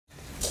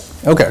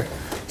Okay,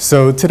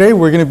 so today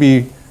we're going to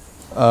be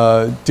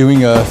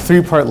doing a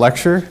three-part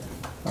lecture.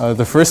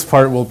 The first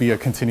part will be a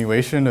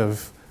continuation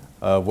of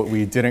what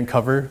we didn't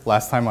cover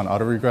last time on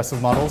autoregressive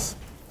models.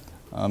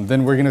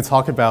 Then we're going to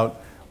talk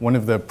about one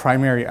of the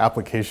primary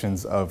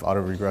applications of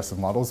autoregressive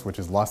models, which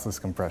is lossless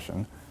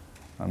compression.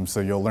 So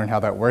you'll learn how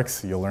that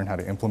works, you'll learn how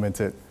to implement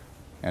it,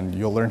 and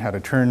you'll learn how to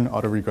turn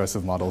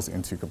autoregressive models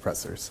into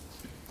compressors.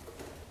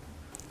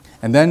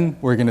 And then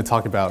we're going to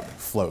talk about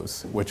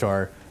flows, which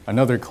are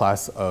another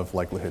class of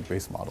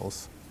likelihood-based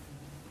models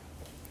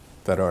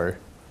that are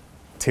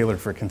tailored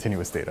for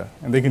continuous data.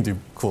 And they can do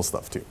cool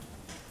stuff too.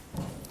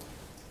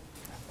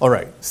 All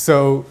right,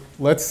 so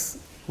let's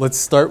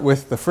start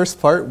with the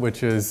first part,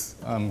 which is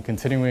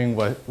continuing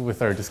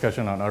with our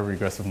discussion on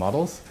autoregressive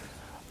models.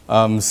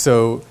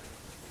 So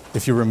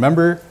if you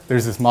remember,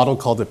 there's this model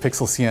called the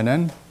pixel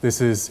CNN.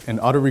 This is an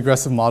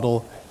autoregressive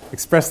model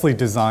expressly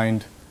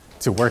designed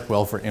to work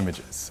well for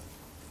images.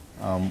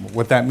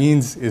 What that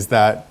means is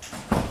that,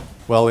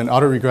 well, an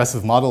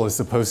autoregressive model is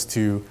supposed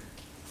to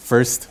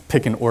first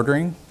pick an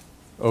ordering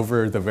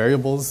over the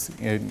variables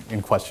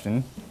in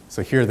question.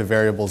 So here the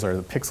variables are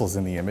the pixels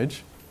in the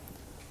image.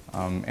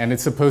 And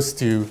it's supposed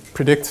to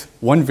predict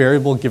one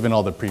variable given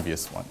all the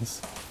previous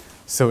ones.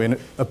 So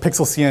a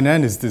pixel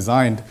CNN is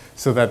designed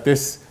so that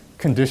this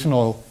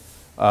conditional,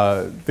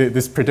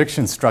 this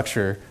prediction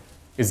structure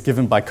is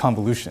given by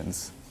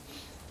convolutions.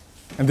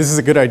 And this is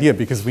a good idea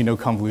because we know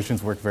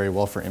convolutions work very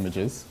well for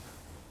images.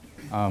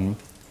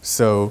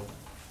 So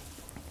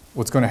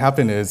what's going to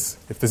happen is,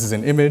 if this is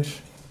an image,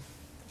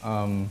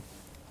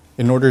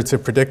 in order to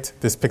predict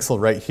this pixel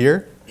right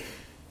here,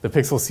 the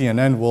pixel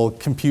CNN will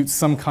compute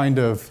some kind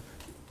of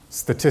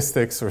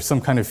statistics or some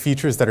kind of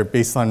features that are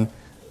based on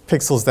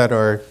pixels that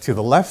are to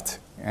the left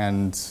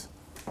and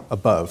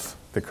above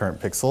the current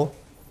pixel.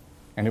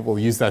 And it will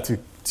use that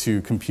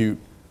to compute,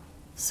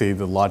 say,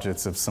 the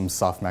logits of some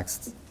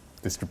softmax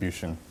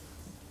distribution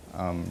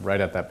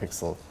right at that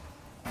pixel.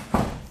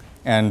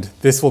 And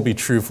this will be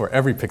true for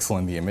every pixel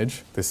in the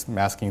image. This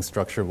masking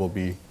structure will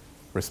be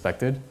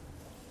respected.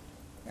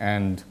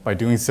 And by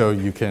doing so,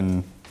 you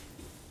can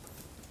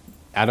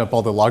add up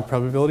all the log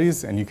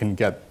probabilities, and you can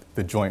get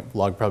the joint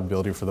log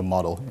probability for the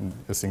model in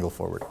a single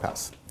forward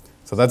pass.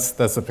 So that's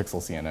the pixel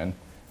CNN,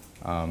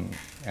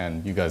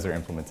 and you guys are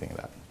implementing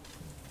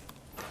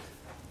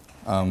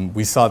that.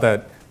 We saw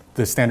that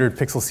the standard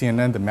pixel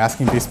CNN, the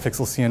masking-based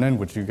pixel CNN,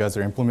 which you guys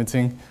are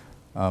implementing,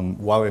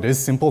 while it is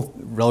simple,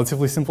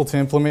 relatively simple to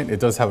implement, it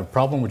does have a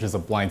problem, which is a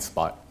blind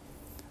spot.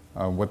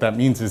 What that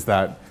means is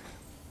that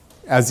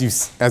as you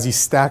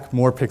stack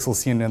more pixel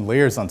CNN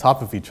layers on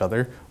top of each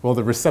other, well,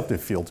 the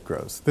receptive field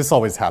grows. This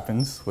always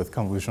happens with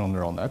convolutional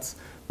neural nets.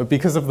 But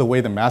because of the way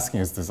the masking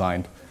is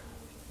designed,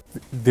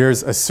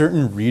 there's a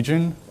certain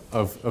region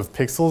of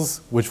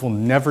pixels which will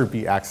never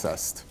be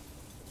accessed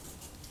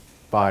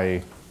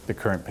by the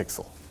current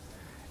pixel.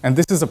 And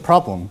this is a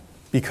problem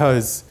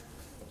because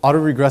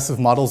autoregressive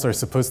models are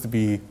supposed to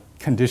be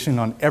conditioned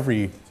on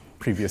every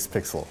previous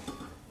pixel.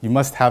 You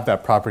must have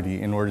that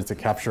property in order to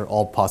capture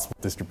all possible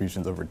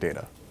distributions over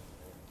data.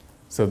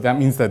 So that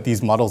means that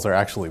these models are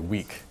actually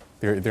weak.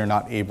 They're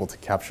not able to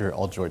capture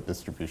all joint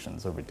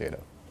distributions over data.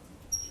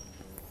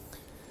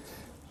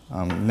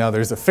 Now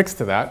there's a fix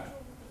to that.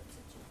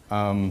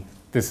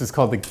 This is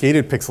called the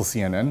gated pixel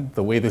CNN.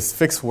 The way this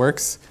fix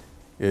works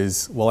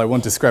is, well, I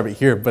won't describe it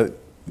here, but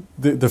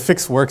the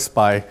fix works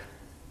by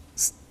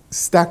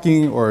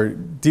stacking or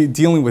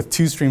dealing with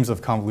two streams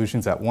of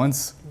convolutions at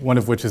once, one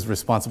of which is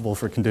responsible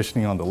for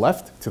conditioning on the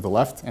left, to the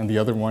left, and the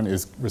other one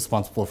is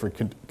responsible for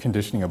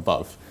conditioning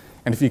above.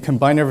 And if you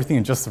combine everything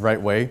in just the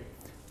right way,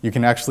 you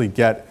can actually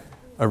get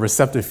a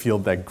receptive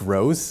field that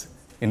grows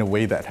in a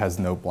way that has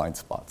no blind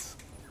spots.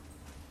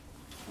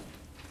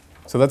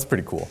 So that's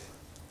pretty cool.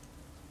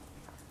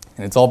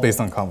 And it's all based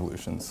on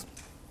convolutions.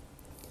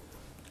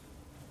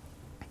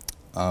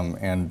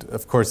 And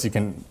of course, you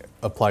can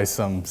apply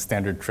some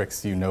standard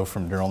tricks you know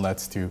from neural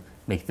nets to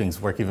make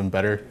things work even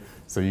better.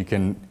 So you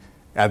can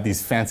add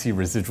these fancy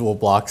residual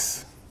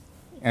blocks.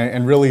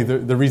 And really,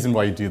 the reason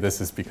why you do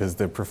this is because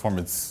the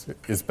performance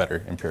is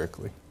better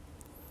empirically.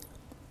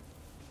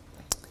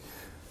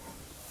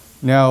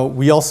 Now,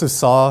 we also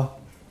saw,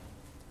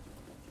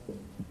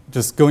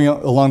 just going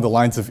along the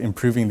lines of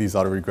improving these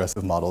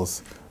autoregressive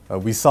models,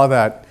 we saw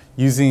that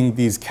using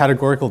these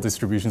categorical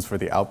distributions for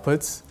the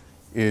outputs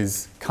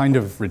is kind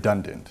of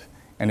redundant.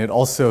 And it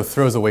also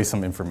throws away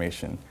some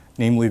information,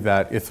 namely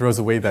that it throws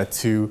away that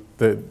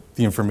the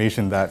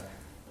information that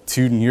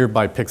two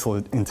nearby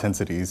pixel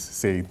intensities,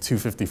 say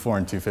 254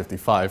 and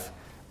 255,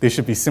 they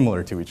should be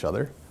similar to each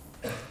other.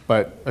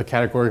 But a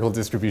categorical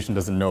distribution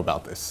doesn't know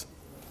about this.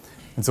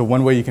 And so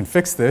one way you can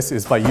fix this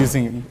is by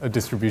using a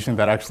distribution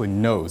that actually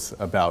knows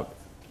about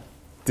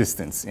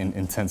distance in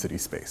intensity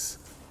space.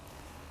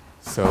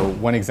 So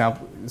one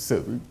example,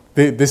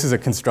 this is a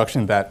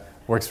construction that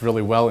works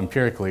really well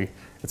empirically.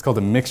 It's called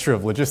a mixture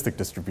of logistic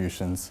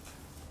distributions.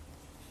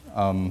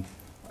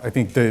 I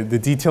think the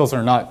details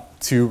are not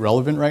too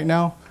relevant right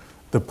now.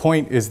 The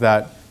point is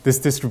that this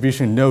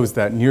distribution knows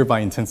that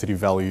nearby intensity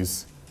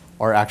values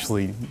are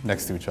actually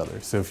next to each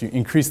other. So if you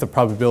increase the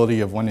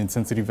probability of one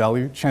intensity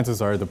value,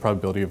 chances are the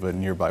probability of a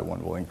nearby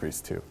one will increase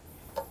too.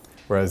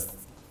 Whereas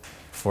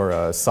for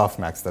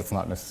softmax, that's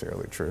not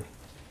necessarily true.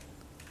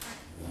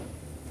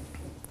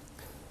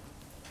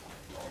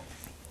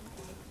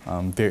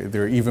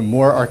 There are even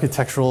more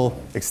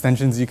architectural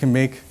extensions you can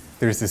make.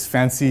 There's this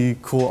fancy,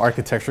 cool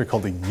architecture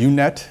called a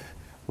UNet,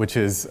 which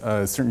is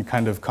a certain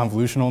kind of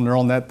convolutional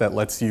neural net that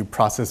lets you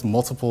process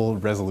multiple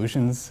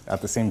resolutions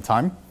at the same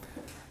time.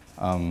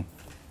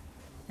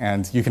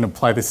 And you can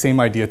apply the same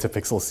idea to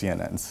pixel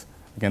CNNs.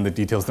 Again, the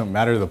details don't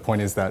matter. The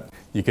point is that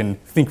you can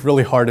think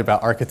really hard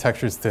about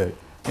architectures to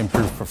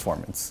improve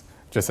performance,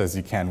 just as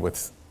you can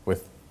with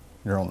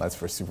neural nets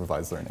for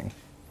supervised learning.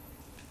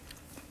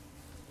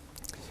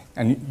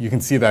 And you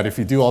can see that if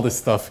you do all this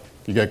stuff,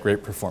 you get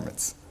great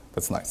performance.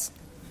 That's nice.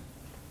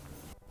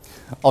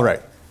 All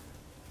right.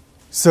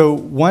 So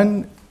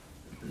one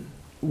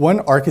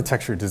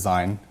architecture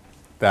design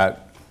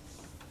that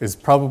is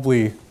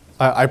probably,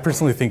 I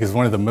personally think, is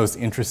one of the most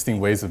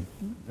interesting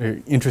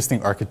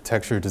interesting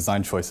architecture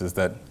design choices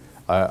that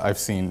I've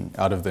seen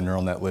out of the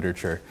neural net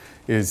literature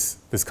is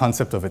this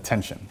concept of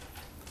attention.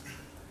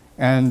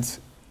 And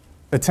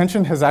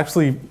attention has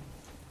actually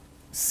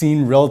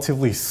seen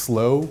relatively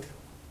slow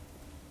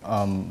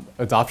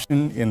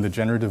adoption in the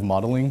generative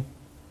modeling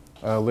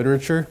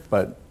literature,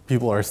 but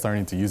people are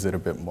starting to use it a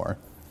bit more.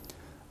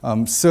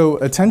 So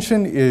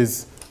attention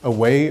is a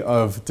way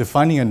of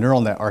defining a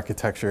neural net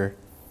architecture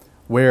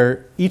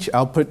where each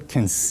output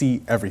can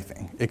see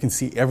everything. It can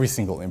see every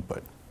single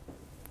input.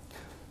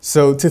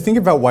 So to think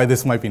about why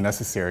this might be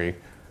necessary,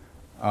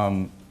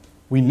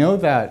 we know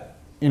that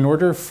in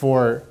order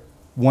for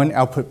one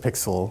output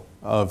pixel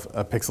of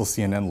a pixel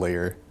CNN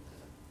layer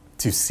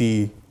to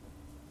see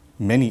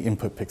many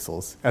input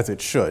pixels, as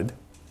it should,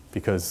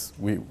 because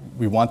we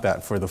want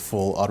that for the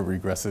full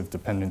autoregressive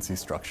dependency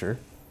structure,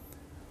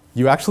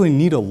 you actually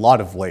need a lot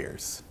of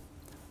layers,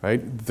 right?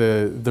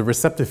 The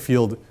receptive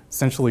field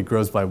essentially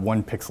grows by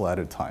 1 pixel at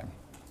a time,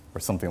 or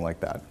something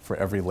like that, for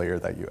every layer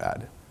that you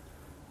add.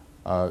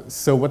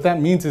 So what that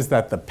means is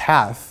that the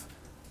path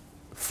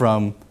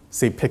from,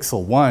 say,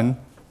 pixel 1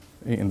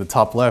 in the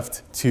top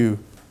left to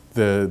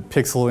the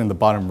pixel in the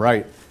bottom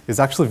right is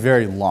actually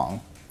very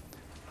long.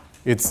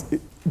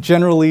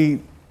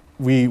 Generally,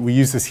 we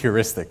use this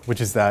heuristic,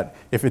 which is that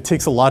if it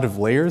takes a lot of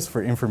layers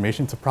for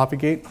information to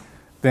propagate,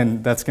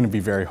 then that's going to be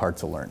very hard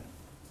to learn.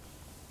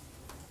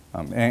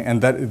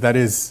 And that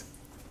is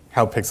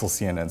how pixel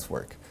CNNs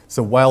work.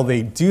 So while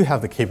they do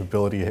have the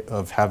capability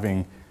of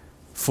having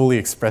fully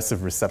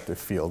expressive receptive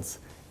fields,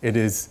 it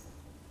is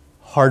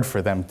hard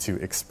for them to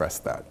express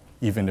that,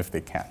 even if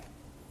they can.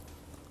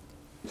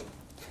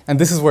 And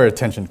this is where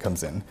attention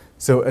comes in.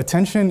 So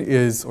attention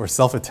is, or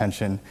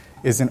self-attention,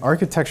 is an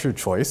architecture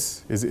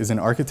choice, is an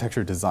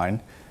architecture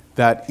design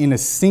that in a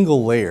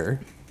single layer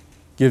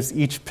gives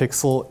each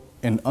pixel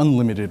an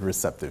unlimited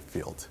receptive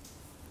field.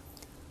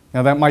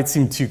 Now that might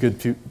seem too good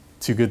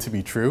to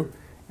be true,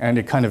 and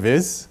it kind of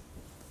is.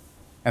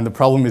 And the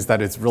problem is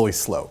that it's really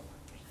slow.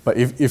 But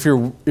if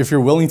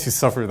you're willing to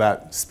suffer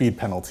that speed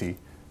penalty,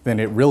 then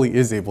it really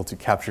is able to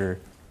capture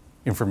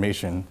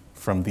information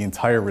from the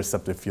entire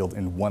receptive field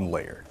in one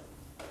layer.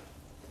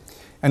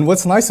 And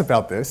what's nice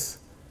about this,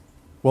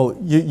 well,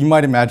 you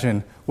might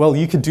imagine, well,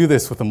 you could do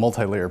this with a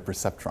multi-layer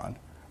perceptron.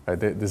 Right?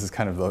 This is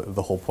kind of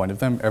the whole point of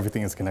them.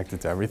 Everything is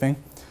connected to everything.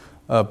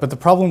 But the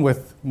problem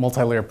with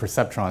multi-layer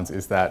perceptrons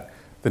is that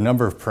the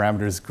number of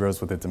parameters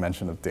grows with the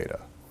dimension of data.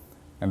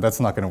 And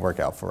that's not going to work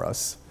out for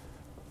us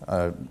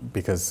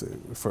because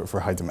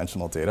for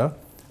high-dimensional data.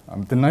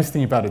 The nice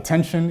thing about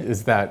attention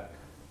is that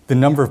the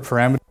number of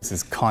parameters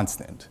is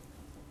constant.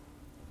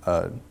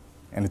 And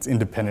it's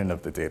independent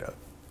of the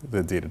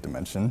data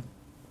dimension.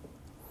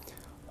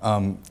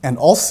 And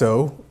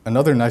also,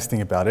 another nice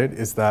thing about it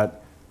is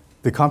that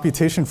the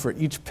computation for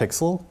each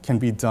pixel can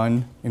be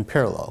done in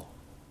parallel,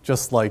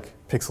 just like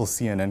pixel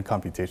CNN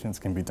computations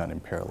can be done in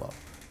parallel.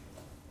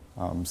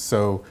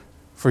 So,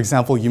 for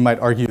example, you might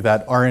argue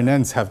that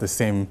RNNs have the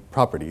same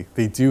property.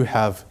 They do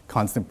have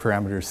constant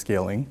parameter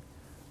scaling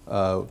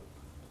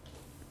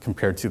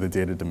compared to the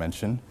data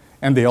dimension.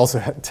 And they also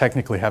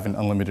technically have an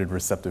unlimited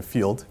receptive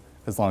field,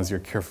 as long as you're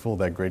careful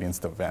that gradients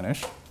don't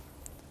vanish.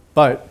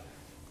 But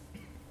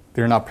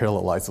they're not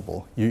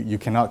parallelizable. You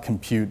cannot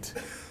compute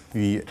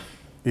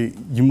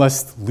you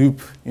must loop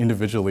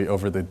individually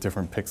over the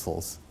different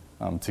pixels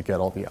to get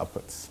all the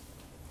outputs.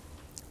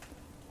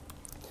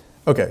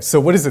 Okay, so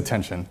what is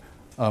attention?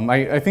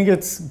 I think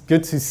it's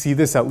good to see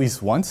this at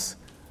least once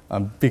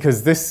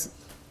because this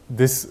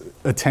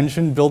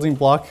attention building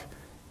block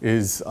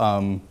is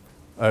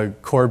a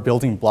core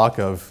building block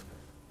of,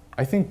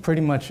 I think,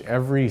 pretty much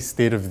every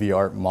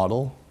state-of-the-art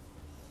model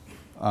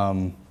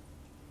or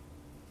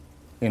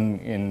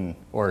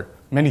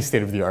many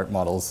state-of-the-art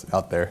models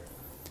out there.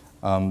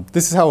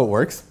 This is how it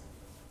works.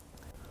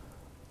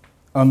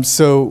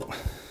 So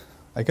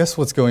I guess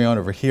what's going on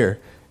over here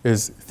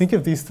is think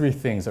of these three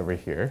things over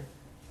here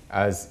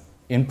as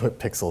input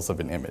pixels of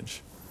an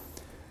image.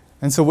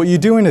 And so what you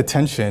do in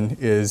attention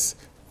is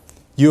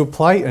you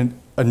apply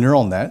a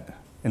neural net,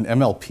 an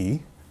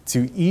MLP,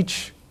 to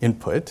each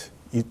input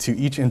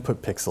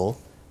pixel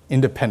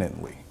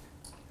independently.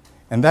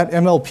 And that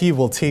MLP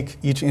will take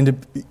each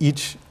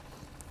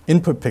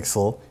input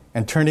pixel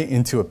and turn it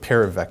into a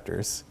pair of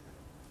vectors,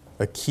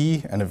 a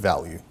key and a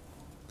value.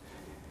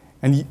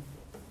 And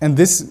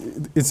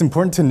it's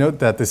important to note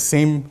that the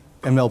same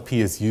MLP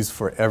is used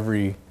for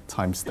every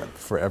time step,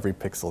 for every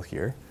pixel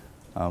here.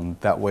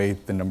 That way,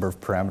 the number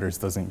of parameters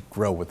doesn't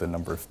grow with the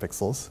number of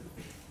pixels.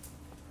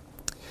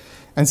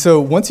 And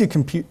so once you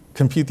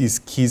compute these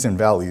keys and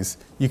values,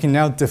 you can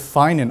now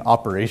define an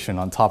operation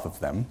on top of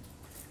them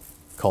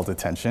called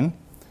attention.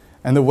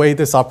 And the way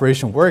this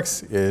operation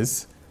works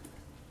is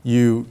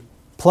you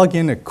plug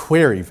in a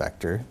query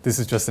vector. This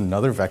is just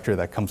another vector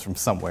that comes from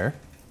somewhere.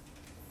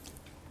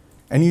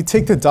 And you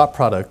take the dot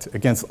product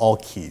against all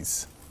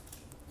keys.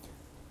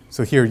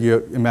 So here,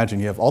 you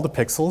imagine you have all the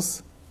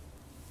pixels,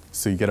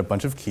 so you get a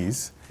bunch of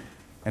keys.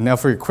 And now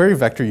for your query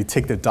vector, you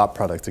take the dot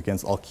product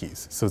against all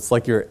keys. So it's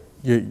like you're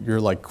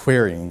like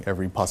querying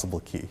every possible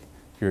key.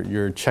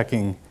 You're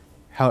checking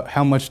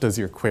how much does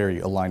your query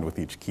align with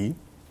each key.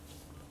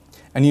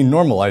 And you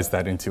normalize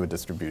that into a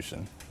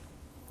distribution.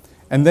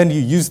 And then you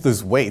use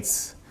those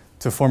weights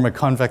to form a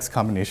convex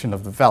combination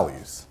of the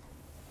values.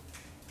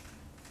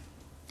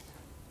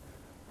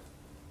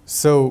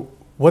 So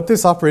what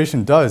this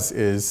operation does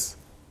is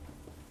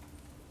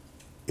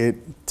it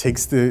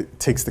takes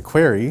the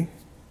query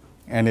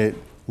and it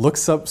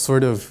looks up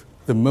sort of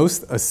the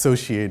most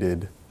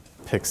associated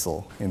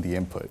pixel in the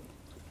input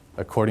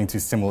according to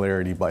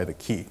similarity by the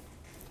key.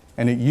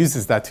 And it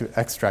uses that to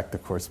extract the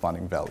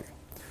corresponding value.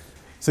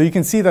 So you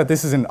can see that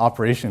this is an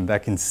operation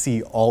that can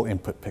see all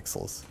input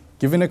pixels.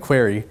 Given a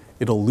query,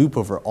 it'll loop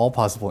over all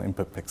possible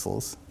input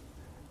pixels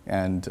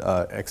and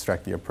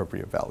extract the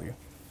appropriate value.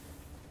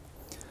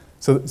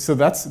 So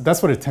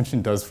that's what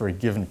attention does for a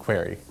given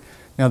query.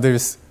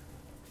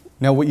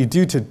 Now what you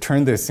do to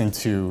turn this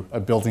into a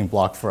building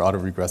block for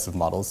autoregressive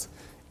models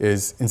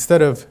is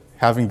instead of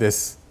having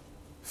this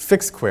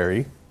fixed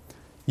query,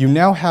 you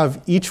now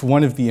have each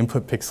one of the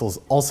input pixels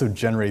also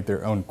generate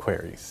their own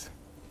queries.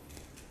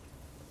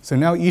 So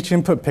now each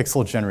input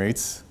pixel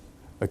generates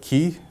a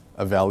key,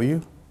 a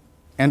value,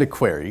 and a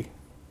query.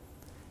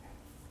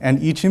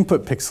 And each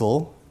input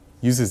pixel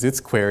uses its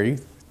query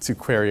to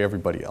query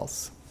everybody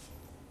else.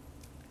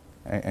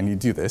 And you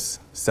do this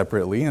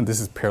separately, and this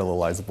is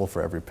parallelizable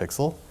for every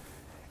pixel.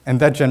 And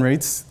that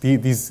generates,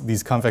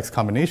 these convex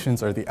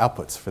combinations are the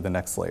outputs for the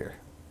next layer.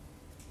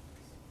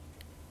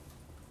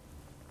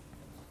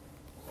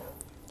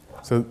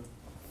 So,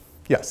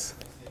 yes?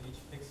 Each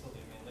pixel,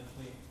 you mean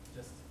literally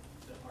just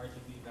the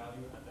RGB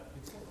value at that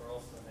pixel, or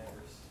also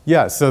neighbors?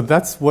 Yeah, so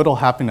that's what will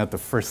happen at the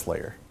first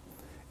layer.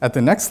 At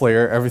the next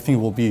layer, everything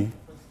will be,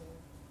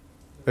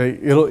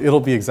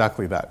 it'll be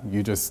exactly that.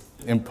 You just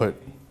input,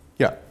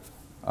 yeah.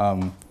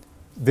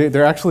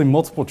 There are actually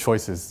multiple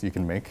choices you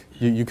can make.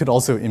 You could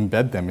also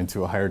embed them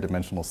into a higher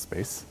dimensional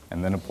space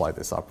and then apply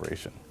this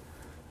operation.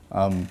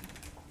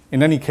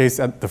 In any case,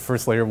 at the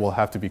first layer will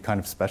have to be kind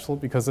of special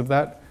because of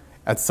that.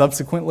 At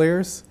subsequent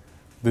layers,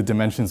 the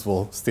dimensions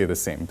will stay the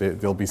same.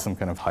 There'll be some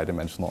kind of high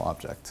dimensional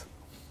object,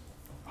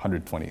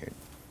 128.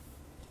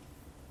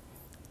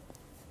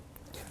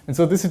 And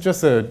so this is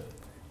just a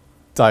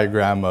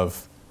diagram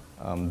of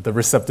the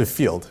receptive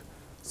field.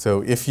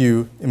 So if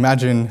you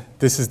imagine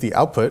this is the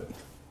output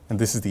and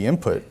this is the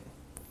input,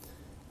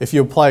 if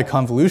you apply a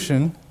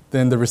convolution,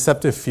 then the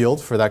receptive field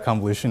for that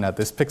convolution at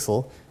this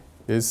pixel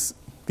is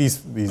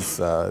these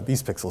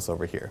pixels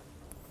over here.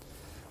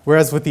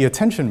 Whereas with the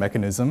attention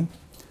mechanism,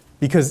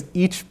 because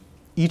each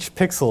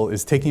pixel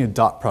is taking a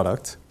dot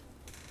product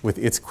with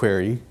its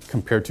query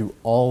compared to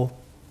all,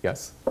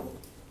 yes? Can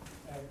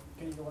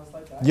you go one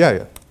slide back?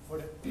 Yeah.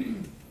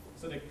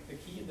 So the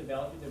key and the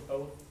value,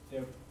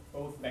 they're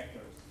both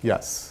vectors.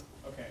 Yes.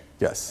 Okay.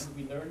 Yes. And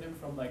we learn them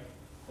from like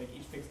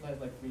each pixel has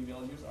like 3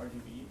 values,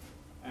 RGB,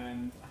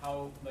 and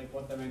how, like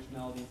what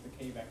dimensionality is the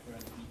K vector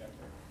and the V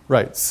vector?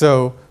 Right.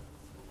 So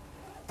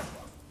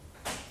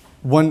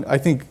I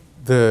think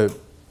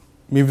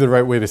maybe the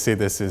right way to say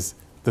this is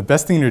the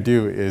best thing to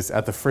do is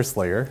at the first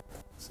layer,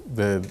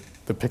 the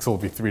pixel will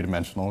be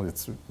 3-dimensional,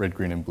 it's red,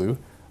 green, and blue.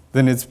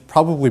 Then it's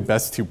probably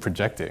best to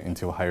project it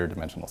into a higher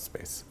dimensional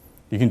space.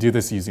 You can do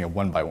this using a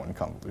 1-by-1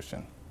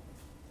 convolution.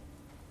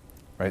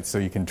 Right? So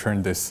you can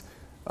turn this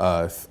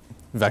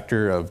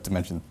vector of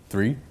dimension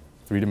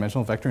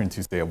 3-dimensional vector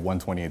into, say, a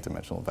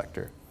 128-dimensional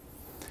vector.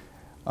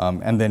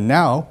 And then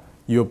now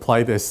you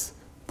apply this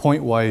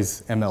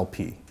pointwise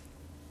MLP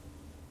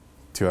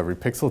to every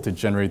pixel to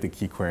generate the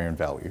key query and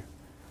value.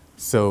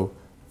 So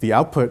the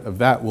output of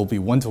that will be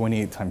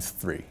 128 times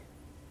 3.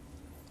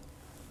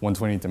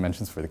 128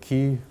 dimensions for the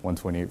key,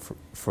 128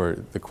 for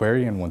the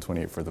query, and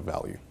 128 for the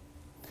value.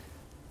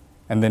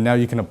 And then now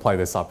you can apply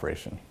this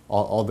operation.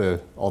 All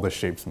the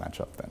shapes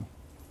match up then.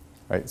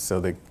 Right?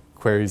 So the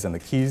queries and the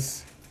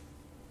keys,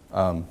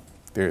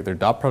 they're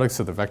dot products,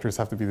 so the vectors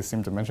have to be the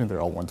same dimension.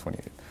 They're all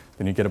 128.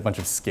 Then you get a bunch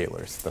of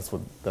scalars.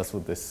 That's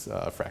what this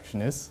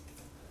fraction is.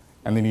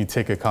 and then you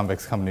take a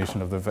convex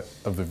combination of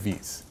the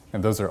v's,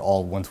 and those are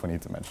all 120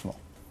 dimensional.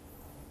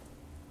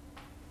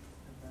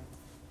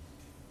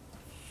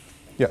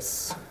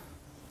 Yes.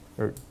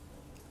 Or,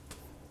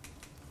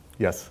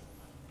 yes.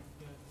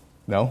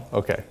 No?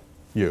 Okay.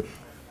 You. Are the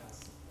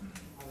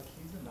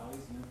keys and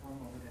values uniform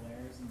over the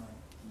layers and like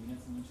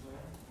units in each layer,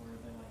 or are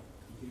they like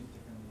computed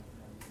differently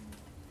for every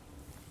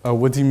single?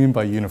 What do you mean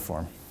by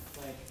uniform?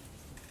 Like,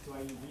 do I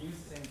reuse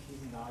the same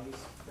keys and values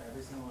for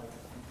every single like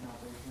attention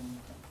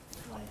operation?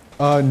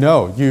 Like,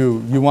 No.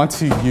 You want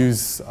to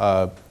use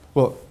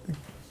well,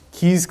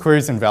 keys,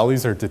 queries, and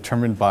values are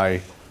determined by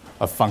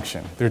a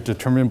function. They're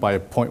determined by a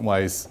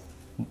pointwise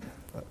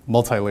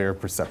multi-layer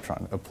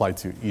perceptron applied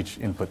to each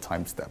input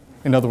time step.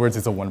 In other words,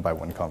 it's a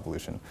one-by-one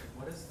convolution.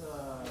 what is the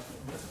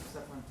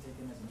perceptron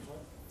taken as input?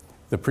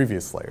 The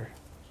previous layer.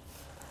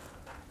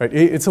 Right?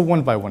 It's a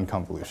one-by-one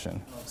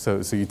convolution.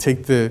 So you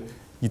take the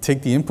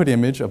input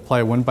image, apply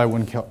a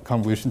one-by-one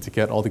convolution to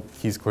get all the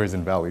keys, queries,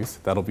 and values.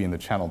 That'll be in the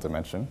channel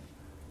dimension.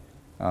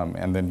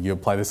 And then you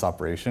apply this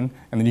operation,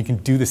 and then you can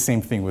do the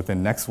same thing with the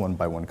next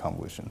one-by-one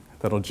convolution.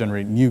 That'll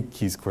generate new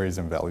keys, queries,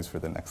 and values for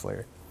the next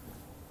layer.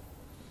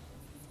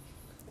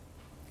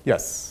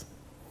 Yes?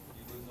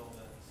 You lose all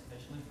the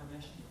spatial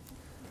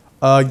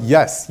information?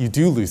 Yes, you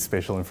do lose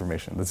spatial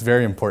information. That's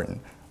very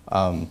important.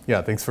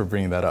 Yeah, thanks for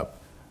bringing that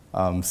up.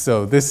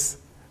 So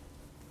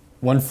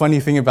one funny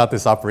thing about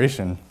this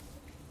operation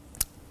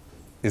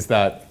is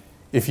that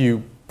if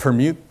you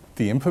permute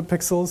the input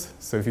pixels,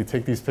 so if you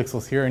take these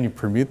pixels here and you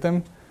permute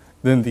them,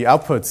 then the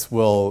outputs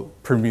will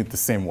permute the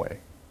same way.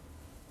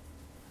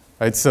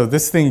 Right? So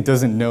this thing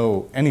doesn't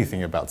know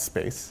anything about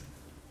space.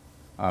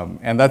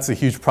 And that's a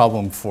huge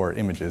problem for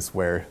images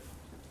where,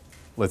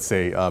 let's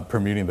say,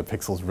 permuting the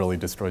pixels really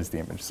destroys the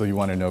image. So you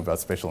want to know about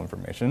spatial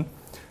information.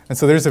 And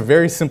so there's a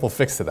very simple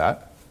fix to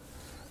that.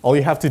 All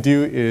you have to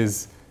do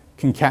is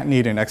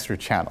concatenate an extra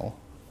channel.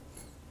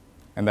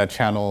 And that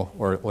channel,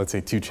 or let's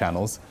say 2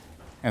 channels,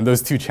 and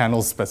those 2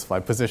 channels specify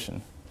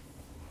position.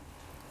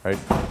 Right?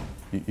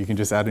 You can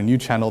just add a new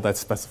channel that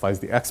specifies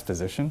the x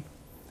position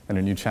and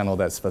a new channel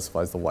that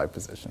specifies the y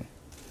position.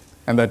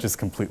 And that just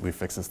completely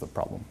fixes the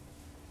problem.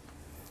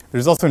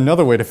 There's also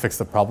another way to fix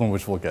the problem,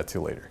 which we'll get to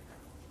later.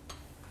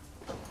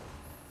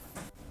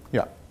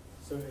 Yeah?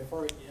 So if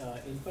our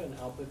input and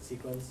output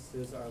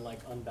sequences are like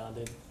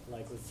unbounded,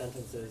 like with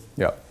sentences,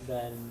 Yeah.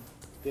 then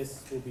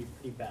this will be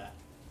pretty bad,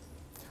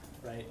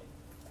 right?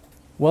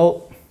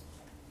 Well,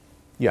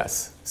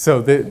 yes.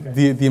 So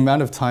the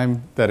amount of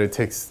time that it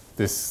takes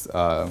this,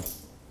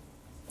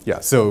 yeah,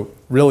 so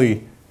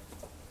really,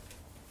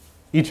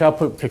 each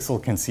output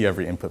pixel can see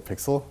every input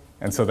pixel.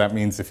 And so that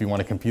means if you want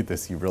to compute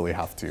this, you really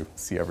have to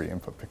see every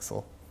input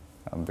pixel.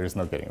 There's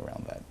no getting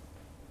around that.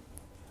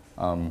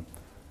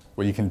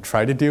 What you can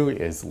try to do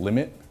is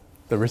limit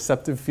the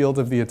receptive field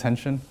of the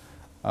attention.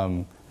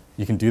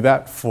 You can do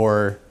that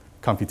for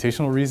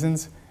computational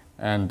reasons,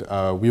 and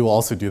we will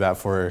also do that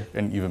for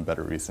an even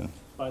better reason.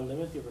 By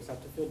limit the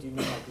receptive field, do you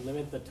mean like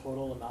limit the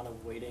total amount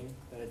of weighting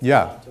that it's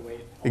Yeah, allowed to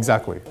weight all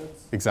exactly, the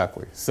inputs?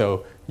 exactly.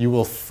 So you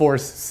will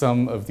force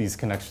some of these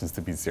connections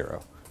to be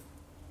 0.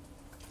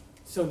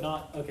 So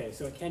not, okay,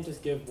 so it can't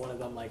just give one of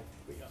them like,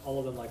 all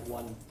of them like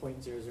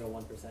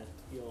 1.001%.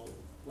 You'll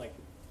like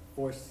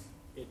force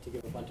it to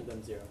give a bunch of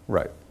them 0.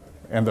 Right.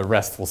 Okay. And the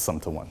rest will sum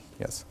to 1,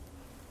 yes.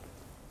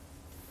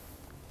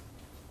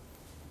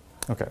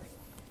 Okay.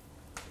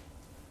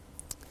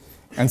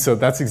 And so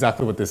that's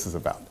exactly what this is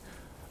about.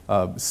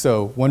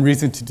 So one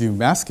reason to do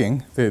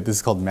masking, this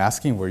is called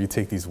masking, where you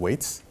take these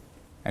weights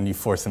and you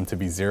force them to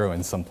be 0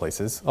 in some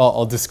places.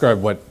 I'll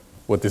describe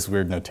what this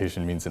weird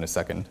notation means in a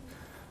second.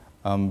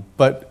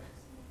 But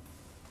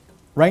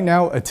right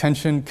now,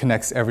 attention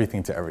connects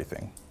everything to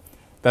everything.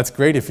 That's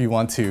great if you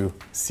want to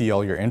see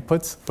all your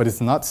inputs, but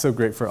it's not so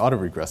great for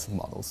autoregressive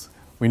models.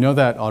 We know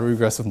that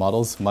autoregressive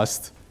models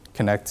must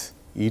connect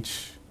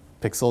each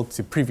pixel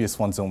to previous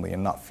ones only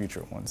and not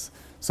future ones.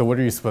 So what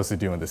are you supposed to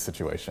do in this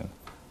situation?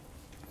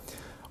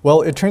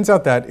 Well, it turns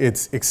out that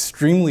it's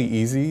extremely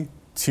easy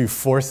to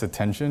force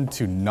attention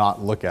to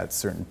not look at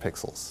certain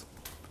pixels.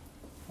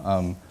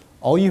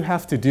 All you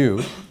have to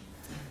do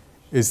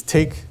is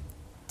take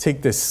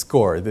this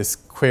score, this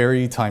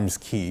query times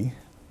key,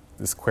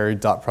 this query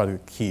dot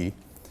product key,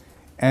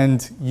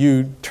 and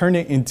you turn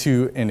it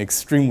into an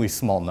extremely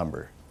small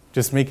number.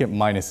 Just make it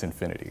minus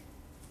infinity.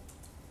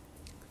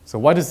 So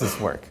why does this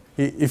work?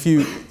 If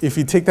you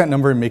take that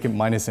number and make it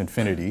minus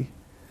infinity,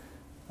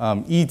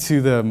 e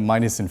to the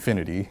minus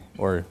infinity,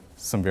 or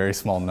some very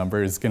small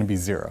number, is going to be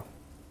 0.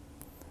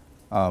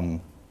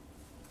 And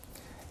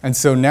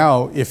so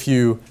now if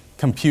you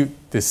compute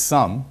this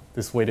sum,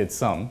 this weighted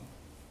sum,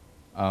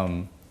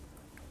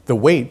 the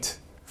weight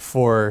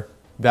for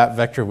that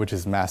vector which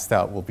is masked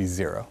out will be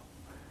 0.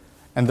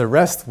 And the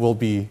rest will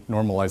be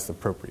normalized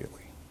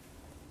appropriately.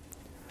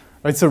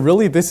 Right, so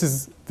really this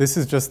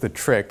is just the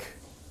trick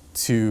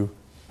to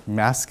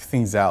mask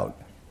things out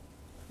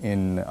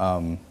in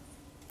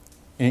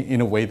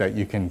a way that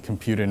you can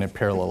compute in a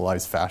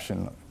parallelized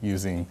fashion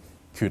using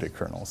CUDA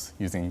kernels,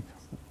 using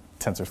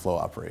TensorFlow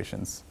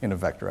operations in a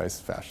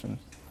vectorized fashion.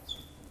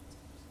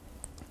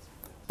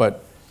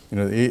 But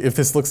if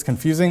this looks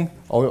confusing,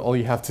 all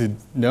you have to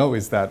know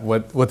is that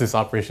what this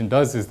operation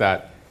does is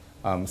that,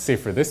 say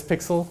for this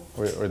pixel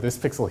or this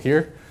pixel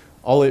here,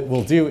 all it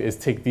will do is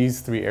take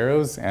these 3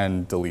 arrows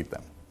and delete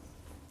them.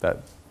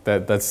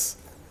 That's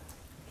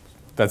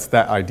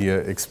that idea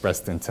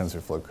expressed in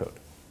TensorFlow code.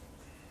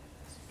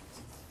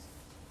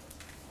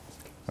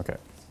 Okay.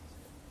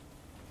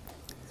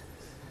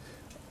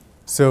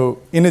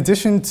 So in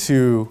addition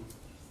to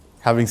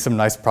having some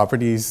nice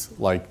properties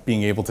like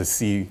being able to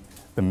see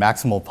the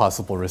maximal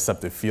possible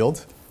receptive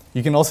field,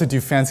 you can also do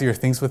fancier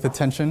things with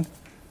attention.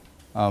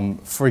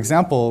 For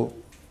example,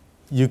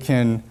 you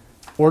can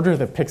order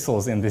the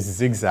pixels in this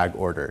zigzag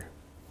order,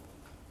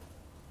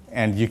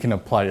 and you can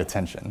apply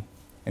attention.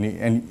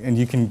 And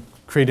you can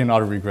create an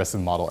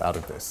autoregressive model out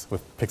of this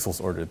with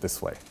pixels ordered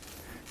this way.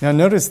 Now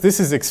notice this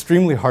is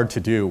extremely hard to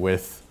do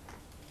with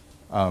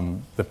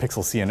the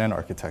pixel CNN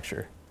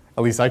architecture.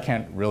 At least I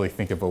can't really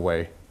think of a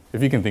way.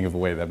 If you can think of a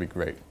way, that'd be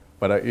great.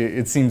 But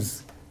it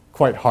seems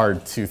quite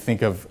hard to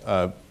think of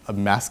a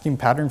masking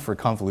pattern for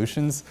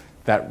convolutions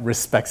that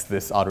respects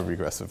this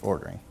autoregressive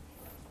ordering.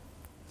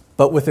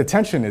 But with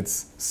attention,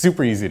 it's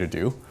super easy to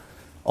do.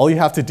 All you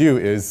have to do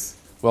is,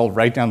 well,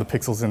 write down the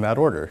pixels in that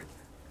order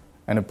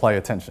and apply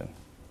attention.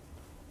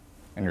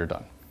 And you're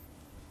done.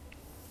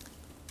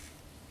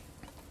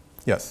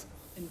 Yes?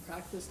 In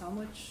practice, how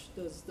much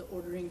does the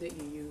ordering that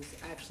you use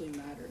actually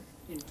matter?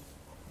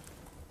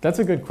 That's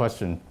a good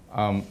question.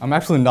 I'm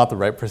actually not the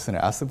right person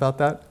to ask about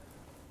that.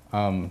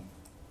 I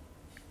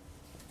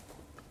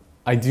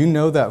do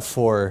know that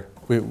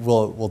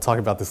we'll talk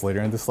about this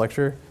later in this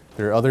lecture.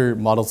 There are other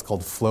models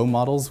called flow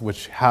models,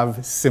 which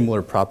have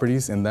similar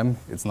properties in them.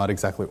 It's not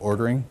exactly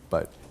ordering,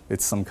 but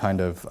it's some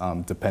kind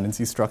of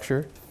dependency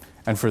structure.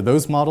 And for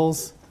those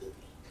models,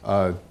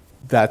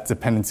 that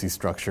dependency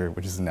structure,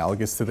 which is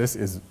analogous to this,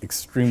 is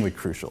extremely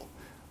crucial.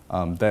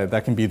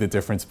 That can be the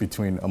difference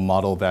between a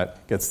model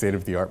that gets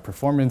state-of-the-art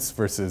performance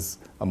versus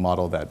a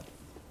model that,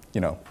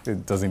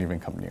 it doesn't even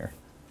come near.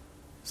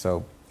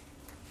 So,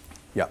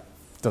 yeah,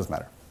 it does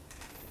matter.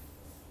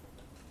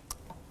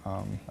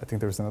 I think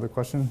there was another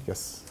question.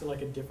 Yes? So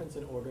like a difference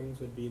in orderings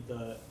would be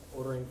the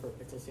ordering for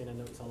pixel CNN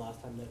that we saw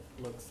last time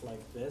that looks like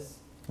this.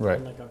 Right.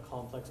 And like a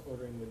complex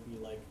ordering would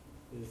be like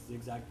this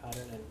zigzag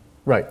pattern, and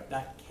Right.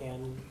 that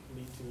can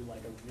lead to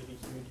like a really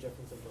huge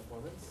difference in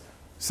performance.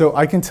 So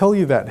I can tell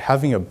you that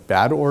having a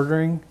bad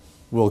ordering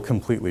will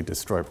completely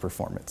destroy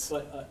performance.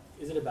 But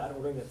is it a bad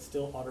ordering that's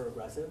still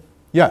autoregressive?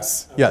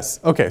 Yes, Okay. yes.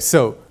 Okay,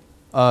 so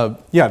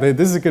yeah,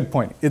 this is a good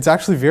point. It's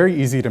actually very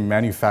easy to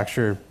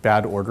manufacture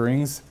bad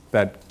orderings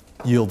that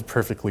yield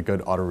perfectly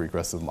good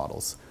autoregressive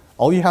models.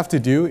 All you have to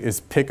do is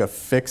pick a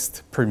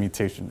fixed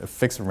permutation, a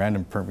fixed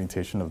random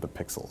permutation of the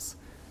pixels,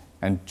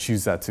 and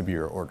choose that to be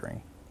your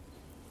ordering.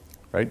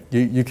 Right?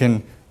 You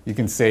can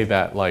say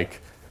that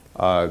like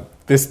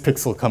this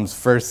pixel comes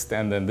first,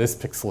 and then this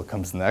pixel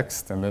comes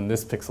next, and then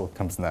this pixel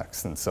comes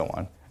next, and so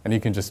on. And you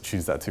can just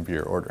choose that to be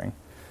your ordering.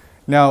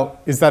 Now,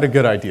 is that a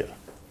good idea?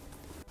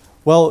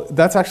 Well,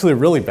 that's actually a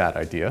really bad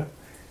idea.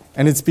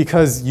 And it's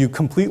because you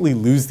completely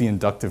lose the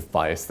inductive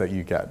bias that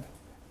you get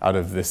out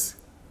of this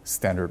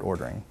standard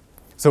ordering.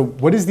 So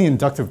what is the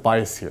inductive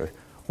bias here?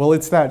 Well,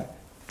 it's that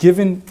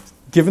given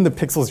the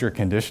pixels you're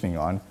conditioning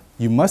on,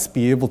 you must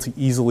be able to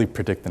easily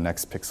predict the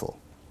next pixel.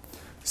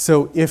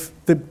 So if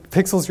the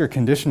pixels you're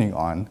conditioning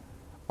on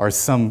are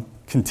some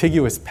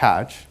contiguous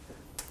patch,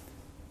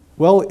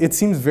 well, it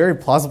seems very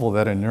plausible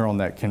that a neural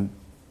net can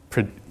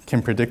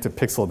predict a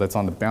pixel that's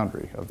on the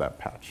boundary of that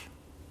patch,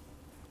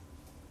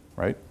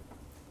 right?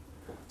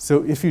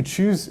 So if you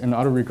choose an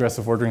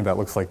autoregressive ordering that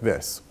looks like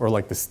this, or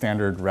like the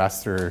standard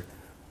raster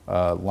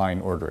line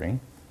ordering,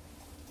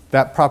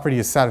 that property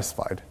is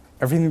satisfied.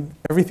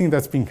 Everything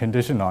that's being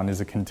conditioned on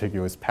is a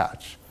contiguous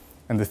patch.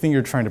 And the thing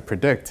you're trying to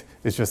predict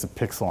is just a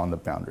pixel on the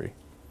boundary.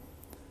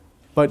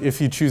 But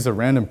if you choose a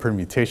random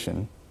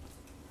permutation,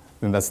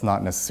 then that's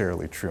not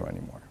necessarily true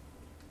anymore.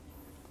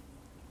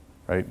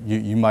 Right?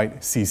 You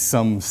might see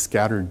some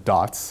scattered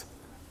dots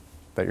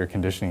that you're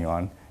conditioning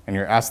on, and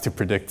you're asked to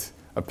predict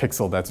a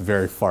pixel that's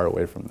very far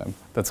away from them.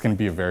 That's going to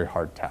be a very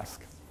hard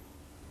task.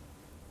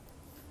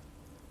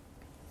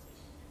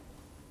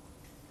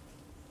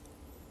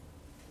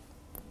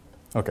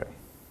 Okay.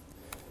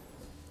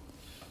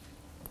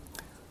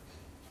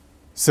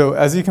 So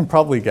as you can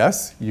probably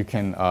guess, you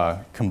can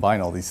combine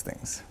all these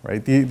things,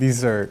 right?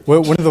 These are,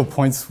 one of the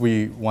points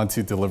we want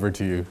to deliver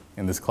to you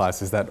in this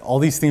class is that all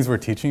these things we're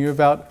teaching you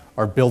about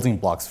are building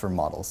blocks for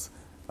models.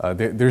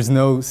 There's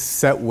no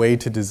set way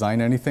to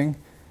design anything.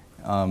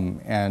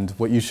 And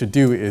what you should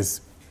do is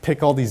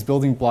pick all these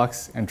building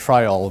blocks and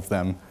try all of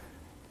them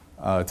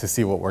to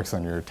see what works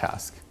on your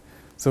task.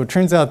 So it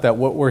turns out that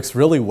what works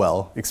really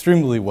well,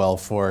 extremely well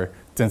for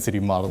density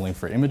modeling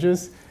for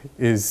images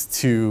is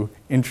to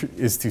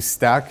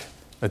stack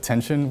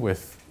attention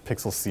with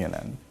pixel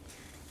CNN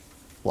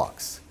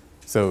blocks.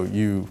 So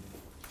you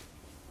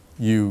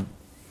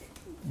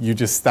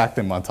just stack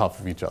them on top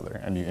of each other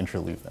and you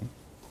interleave them.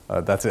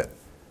 That's it.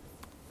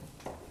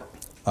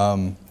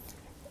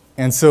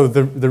 And so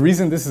the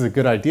reason this is a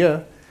good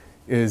idea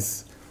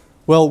is,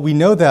 well, we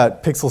know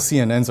that pixel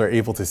CNNs are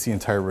able to see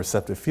entire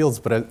receptive fields,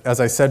 but as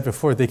I said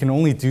before, they can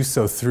only do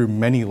so through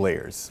many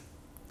layers.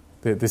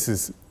 This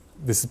is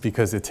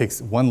because it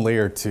takes one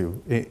layer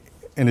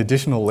an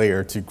additional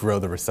layer to grow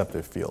the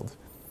receptive field.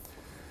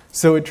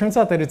 So it turns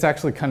out that it's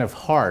actually kind of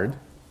hard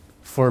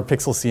for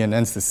pixel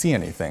CNNs to see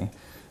anything.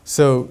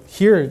 So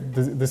here,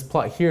 this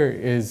plot here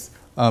is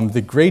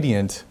the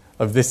gradient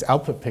of this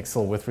output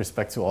pixel with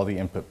respect to all the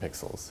input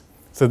pixels.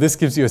 So this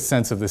gives you a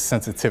sense of the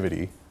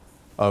sensitivity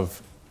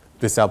of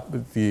this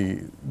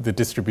the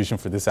distribution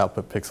for this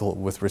output pixel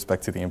with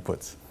respect to the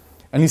inputs.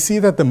 And you see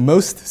that the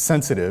most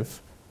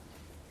sensitive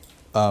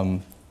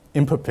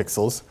input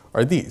pixels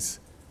are these.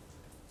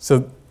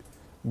 So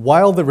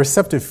while the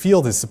receptive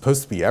field is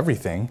supposed to be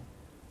everything,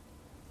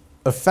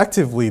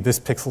 effectively this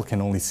pixel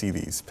can only see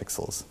these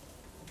pixels.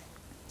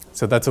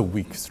 So that's a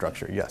weak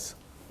structure, yes.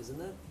 Isn't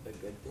that a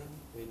good thing?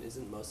 I mean,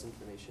 isn't most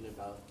information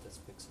about this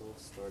pixel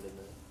stored in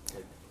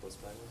the close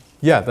by one?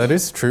 Yeah, that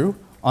is true.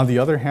 On the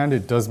other hand,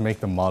 it does make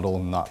the model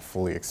not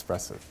fully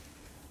expressive,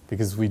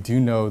 because we do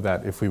know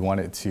that if we want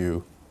it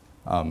to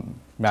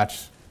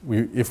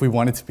if we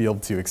want it to be able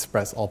to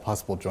express all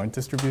possible joint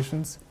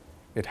distributions,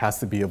 it has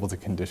to be able to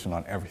condition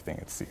on everything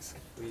it sees.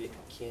 We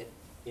can't,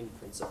 in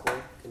principle,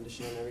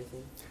 condition on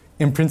everything?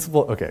 In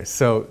principle, okay,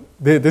 so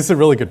this is a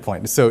really good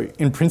point. So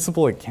in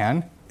principle, it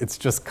can. It's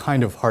just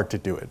kind of hard to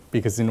do it,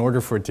 because in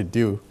order for it to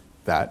do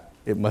that,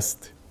 it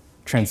must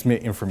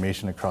transmit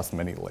information across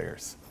many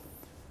layers.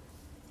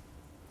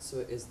 So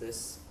is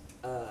this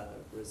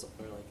result,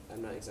 or like,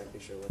 I'm not exactly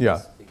sure what Yeah.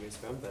 this figure is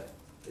from, but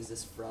is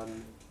this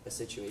from a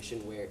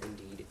situation where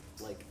indeed,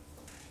 like,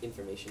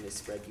 information is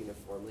spread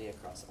uniformly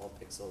across all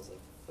pixels, like,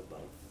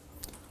 above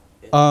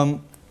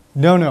it?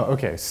 No,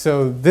 okay.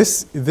 So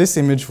this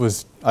image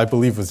was, I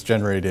believe, was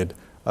generated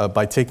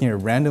by taking a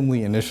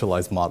randomly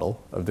initialized model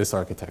of this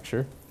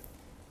architecture.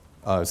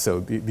 This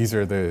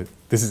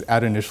is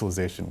at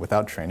initialization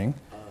without training.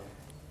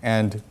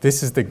 And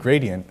this is the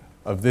gradient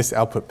of this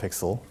output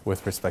pixel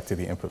with respect to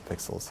the input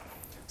pixels.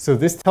 So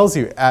this tells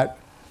you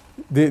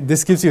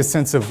this gives you a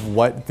sense of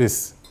what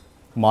this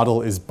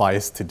model is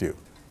biased to do.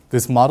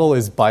 This model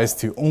is biased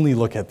to only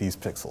look at these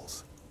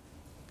pixels.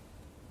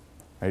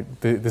 Right?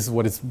 This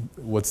is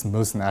what's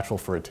most natural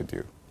for it to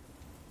do.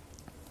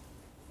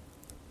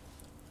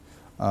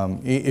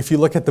 If you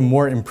look at the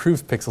more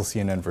improved pixel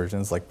CNN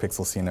versions, like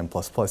pixel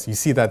CNN++, you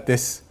see that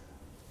this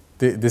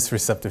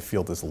receptive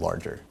field is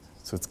larger.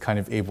 So it's kind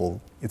of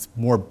it's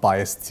more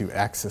biased to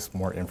access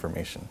more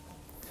information.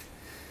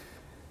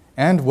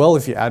 And well,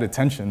 if you add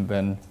attention,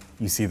 then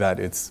you see that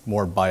it's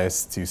more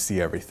biased to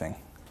see everything,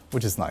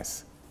 which is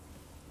nice.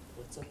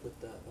 What's up with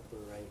the upper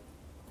right?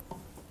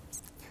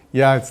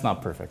 Yeah, it's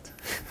not perfect.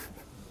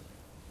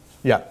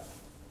 Yeah.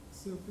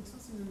 So pixel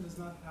CNN does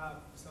not have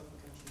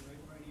self-attention, right,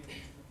 for any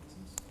attention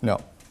mechanisms?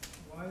 No.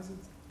 Why is it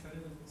better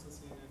than pixel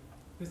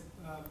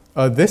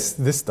CNN?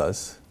 This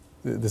does.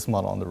 This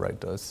model on the right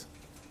does.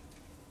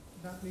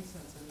 That makes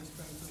sense. I'm just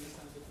trying to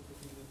understand the difference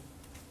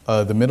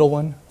between The middle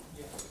one?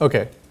 Yeah.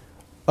 Okay.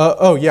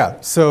 Oh,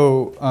 yeah.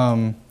 So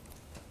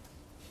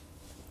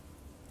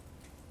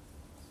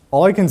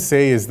all I can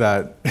say is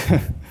that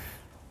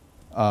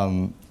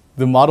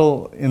the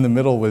model in the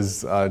middle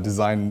was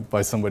designed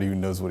by somebody who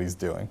knows what he's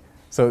doing.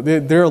 So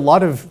there are a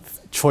lot of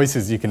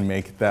choices you can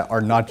make that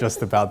are not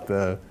just about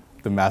the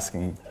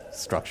masking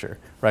structure,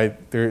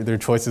 right? There are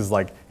choices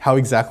like how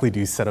exactly do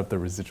you set up the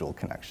residual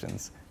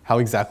connections? How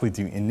exactly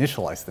do you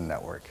initialize the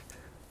network?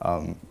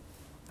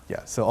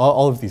 Yeah, so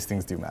all of these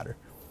things do matter.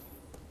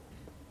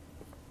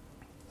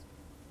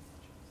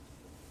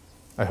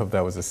 I hope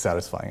that was a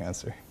satisfying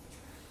answer.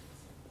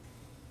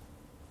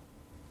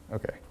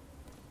 Okay.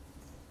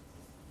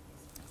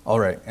 All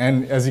right,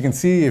 and as you can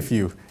see, if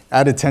you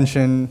add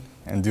attention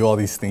and do all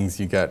these things,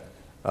 you get,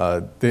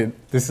 this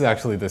is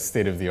actually the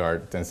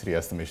state-of-the-art density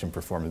estimation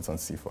performance on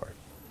CFAR.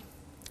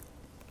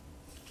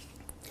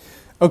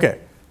 Okay,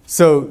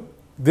 so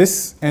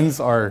this ends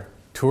our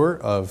tour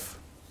of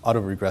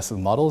autoregressive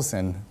models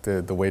and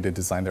the way to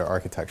design their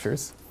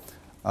architectures.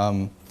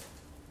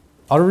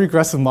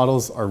 Autoregressive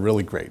models are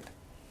really great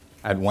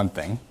at one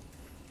thing,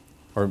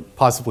 or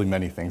possibly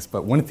many things,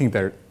 but one thing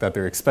that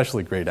they're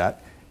especially great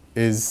at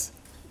is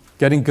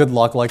getting good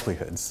log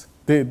likelihoods.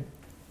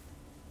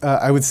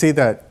 I would say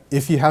that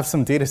if you have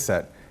some data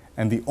set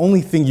and the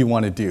only thing you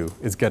want to do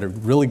is get a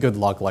really good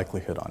log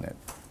likelihood on it,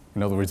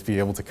 in other words, be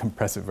able to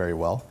compress it very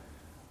well,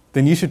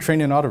 then you should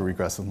train an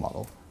autoregressive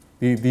model.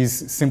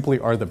 These simply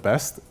are the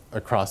best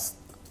across,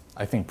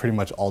 I think, pretty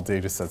much all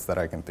data sets that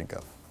I can think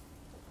of.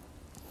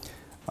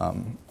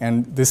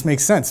 And this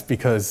makes sense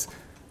because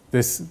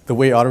the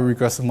way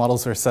autoregressive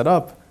models are set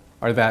up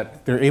are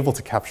that they're able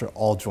to capture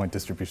all joint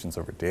distributions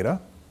over data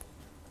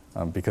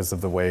because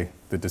of the way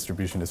the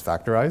distribution is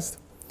factorized.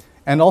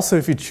 And also,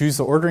 if you choose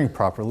the ordering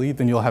properly,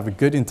 then you'll have a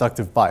good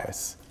inductive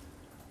bias.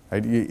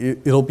 Right?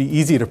 It'll be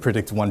easy to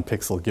predict one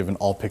pixel given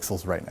all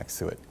pixels right next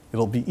to it.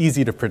 It'll be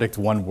easy to predict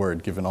one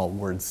word given all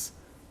words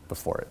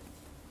before it.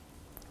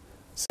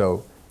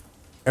 So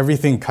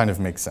everything kind of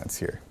makes sense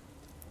here.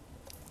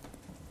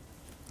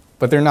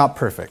 But they're not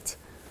perfect.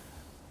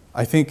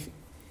 I think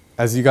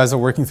as you guys are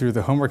working through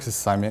the homework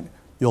assignment,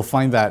 you'll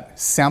find that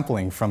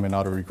sampling from an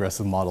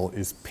autoregressive model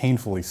is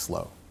painfully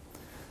slow.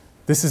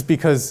 This is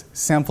because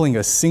sampling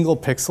a single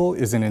pixel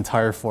is an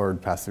entire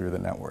forward pass through the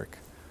network.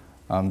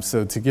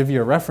 So to give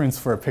you a reference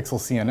for a pixel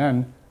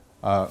CNN,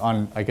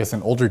 on, I guess,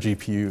 an older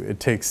GPU, it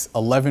takes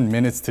 11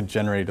 minutes to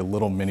generate a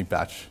little mini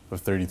batch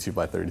of 32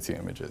 by 32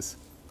 images.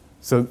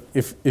 So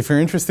if you're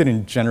interested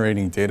in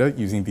generating data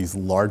using these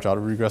large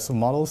autoregressive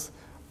models,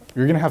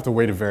 you're going to have to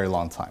wait a very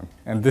long time.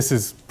 And this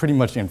is pretty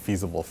much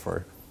infeasible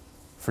for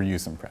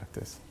use in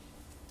practice.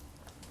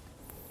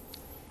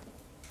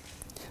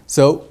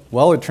 So,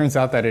 well, it turns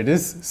out that it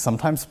is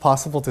sometimes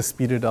possible to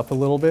speed it up a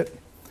little bit.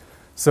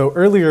 So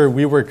earlier,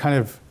 we were kind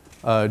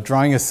of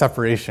drawing a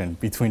separation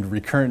between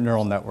recurrent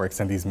neural networks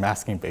and these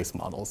masking-based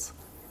models.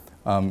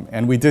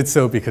 And we did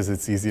so because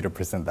it's easy to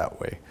present that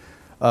way.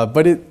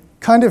 But it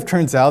kind of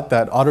turns out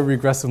that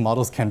autoregressive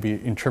models can be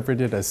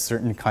interpreted as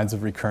certain kinds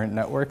of recurrent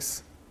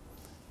networks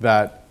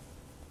that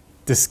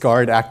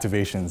discard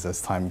activations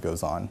as time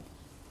goes on.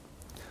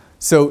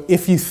 So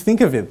if you think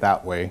of it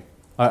that way,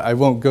 I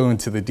won't go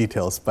into the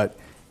details, but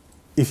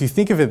if you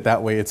think of it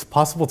that way, it's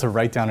possible to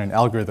write down an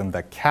algorithm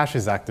that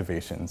caches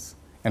activations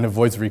and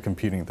avoids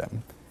recomputing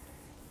them.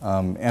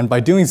 And by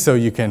doing so,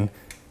 you can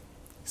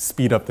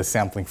speed up the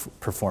sampling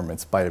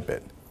performance by a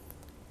bit.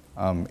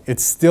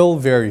 It's still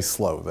very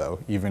slow, though,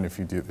 even if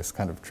you do this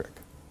kind of trick.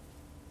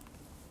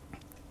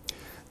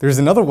 There's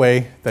another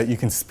way that you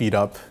can speed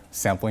up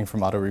sampling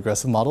from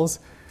autoregressive models,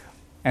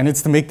 and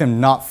it's to make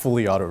them not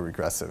fully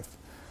autoregressive.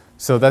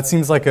 So that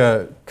seems like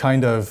a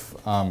kind of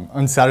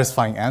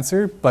unsatisfying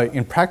answer, but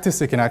in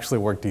practice, it can actually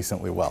work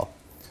decently well.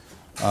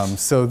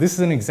 So this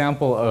is an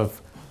example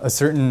of a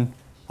certain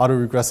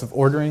autoregressive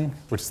ordering,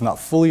 which is not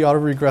fully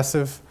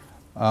autoregressive.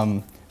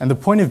 And the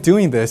point of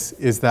doing this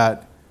is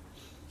that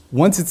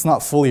once it's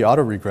not fully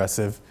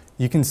autoregressive,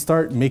 you can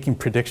start making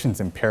predictions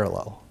in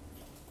parallel.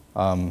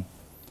 And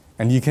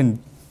you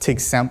can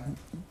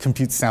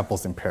compute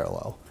samples in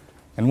parallel.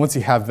 And once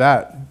you have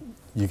that,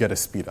 you get a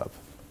speed up.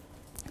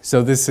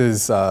 So this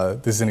is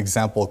an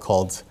example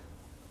called,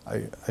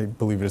 I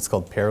believe it's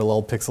called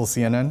parallel pixel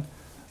CNN.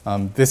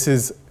 This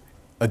is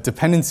a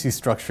dependency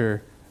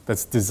structure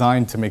that's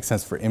designed to make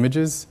sense for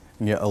images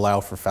and yet allow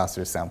for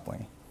faster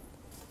sampling.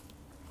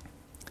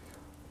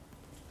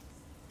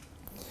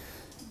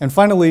 And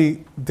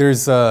finally,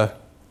 there's, I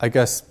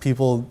guess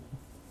people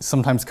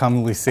sometimes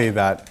commonly say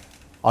that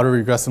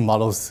autoregressive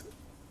models,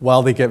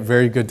 while they get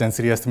very good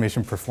density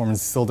estimation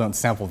performance, still don't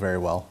sample very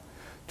well.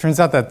 Turns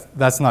out that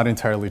that's not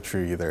entirely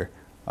true either.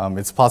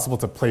 It's possible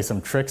to play some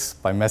tricks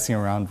by messing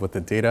around with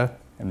the data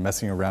and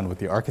messing around with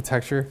the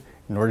architecture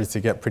in order to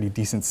get pretty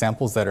decent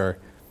samples that are,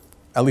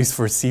 at least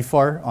for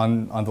CFAR,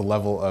 on the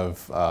level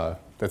of,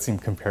 that seem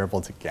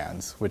comparable to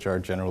GANs, which are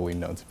generally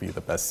known to be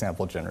the best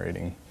sample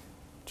generating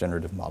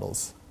generative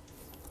models.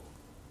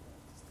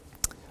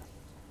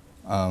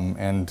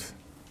 And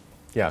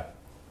yeah,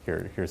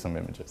 here's some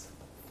images.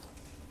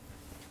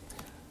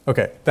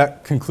 OK,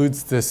 that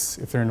concludes this.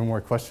 If there are no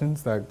more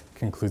questions, that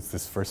concludes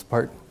this first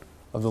part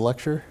of the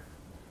lecture.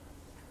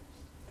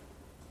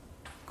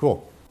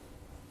 Cool.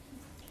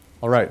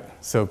 All right,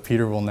 so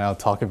Pieter will now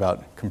talk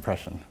about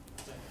compression.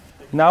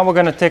 Now we're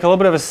going to take a little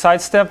bit of a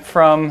sidestep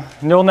from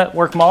neural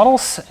network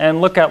models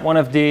and look at one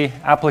of the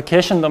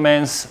application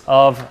domains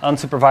of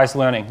unsupervised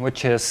learning,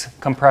 which is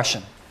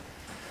compression.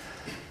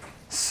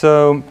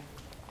 So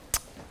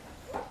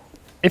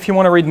if you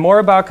want to read more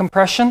about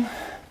compression,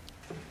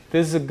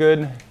 this is a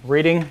good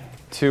reading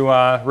to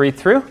read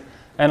through.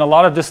 And a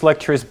lot of this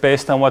lecture is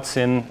based on what's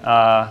in,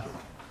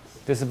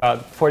 this is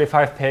about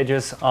 45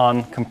 pages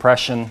on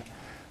compression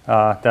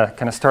that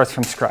kind of starts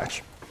from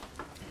scratch.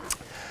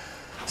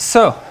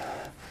 So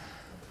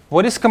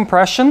what is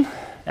compression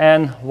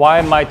and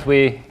why might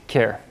we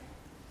care?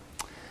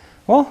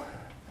 Well,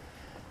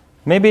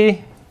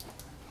 maybe,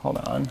 hold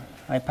on,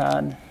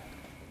 iPad.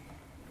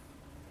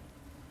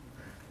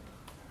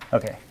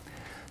 OK,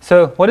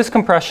 so what is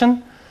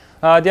compression?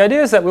 The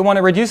idea is that we want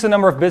to reduce the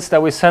number of bits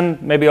that we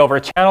send maybe over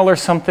a channel or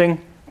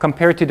something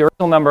compared to the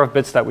original number of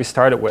bits that we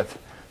started with.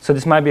 So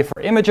this might be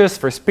for images,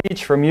 for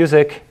speech, for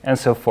music, and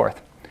so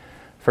forth.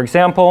 For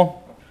example,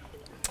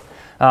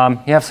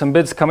 you have some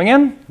bits coming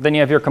in. Then you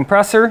have your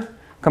compressor.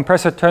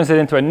 Compressor turns it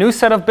into a new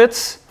set of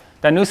bits.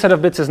 That new set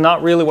of bits is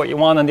not really what you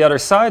want on the other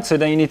side. So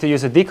then you need to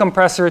use a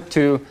decompressor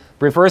to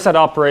reverse that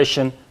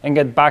operation and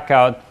get back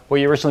out what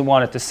you originally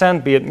wanted to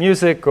send, be it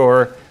music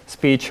or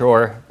speech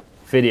or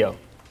video.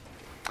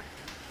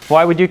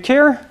 Why would you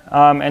care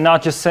and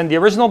not just send the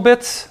original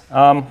bits?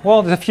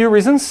 Well, there's a few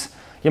reasons.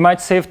 You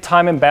might save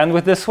time and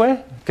bandwidth this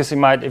way, because you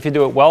might, if you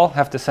do it well,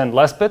 have to send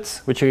less bits,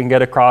 which you can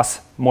get across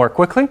more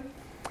quickly.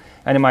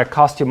 And it might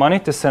cost you money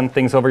to send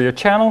things over your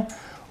channel.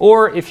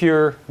 Or if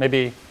you're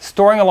maybe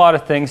storing a lot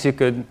of things, you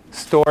could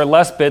store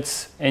less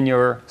bits in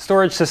your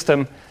storage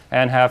system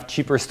and have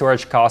cheaper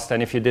storage costs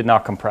than if you did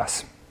not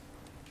compress.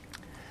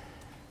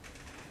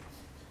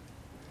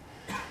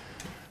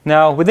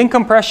 Now, within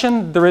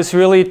compression, there is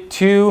really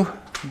two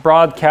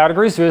broad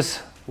categories. There's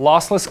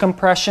lossless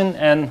compression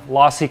and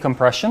lossy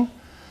compression.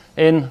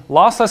 In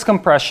lossless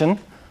compression,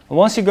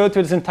 once you go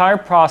through this entire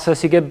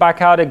process, you get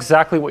back out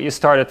exactly what you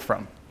started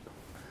from.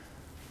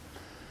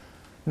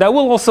 That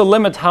will also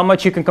limit how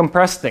much you can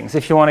compress things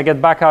if you want to get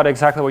back out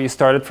exactly what you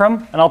started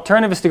from. An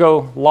alternative is to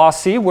go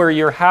lossy, where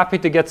you're happy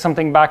to get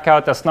something back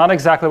out that's not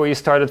exactly what you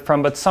started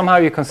from, but somehow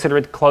you consider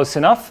it close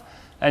enough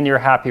and you're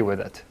happy with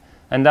it.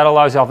 And that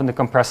allows you often to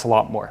compress a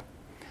lot more.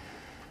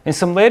 In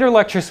some later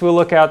lectures, we'll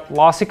look at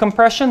lossy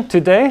compression.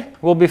 Today,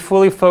 we'll be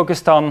fully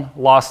focused on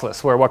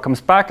lossless, where what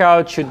comes back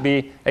out should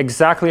be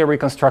exactly a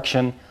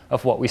reconstruction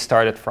of what we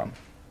started from.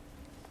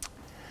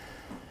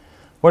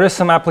 What are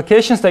some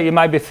applications that you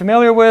might be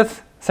familiar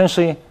with?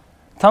 Essentially,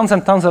 tons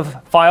and tons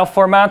of file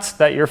formats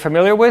that you're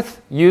familiar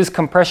with use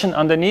compression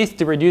underneath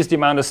to reduce the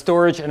amount of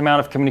storage and amount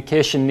of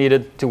communication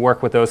needed to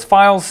work with those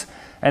files.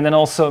 And then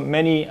also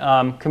many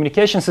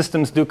communication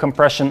systems do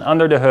compression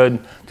under the hood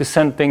to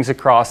send things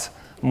across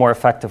more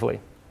effectively.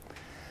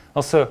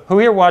 Also, who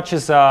here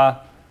watches Silicon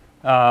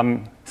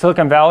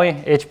Valley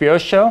HBO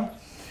show?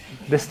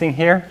 This thing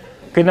here,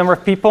 good number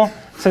of people.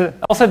 So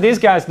also these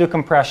guys do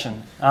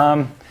compression.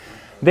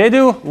 They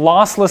do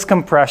lossless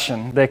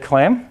compression, they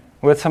claim,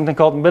 with something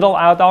called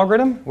middle-out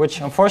algorithm,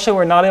 which unfortunately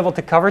we're not able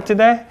to cover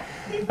today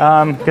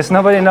because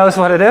nobody knows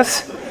what it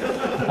is.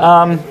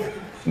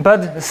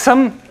 But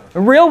some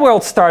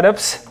real-world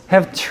startups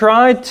have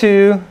tried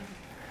to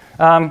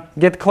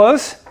get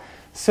close.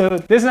 So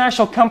this is an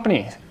actual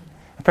company,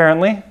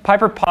 apparently,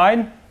 Piper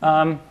Pied.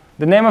 The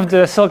name of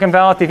the Silicon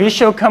Valley TV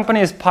show company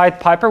is Pied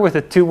Piper with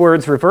the two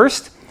words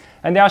reversed.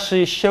 And they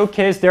actually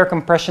showcased their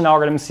compression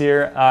algorithms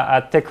here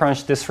at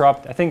TechCrunch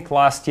Disrupt, I think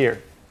last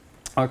year,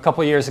 or a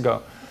couple of years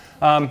ago.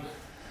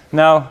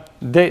 Now,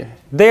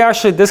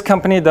 this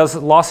company does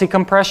lossy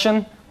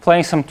compression,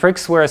 playing some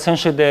tricks where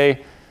essentially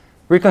they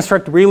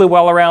reconstruct really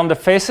well around the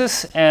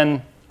faces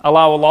and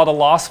allow a lot of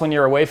loss when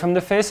you're away from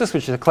the faces,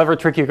 which is a clever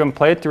trick you can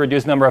play to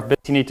reduce the number of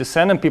bits you need to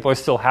send, and people are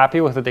still happy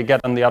with what they get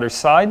on the other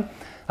side.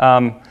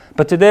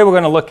 But today we're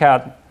going to look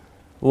at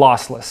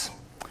lossless.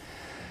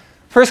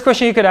 First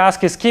question you could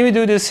ask is, can you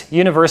do this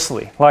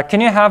universally? Like, can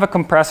you have a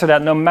compressor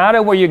that no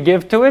matter what you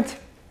give to it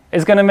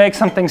is going to make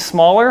something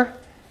smaller,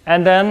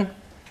 and then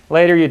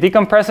later you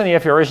decompress it and you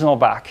have your original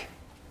back?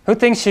 Who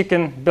thinks you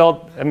can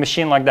build a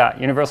machine like that,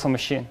 universal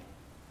machine?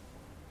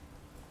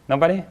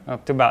 Nobody? Oh,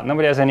 too bad.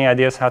 Nobody has any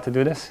ideas how to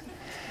do this?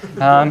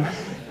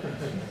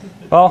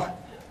 Well,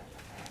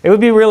 it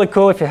would be really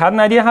cool if you had an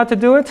idea how to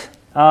do it.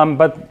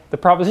 But the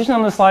proposition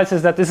on the slides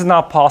is that this is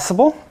not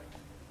possible.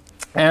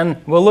 And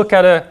we'll look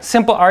at a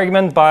simple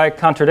argument by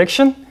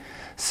contradiction.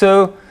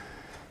 So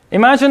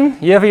imagine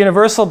you have a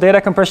universal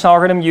data compression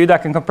algorithm U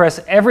that can compress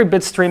every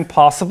bit stream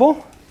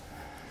possible.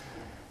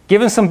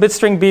 Given some bit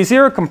string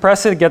B0,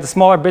 compress it, get a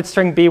smaller bit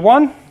string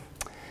B1.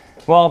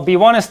 Well,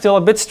 B1 is still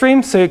a bit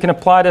stream, so you can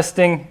apply this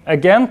thing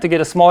again to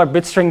get a smaller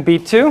bit string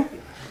B2.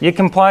 You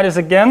can apply this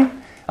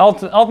again.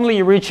 Ultimately,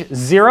 you reach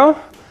 0.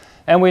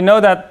 And we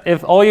know that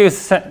if all you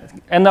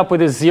end up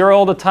with is 0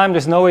 all the time,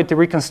 there's no way to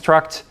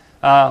reconstruct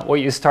what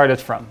you started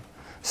from.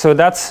 So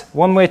that's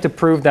one way to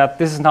prove that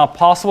this is not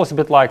possible. It's a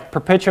bit like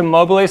perpetuum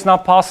mobile is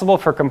not possible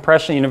for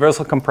compression.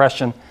 Universal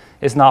compression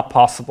is not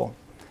possible,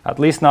 at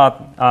least not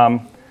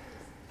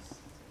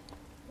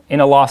in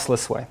a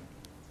lossless way.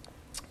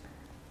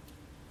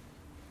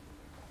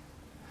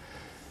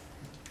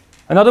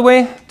 Another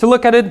way to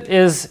look at it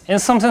is in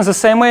some sense the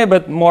same way,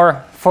 but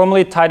more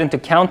formally tied into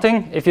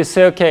counting. If you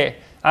say, OK,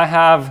 I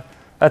have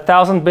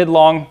 1,000-bit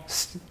long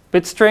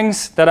bit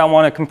strings that I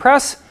want to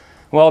compress,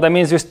 well, that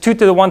means there's 2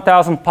 to the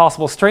 1,000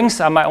 possible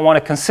strings I might want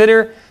to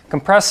consider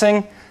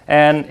compressing.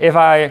 And if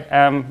I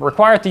am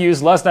required to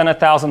use less than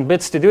 1,000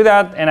 bits to do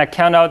that, and I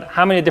count out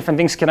how many different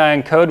things can I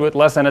encode with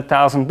less than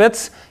 1,000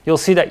 bits, you'll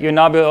see that you're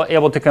not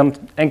able to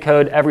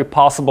encode every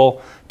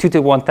possible 2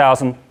 to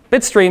 1,000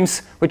 bit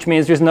streams, which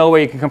means there's no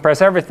way you can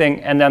compress everything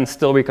and then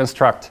still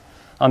reconstruct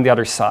on the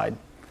other side.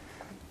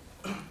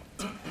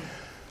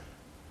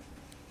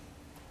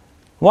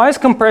 Why is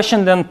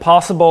compression then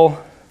possible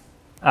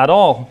at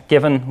all,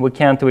 given we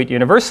can't do it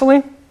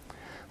universally?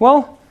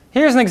 Well,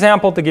 here's an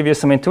example to give you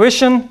some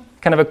intuition,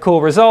 kind of a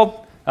cool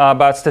result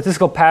about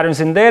statistical patterns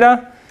in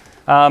data.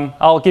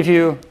 I'll give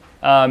you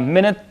a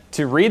minute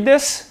to read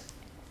this.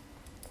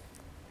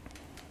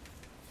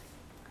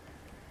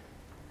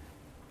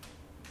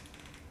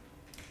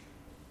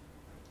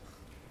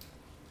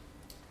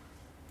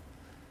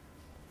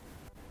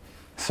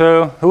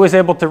 So who was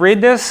able to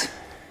read this?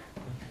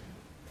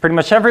 Pretty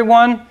much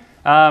everyone.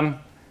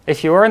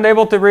 If you weren't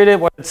able to read it,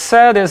 what it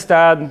said is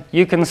that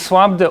you can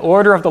swap the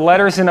order of the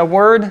letters in a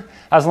word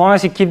as long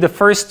as you keep the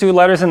first 2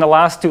 letters and the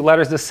last 2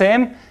 letters the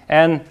same.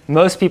 And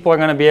most people are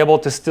going to be able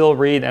to still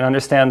read and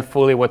understand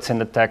fully what's in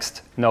the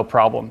text, no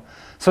problem.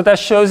 So what that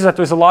shows is that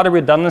there's a lot of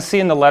redundancy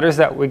in the letters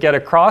that we get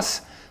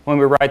across when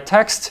we write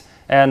text.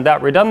 And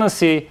that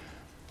redundancy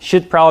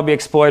should probably be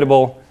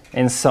exploitable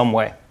in some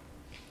way.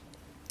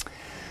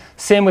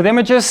 Same with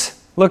images.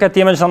 Look at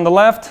the image on the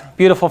left.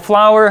 Beautiful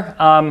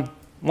flower.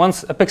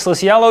 once a pixel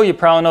is yellow, you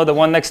probably know the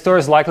one next door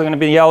is likely going to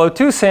be yellow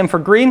too. Same for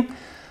green.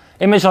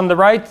 Image on the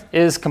right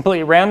is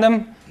completely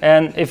random.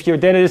 And if your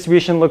data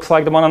distribution looks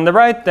like the one on the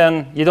right,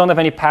 then you don't have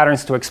any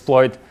patterns to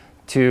exploit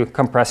to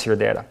compress your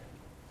data.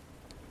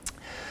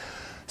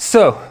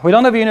 So we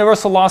don't have a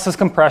universal lossless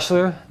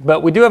compressor,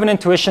 but we do have an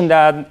intuition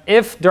that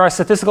if there are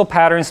statistical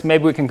patterns,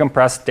 maybe we can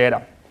compress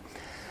data.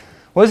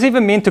 What does it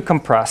even mean to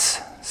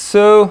compress?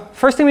 So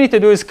first thing we need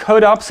to do is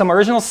code up some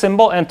original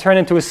symbol and turn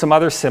it into some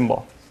other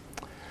symbol.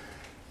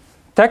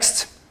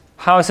 Text,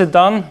 how is it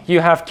done?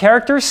 You have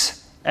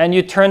characters, and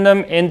you turn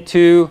them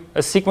into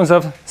a sequence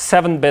of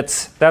 7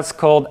 bits. That's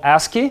called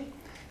ASCII.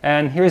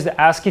 And here's the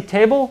ASCII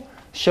table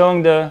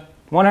showing the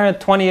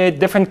 128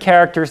 different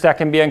characters that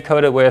can be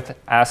encoded with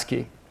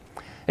ASCII.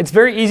 It's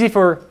very easy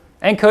for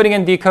encoding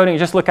and decoding. You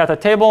just look at the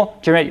table,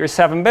 generate your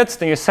 7 bits,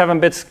 then your 7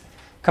 bits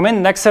come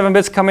in, next 7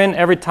 bits come in.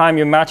 Every time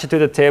you match it to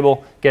the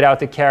table, get out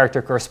the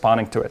character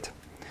corresponding to it.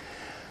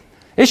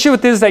 Issue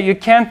with this is that you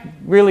can't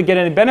really get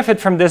any benefit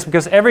from this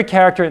because every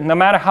character, no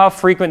matter how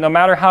frequent, no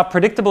matter how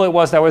predictable it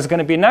was that was going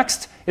to be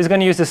next, is going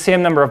to use the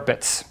same number of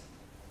bits.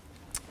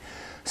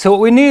 So what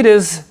we need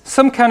is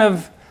some kind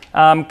of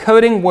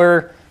coding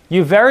where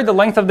you vary the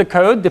length of the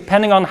code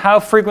depending on how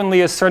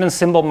frequently a certain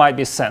symbol might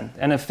be sent.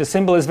 And if the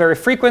symbol is very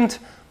frequent,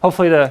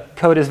 hopefully the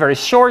code is very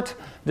short.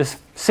 This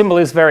symbol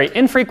is very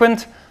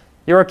infrequent.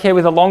 You're OK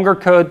with a longer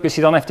code because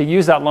you don't have to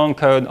use that long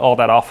code all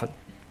that often.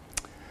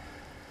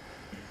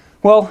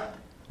 Well,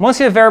 once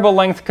you have variable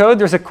length code,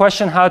 there's a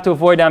question how to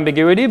avoid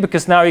ambiguity,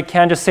 because now you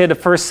can't just say the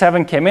first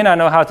 7 came in, I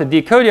know how to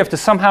decode. You have to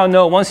somehow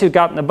know once you've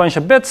gotten a bunch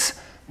of bits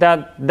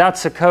that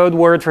that's a code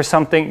word for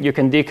something you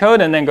can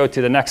decode and then go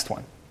to the next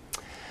one.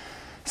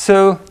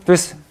 So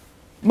there's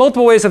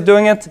multiple ways of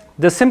doing it.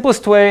 The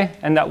simplest way,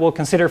 and that we'll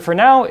consider for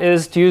now,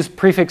 is to use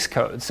prefix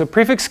codes. So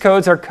prefix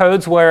codes are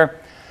codes where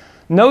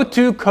no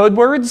 2 code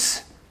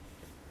words.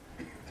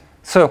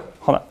 So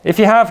hold on. If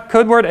you have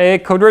code word A,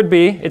 code word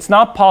B, it's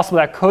not possible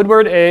that code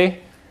word A,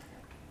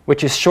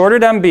 which is shorter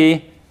than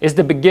B, is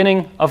the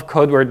beginning of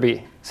code word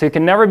B. So you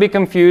can never be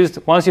confused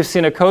once you've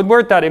seen a code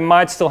word that it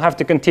might still have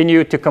to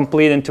continue to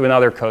complete into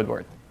another code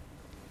word.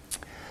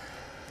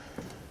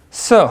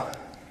 So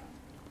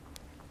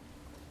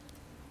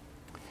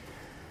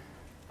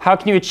how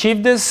can you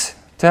achieve this?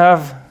 To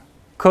have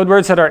code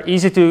words that are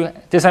easy to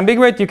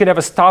disambiguate, you could have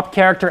a stop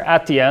character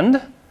at the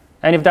end.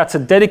 And if that's a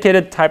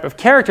dedicated type of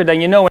character, then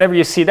you know whenever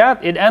you see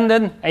that, it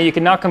ended, and you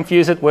cannot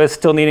confuse it with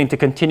still needing to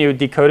continue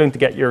decoding to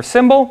get your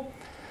symbol.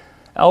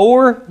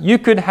 Or you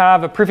could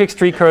have a prefix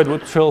tree code,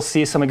 which we'll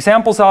see some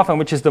examples of, and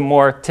which is the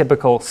more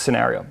typical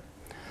scenario.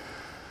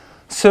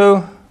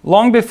 So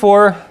long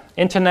before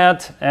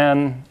internet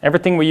and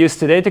everything we use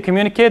today to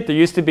communicate, there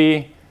used to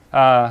be,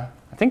 I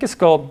think it's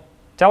called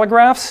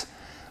telegraphs.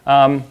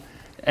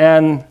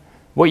 And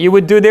what you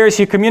would do there is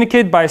you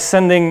communicate by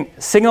sending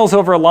signals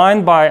over a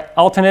line by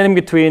alternating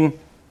between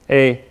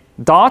a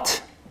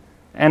dot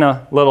and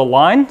a little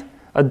line.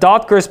 A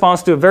dot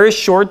corresponds to a very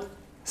short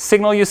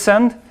signal you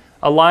send.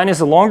 A line is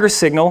a longer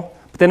signal,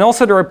 but then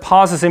also there are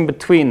pauses in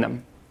between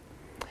them.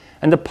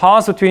 And the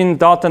pause between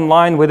dot and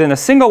line within a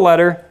single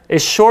letter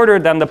is shorter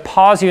than the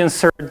pause you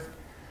insert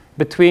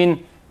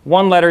between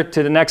one letter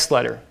to the next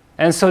letter.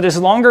 And so this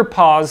longer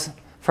pause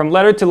from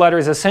letter to letter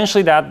is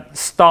essentially that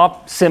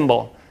stop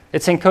symbol.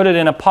 It's encoded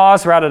in a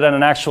pause rather than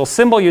an actual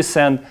symbol you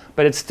send,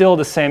 but it's still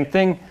the same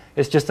thing.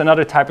 It's just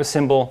another type of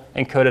symbol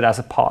encoded as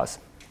a pause.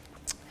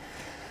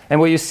 And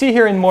what you see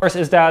here in Morse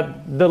is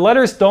that the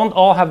letters don't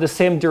all have the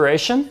same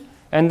duration.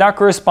 And that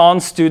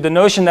corresponds to the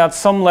notion that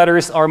some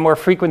letters are more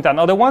frequent than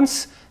other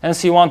ones. And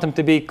so you want them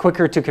to be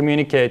quicker to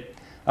communicate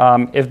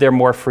if they're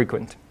more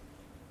frequent.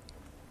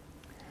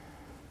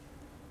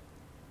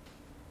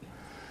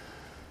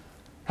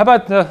 How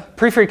about the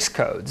prefix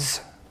codes?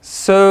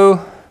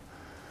 So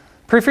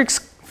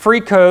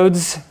prefix-free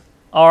codes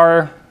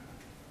are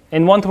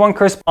in one-to-one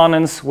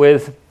correspondence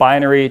with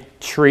binary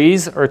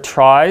trees or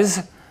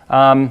tries.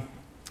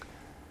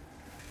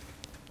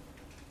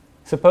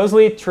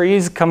 Supposedly,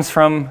 trees comes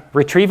from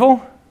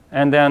retrieval,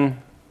 and then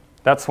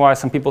that's why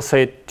some people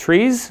say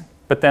trees.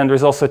 But then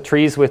there's also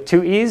trees with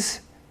 2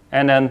 E's.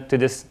 And then to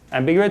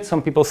disambiguate,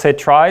 some people say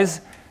tries.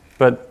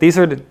 But these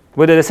are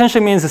what it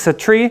essentially means is a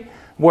tree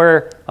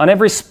where on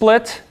every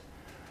split,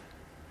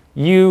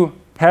 you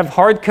have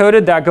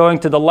hard-coded that going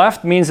to the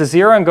left means a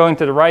 0 and going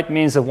to the right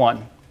means a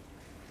 1,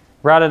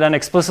 rather than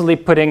explicitly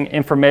putting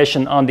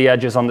information on the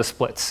edges on the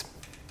splits.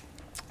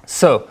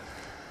 So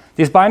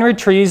these binary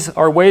trees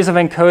are ways of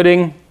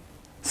encoding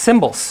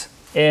symbols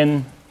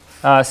in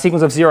a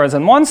sequence of zeros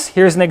and ones.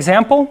 Here's an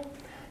example.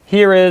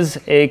 Here is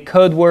a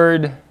code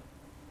word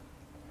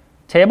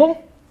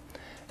table.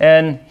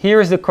 And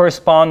here is the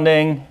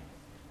corresponding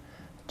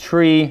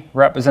tree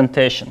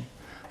representation.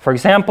 For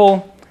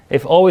example,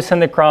 if always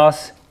send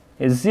across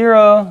is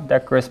 0,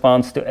 that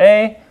corresponds to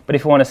A. But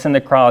if you want to send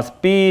across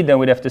B, then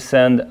we'd have to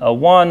send a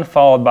 1,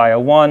 followed by a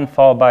 1,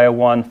 followed by a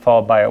 1,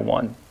 followed by a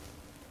 1.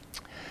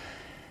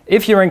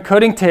 If your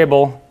encoding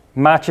table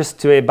matches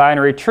to a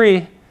binary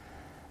tree,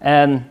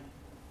 and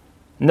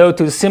no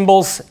two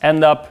symbols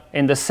end up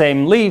in the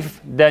same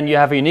leaf, then you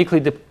have a uniquely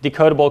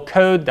decodable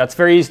code that's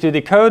very easy to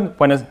decode.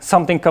 When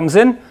something comes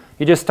in,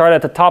 you just start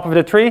at the top of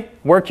the tree,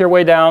 work your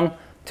way down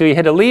till you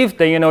hit a leaf,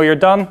 then you know you're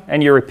done,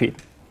 and you repeat.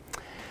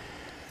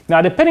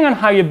 Now, depending on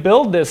how you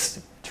build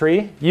this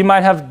tree, you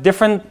might have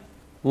different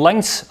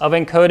lengths of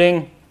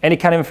encoding any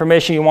kind of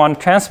information you want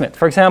to transmit.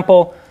 For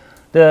example,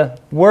 the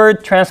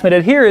word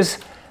transmitted here is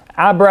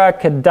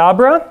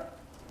abracadabra,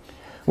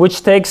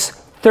 which takes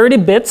 30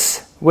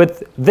 bits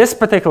with this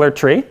particular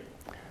tree.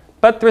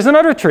 But there's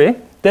another tree,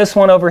 this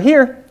one over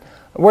here,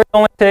 where it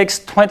only takes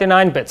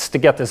 29 bits to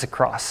get this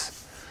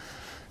across.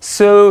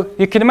 So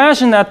you can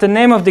imagine that the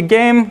name of the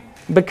game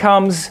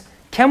becomes,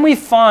 can we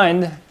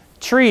find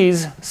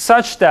trees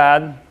such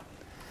that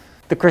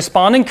the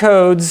corresponding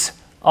codes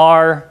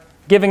are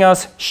giving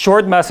us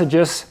short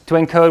messages to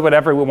encode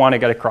whatever we want to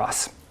get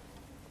across?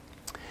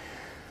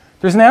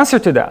 There's an answer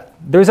to that.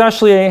 There's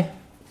actually an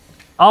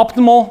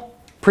optimal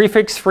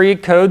prefix-free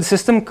code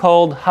system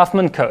called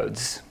Huffman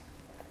codes.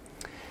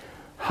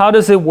 How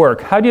does it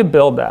work? How do you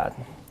build that?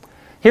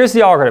 Here's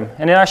the algorithm,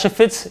 and it actually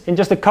fits in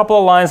just a couple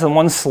of lines on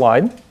one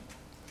slide.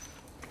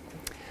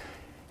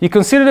 You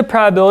consider the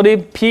probability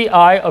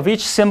pi of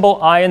each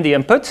symbol I in the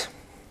input.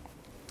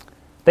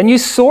 Then you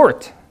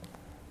sort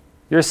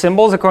your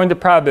symbols according to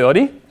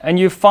probability, and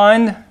you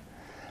find,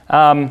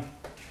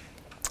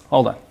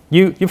 hold on.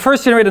 You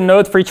first generate a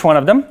node for each one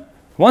of them.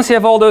 Once you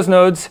have all those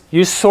nodes,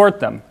 you sort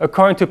them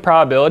according to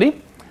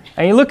probability.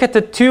 And you look at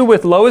the two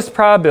with lowest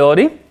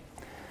probability,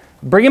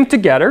 bring them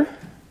together,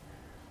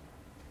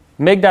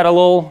 make that a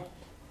little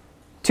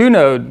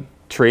two-node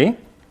tree,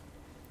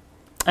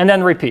 and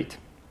then repeat.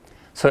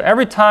 So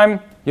every time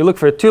you look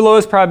for the two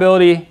lowest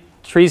probability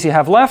trees you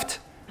have left,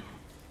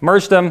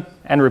 merge them,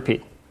 and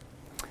repeat.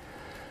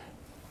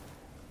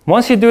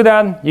 Once you do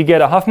that, you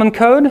get a Huffman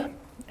code.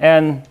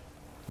 And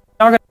I'm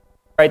not going to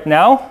right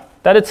now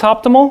that it's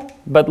optimal,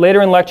 but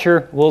later in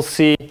lecture, we'll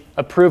see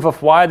a proof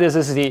of why this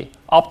is the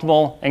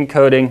optimal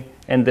encoding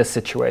in this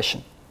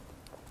situation.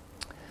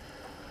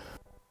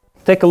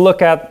 Take a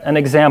look at an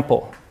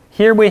example.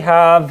 Here we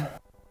have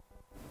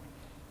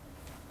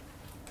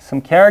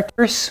some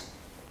characters,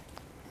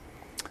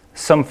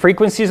 some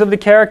frequencies of the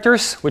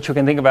characters, which we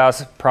can think of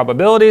as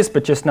probabilities,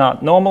 but just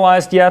not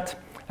normalized yet.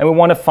 And we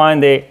want to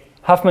find a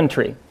Huffman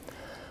tree.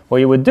 What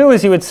you would do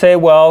is you would say,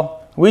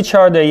 well, which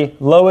are the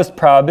lowest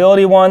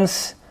probability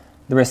ones?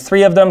 There is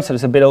 3 of them, so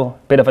there's a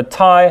bit of a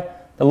tie.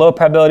 The low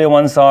probability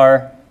ones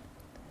are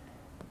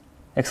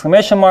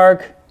exclamation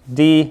mark,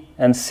 D,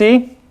 and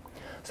C.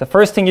 So the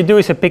first thing you do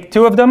is you pick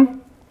 2 of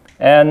them,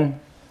 and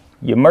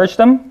you merge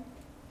them.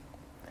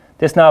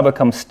 This now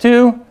becomes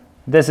 2.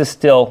 This is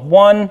still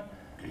 1.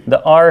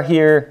 The R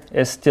here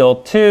is still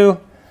 2.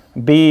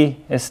 B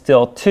is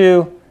still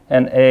 2.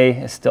 And A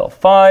is still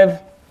 5.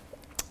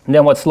 And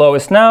then what's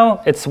lowest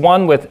now? It's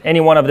 1 with any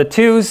one of the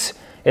 2s.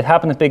 It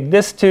happens to pick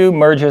this 2,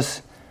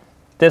 merges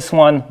this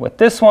one with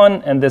this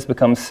one, and this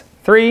becomes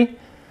 3.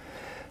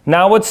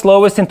 Now what's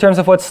lowest in terms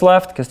of what's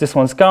left? Because this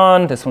one's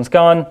gone, this one's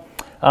gone.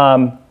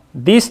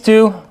 These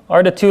 2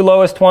 are the 2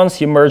 lowest ones.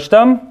 You merge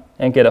them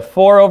and get a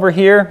 4 over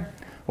here.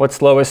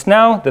 What's lowest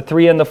now? The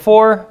 3 and the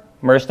 4.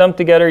 Merge them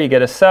together, you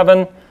get a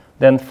 7.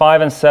 Then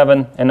 5 and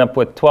 7 end up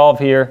with 12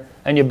 here,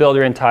 and you build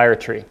your entire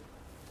tree.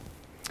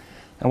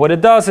 And what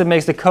it does, it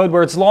makes the code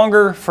words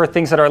longer for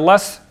things that are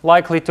less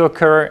likely to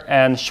occur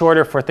and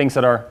shorter for things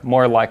that are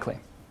more likely.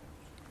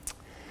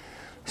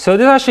 So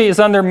this actually is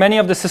under many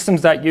of the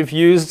systems that you've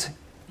used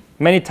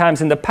many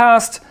times in the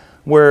past,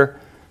 where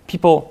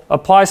people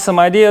apply some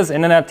ideas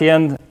and then at the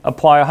end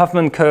apply a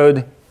Huffman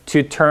code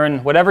to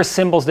turn whatever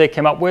symbols they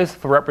came up with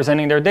for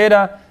representing their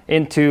data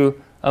into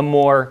a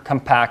more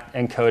compact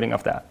encoding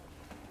of that.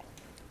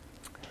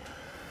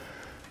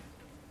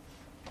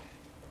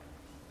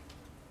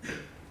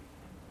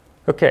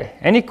 OK,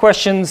 any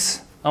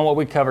questions on what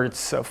we covered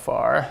so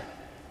far?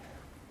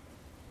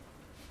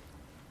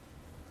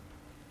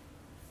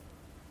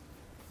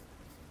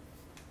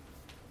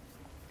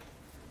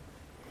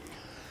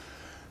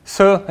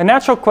 So a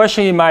natural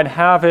question you might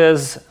have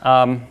is,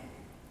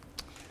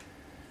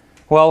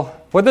 well,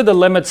 what are the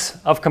limits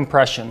of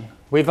compression?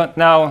 We've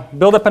now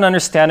built up an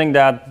understanding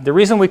that the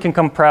reason we can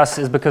compress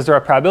is because there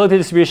are probability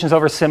distributions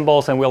over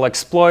symbols, and we'll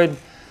exploit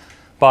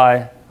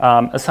by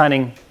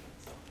assigning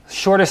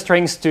shorter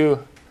strings to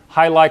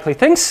high likely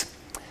things.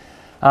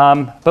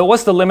 But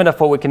what's the limit of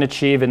what we can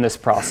achieve in this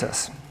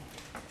process?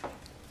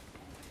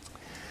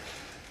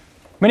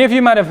 Many of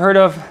you might have heard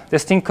of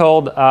this thing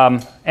called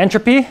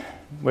entropy,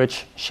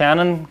 which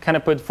Shannon kind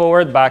of put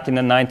forward back in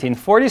the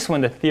 1940s when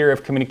the theory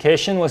of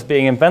communication was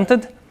being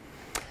invented.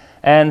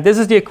 And this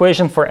is the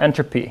equation for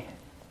entropy.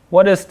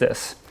 What is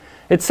this?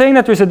 It's saying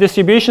that there's a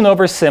distribution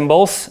over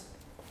symbols.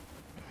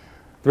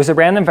 There's a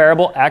random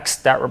variable x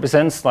that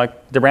represents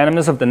like the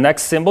randomness of the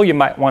next symbol you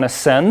might want to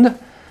send.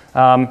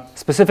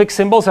 Specific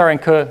symbols are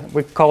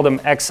we call them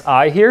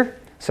xi here.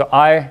 So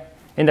I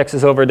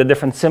indexes over the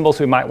different symbols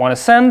we might want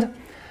to send.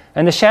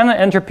 And the Shannon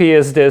entropy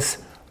is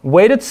this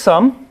weighted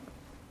sum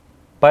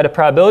by the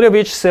probability of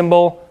each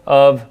symbol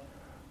of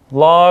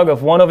log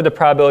of 1 over the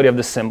probability of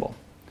the symbol.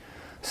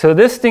 So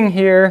this thing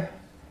here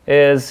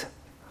is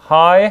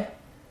high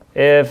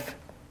if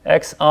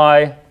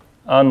xi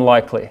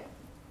unlikely.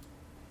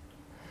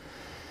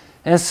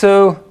 And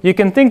so you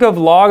can think of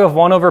log of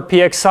 1 over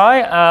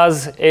pxi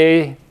as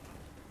a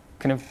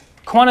kind of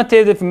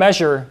quantitative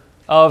measure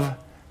of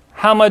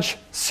how much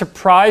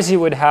surprise you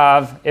would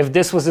have if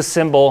this was a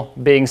symbol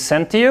being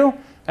sent to you,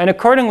 and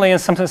accordingly, in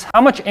some sense,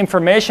 how much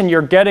information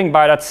you're getting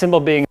by that symbol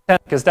being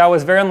sent, because that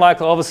was very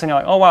unlikely. All of a sudden, you're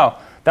like, oh, wow,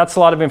 that's a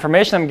lot of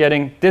information I'm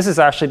getting. This is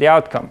actually the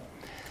outcome.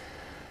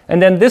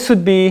 And then this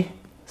would be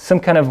some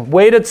kind of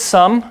weighted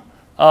sum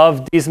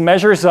of these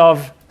measures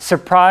of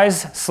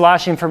surprise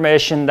 /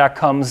 information that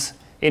comes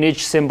in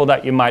each symbol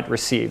that you might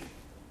receive.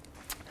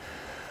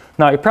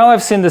 Now, you probably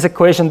have seen this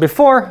equation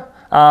before,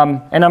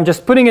 and I'm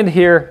just putting it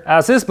here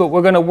as is, but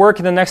we're going to work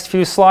in the next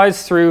few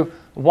slides through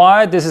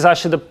why this is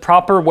actually the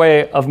proper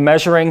way of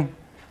measuring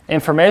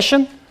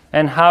information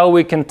and how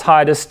we can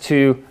tie this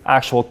to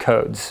actual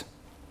codes.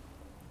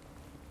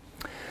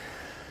 A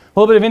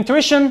little bit of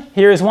intuition.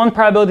 Here is one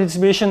probability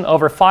distribution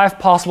over 5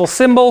 possible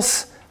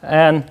symbols,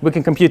 and we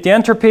can compute the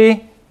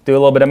entropy, do a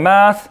little bit of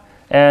math,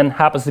 and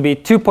happens to be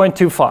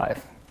 2.25.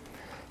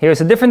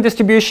 Here's a different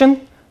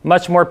distribution,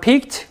 much more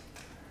peaked.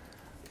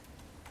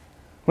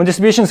 When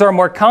distributions are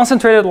more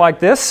concentrated like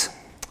this,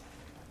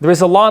 there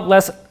is a lot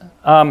less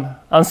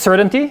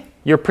uncertainty.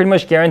 You're pretty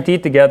much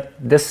guaranteed to get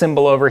this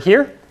symbol over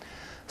here.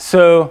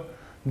 So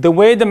the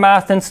way the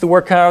math tends to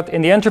work out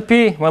in the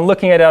entropy, when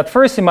looking at it at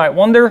first, you might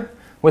wonder,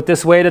 with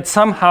this weighted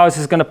sum, how is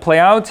this going to play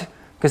out?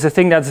 Because the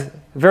thing that's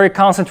very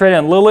concentrated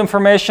and little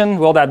information,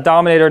 will that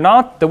dominate or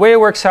not? The way it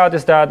works out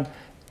is that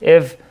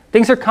if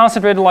things are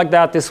concentrated like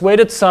that, this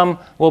weighted sum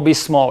will be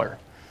smaller.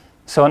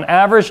 So on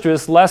average, there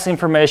is less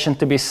information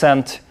to be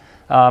sent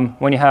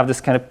when you have this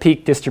kind of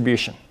peak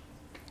distribution.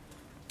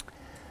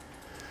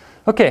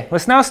 OK,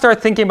 let's now start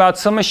thinking about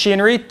some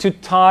machinery to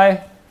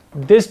tie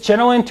this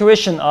general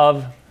intuition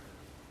of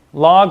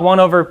log 1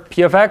 over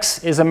p of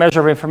x is a measure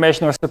of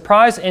information or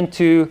surprise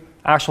into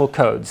actual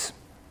codes.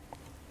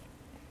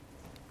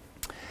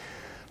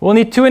 We'll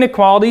need 2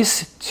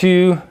 inequalities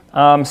to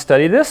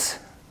study this.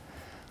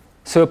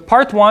 So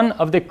part 1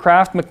 of the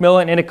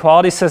Kraft-Macmillan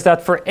inequality says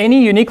that for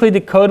any uniquely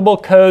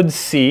decodable code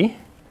C,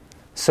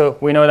 so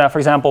we know that, for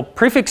example,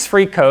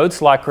 prefix-free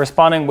codes, like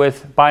corresponding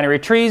with binary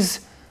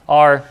trees,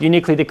 are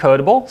uniquely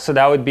decodable. So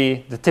that would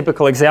be the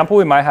typical example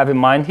we might have in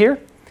mind here.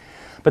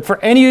 But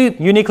for any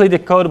uniquely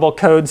decodable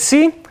code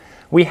C,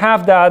 we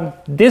have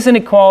that this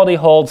inequality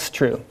holds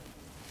true.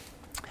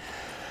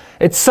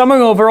 It's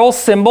summing over all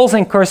symbols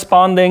and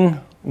corresponding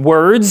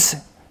words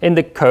in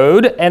the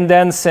code, and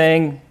then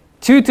saying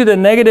 2 to the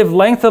negative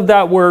length of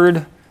that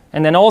word,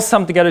 and then all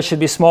summed together should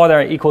be smaller than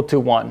or equal to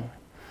 1.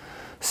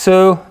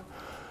 So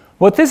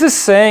what this is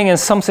saying in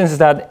some sense is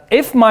that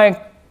if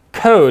my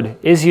code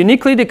is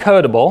uniquely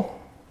decodable,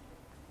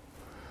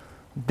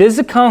 this is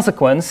a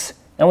consequence.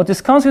 And what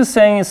this consequence is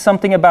saying is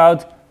something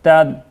about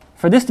that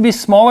for this to be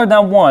smaller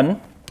than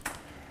 1,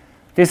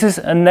 this is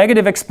a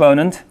negative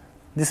exponent.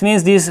 This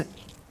means these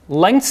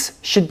lengths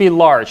should be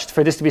large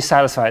for this to be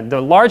satisfied.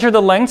 The larger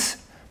the lengths,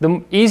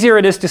 the easier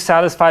it is to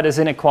satisfy this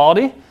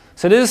inequality.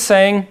 So this is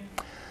saying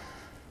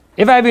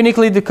if I have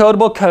uniquely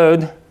decodable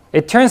code,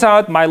 it turns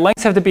out my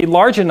lengths have to be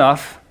large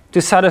enough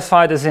to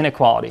satisfy this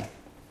inequality.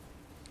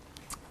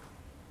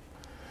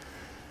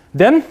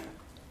 Then,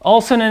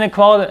 also an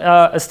inequality,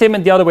 a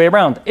statement the other way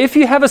around. If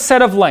you have a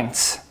set of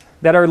lengths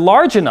that are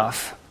large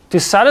enough to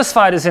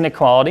satisfy this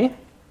inequality,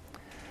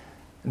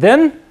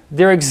 then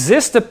there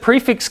exists a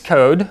prefix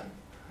code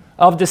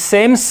of the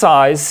same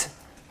size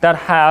that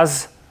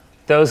has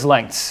those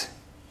lengths.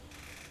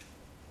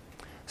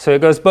 So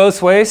it goes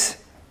both ways.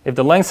 If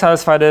the lengths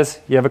satisfy this,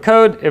 you have a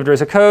code. If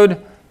there's a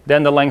code,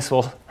 then the lengths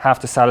will have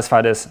to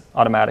satisfy this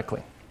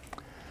automatically.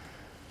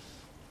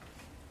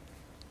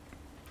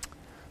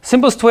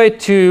 Simplest way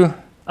to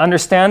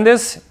understand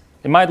this,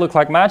 it might look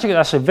like magic. It's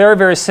actually very,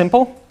 very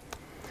simple.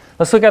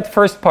 Let's look at the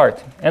first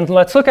part. And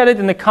let's look at it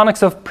in the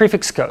context of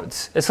prefix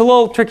codes. It's a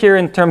little trickier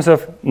in terms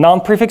of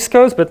non-prefix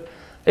codes, but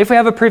if we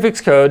have a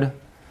prefix code,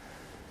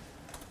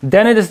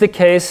 then it is the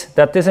case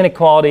that this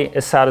inequality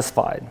is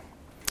satisfied.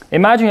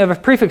 Imagine you have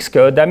a prefix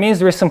code. That means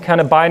there is some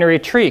kind of binary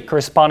tree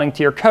corresponding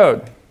to your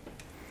code.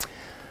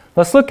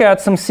 Let's look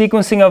at some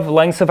sequencing of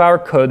lengths of our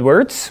code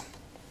words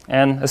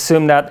and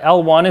assume that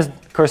L1 is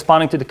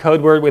corresponding to the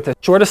code word with the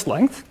shortest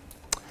length.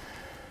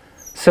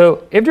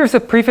 So if there's a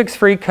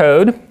prefix-free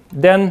code,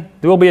 then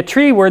there will be a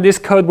tree where these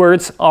code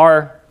words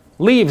are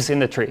leaves in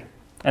the tree,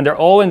 and they're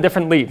all in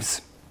different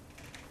leaves.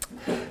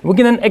 We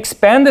can then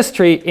expand this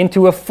tree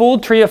into a full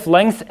tree of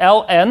length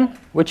Ln,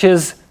 which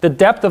is the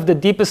depth of the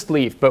deepest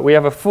leaf. But we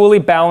have a fully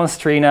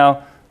balanced tree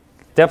now,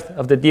 depth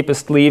of the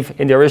deepest leaf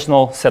in the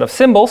original set of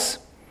symbols.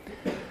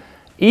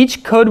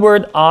 Each code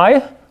word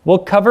I will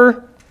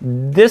cover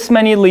this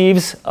many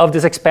leaves of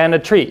this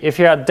expanded tree. If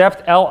you're at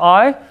depth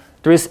Li,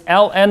 there is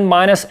Ln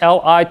minus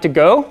Li to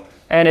go,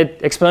 and it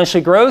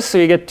exponentially grows, so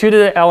you get 2 to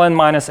the Ln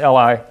minus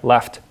Li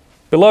left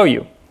below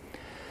you.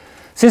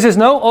 Since there's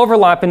no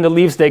overlap in the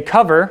leaves they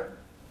cover,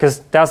 because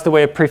that's the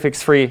way a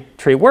prefix-free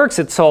tree works,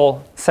 it's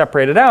all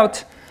separated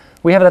out,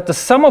 we have that the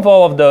sum of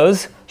all of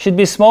those should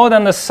be smaller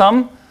than the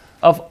sum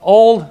of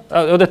all,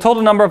 the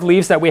total number of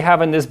leaves that we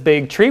have in this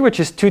big tree, which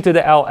is 2 to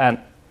the ln.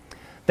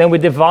 Then we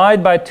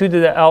divide by 2 to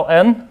the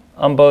ln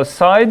on both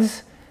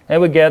sides,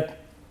 and we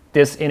get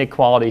this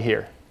inequality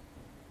here.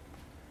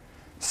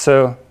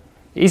 So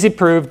easy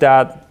proof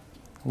that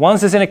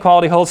once this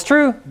inequality holds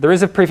true, there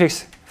is a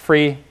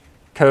prefix-free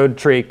code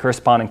tree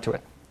corresponding to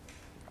it.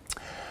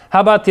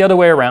 How about the other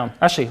way around?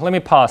 Actually, let me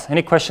pause.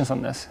 Any questions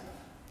on this?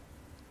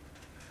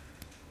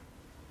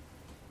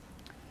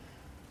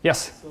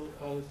 Yes?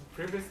 So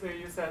previously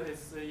you said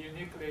it's a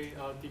uniquely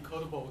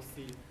decodable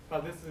C,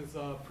 but this is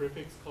a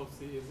prefix code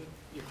C. Is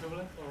it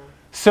equivalent? Or?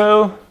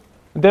 So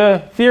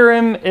the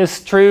theorem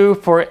is true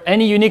for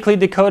any uniquely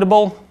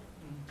decodable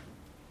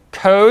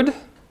code.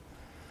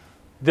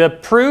 The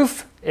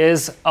proof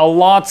is a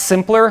lot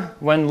simpler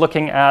when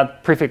looking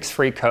at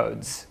prefix-free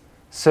codes.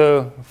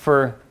 So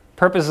for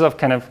purposes of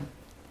kind of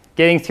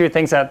getting through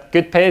things at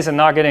good pace and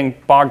not getting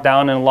bogged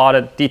down in a lot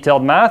of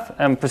detailed math,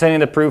 I'm presenting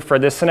the proof for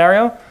this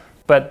scenario.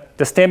 But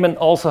the statement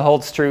also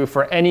holds true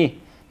for any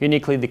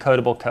uniquely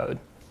decodable code.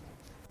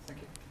 Thank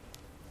you.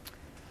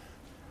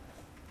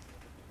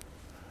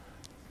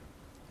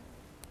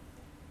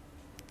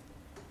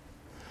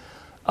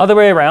 Other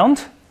way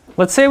around,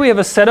 let's say we have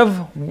a set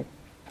of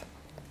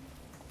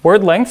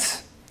word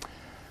lengths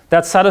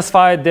that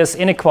satisfy this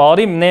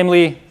inequality,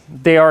 namely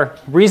they are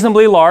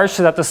reasonably large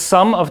so that the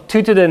sum of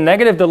 2 to the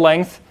negative the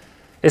length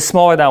is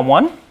smaller than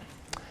 1.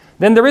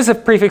 Then there is a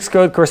prefix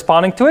code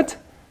corresponding to it.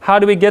 How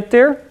do we get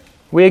there?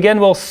 We again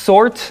will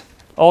sort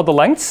all the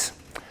lengths.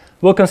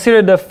 We'll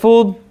consider the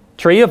full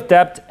tree of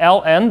depth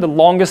ln, the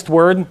longest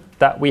word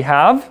that we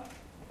have.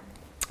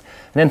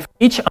 And then for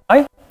each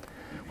I,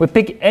 we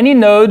pick any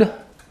node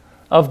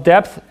of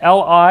depth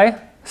li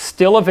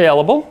still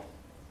available.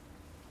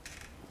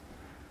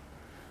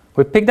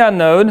 We pick that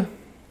node.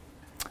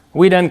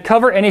 We then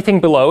cover anything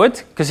below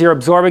it, because you're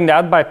absorbing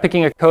that by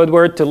picking a code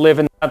word to live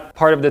in that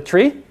part of the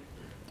tree.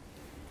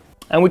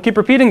 And we keep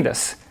repeating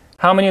this.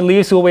 How many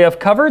leaves will we have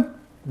covered?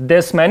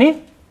 This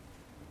many.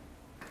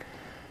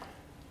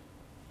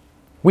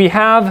 We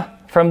have,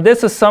 from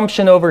this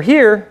assumption over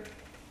here,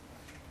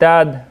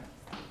 that,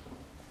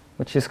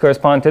 which is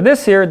corresponding to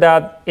this here,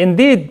 that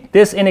indeed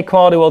this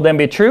inequality will then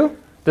be true.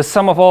 The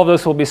sum of all of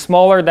those will be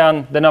smaller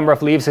than the number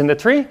of leaves in the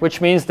tree,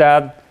 which means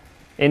that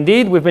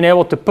indeed we've been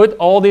able to put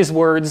all these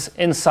words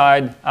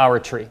inside our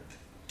tree.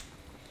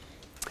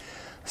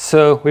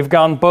 So we've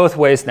gone both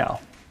ways now.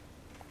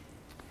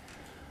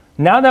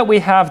 Now that we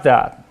have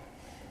that,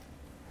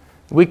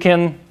 we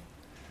can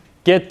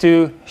get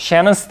to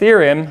Shannon's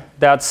theorem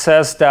that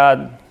says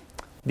that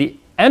the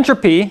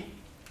entropy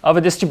of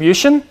a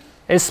distribution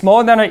is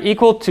smaller than or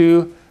equal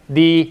to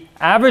the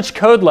average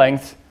code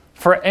length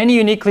for any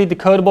uniquely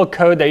decodable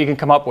code that you can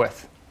come up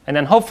with. And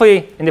then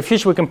hopefully in the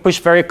future we can push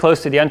very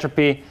close to the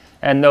entropy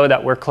and know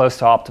that we're close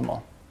to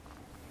optimal.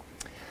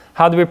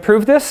 How do we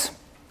prove this?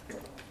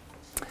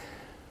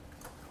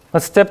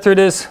 Let's step through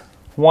this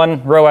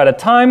one row at a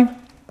time.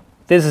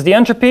 This is the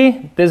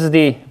entropy. This is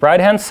the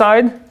right-hand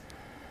side.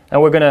 And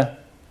we're going to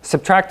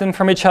subtract them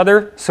from each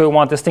other. So we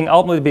want this thing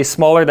ultimately to be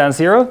smaller than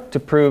 0 to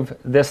prove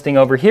this thing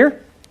over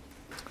here.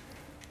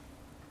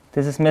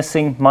 This is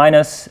missing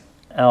minus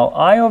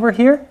Li over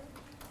here.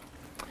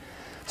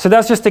 So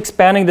that's just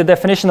expanding the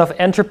definition of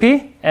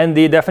entropy and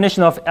the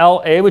definition of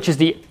La, which is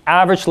the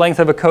average length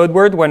of a code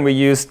word when we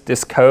use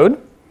this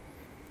code.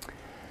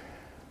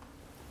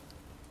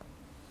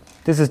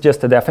 This is just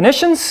the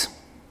definitions.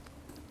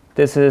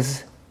 This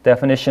is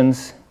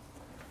definitions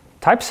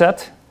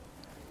typeset.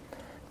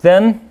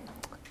 Then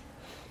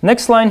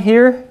next line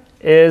here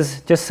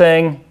is just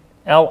saying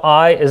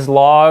Li is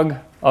log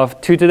of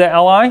 2 to the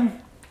Li.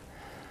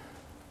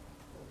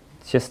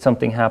 It's just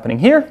something happening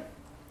here.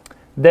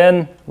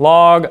 Then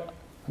log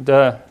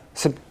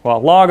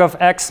of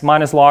x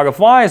minus log of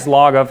y is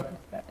log of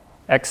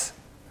x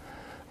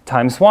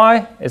times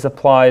y is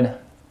applied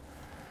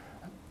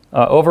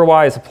over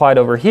y is applied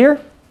over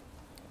here.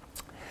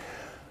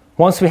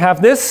 Once we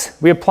have this,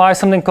 we apply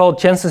something called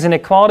Chen's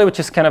inequality, which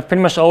is kind of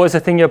pretty much always a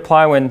thing you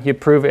apply when you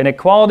prove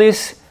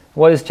inequalities.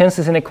 What is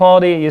Chen's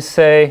inequality? You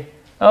say,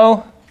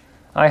 oh,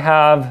 I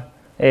have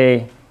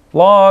a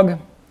log.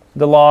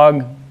 The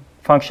log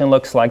function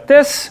looks like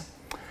this.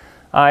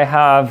 I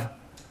have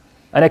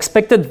an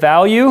expected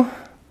value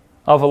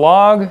of a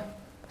log.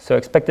 So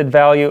expected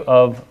value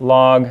of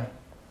log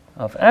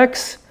of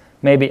x.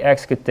 Maybe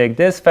x could take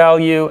this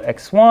value,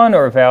 x1,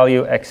 or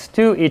value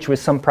x2, each with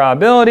some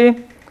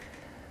probability.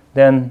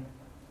 Then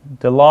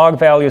the log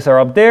values are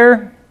up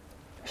there.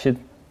 I should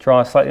draw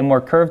a slightly more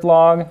curved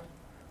log.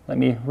 Let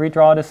me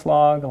redraw this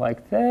log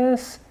like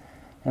this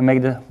and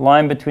make the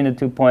line between the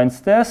 2 points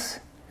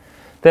this.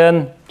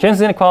 Then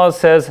Chen's inequality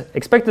says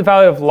expected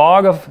value of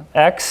log of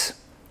x,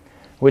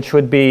 which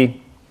would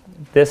be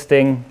this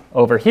thing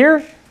over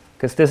here,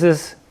 because this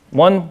is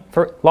one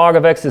for log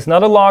of x is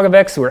not a log of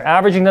x. So we're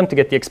averaging them to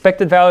get the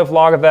expected value of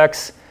log of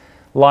x.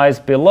 lies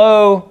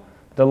below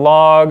the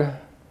log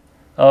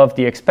of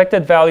the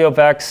expected value of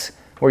x,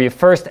 where you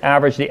first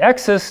average the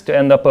x's to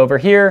end up over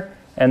here,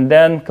 and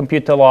then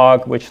compute the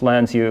log, which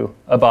lands you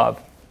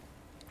above.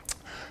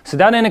 So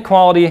that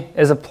inequality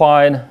is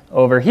applied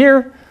over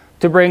here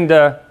to bring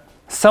the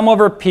sum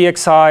over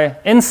pxi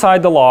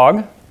inside the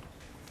log,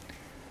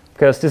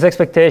 because this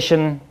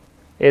expectation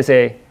is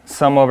a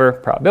sum over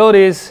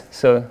probabilities.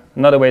 So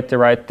another way to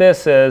write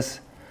this is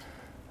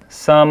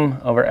sum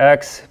over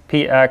x,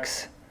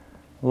 px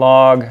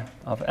log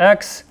of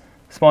x,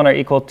 smaller or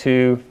equal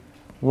to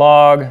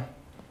log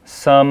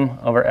sum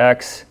over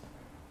x,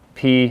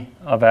 p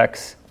of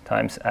x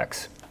times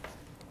x.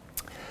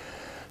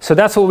 So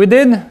that's what we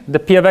did. The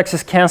p of x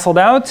is canceled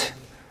out.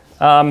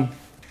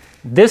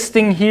 This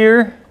thing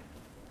here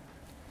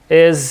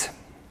is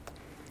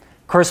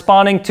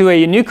corresponding to a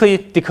uniquely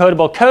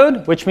decodable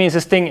code, which means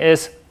this thing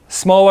is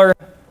smaller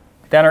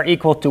than or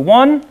equal to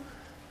 1.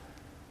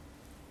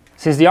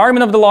 Since the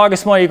argument of the log is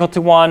smaller or equal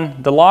to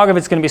 1, the log of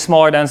it's going to be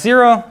smaller than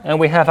 0, and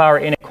we have our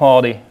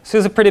inequality. So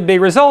this is a pretty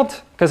big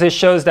result, because it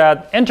shows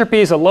that entropy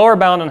is a lower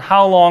bound on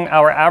how long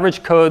our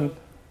average code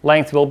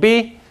length will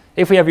be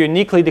if we have a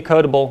uniquely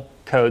decodable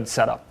code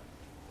set up.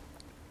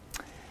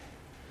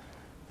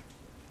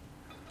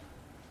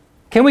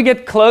 Can we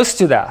get close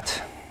to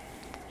that?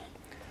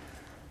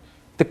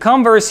 The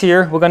converse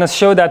here, we're going to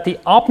show that the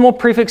optimal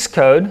prefix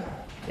code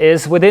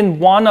is within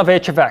 1 of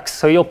h of x.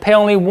 So you'll pay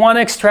only 1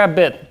 extra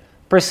bit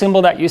per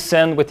symbol that you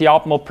send with the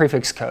optimal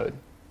prefix code,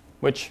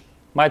 which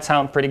might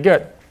sound pretty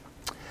good.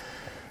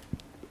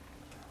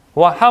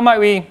 Well, how might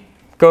we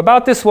go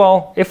about this?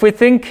 Well, if we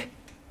think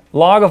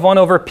log of 1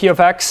 over p of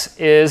x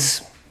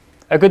is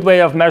a good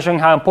way of measuring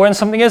how important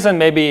something is, and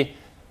maybe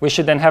we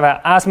should then have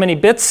as many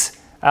bits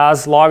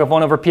as log of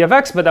 1 over p of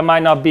x, but that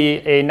might not be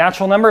a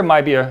natural number, it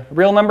might be a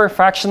real number,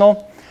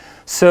 fractional.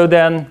 So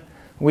then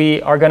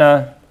we are going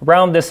to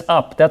round this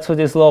up. That's what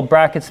these little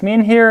brackets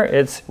mean here.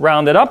 It's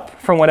rounded up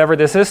from whatever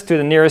this is to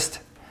the nearest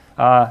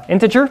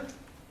integer.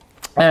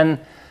 And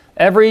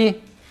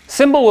every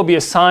symbol will be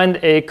assigned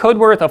a code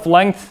word of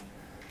length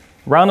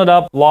rounded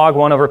up log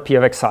 1 over p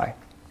of xi.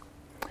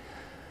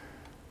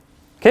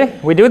 OK,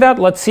 we do that.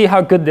 Let's see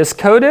how good this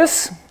code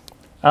is.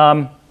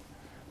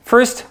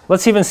 First,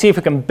 let's even see if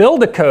we can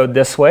build a code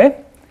this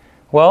way.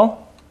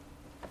 Well,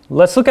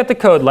 let's look at the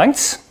code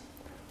lengths.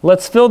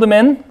 Let's fill them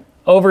in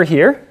over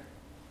here.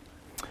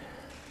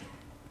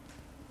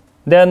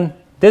 Then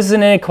this is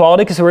an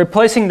inequality because we're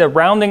replacing the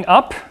rounding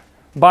up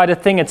by the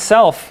thing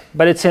itself,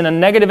 but it's in a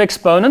negative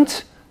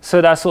exponent, so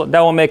that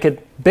will make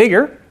it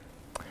bigger.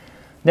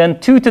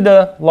 Then 2 to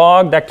the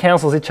log, that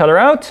cancels each other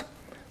out.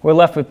 We're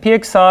left with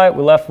pxi,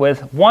 we're left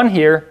with 1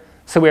 here.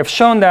 So we have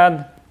shown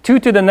that 2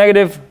 to the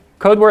negative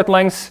code word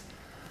lengths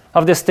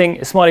of this thing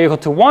is smaller or equal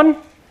to 1,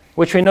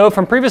 which we know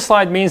from previous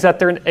slide means that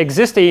there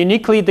exists a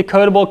uniquely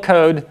decodable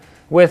code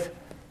with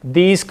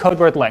these code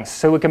word lengths.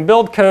 So we can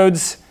build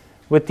codes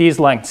with these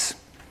lengths.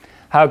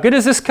 How good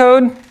is this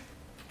code?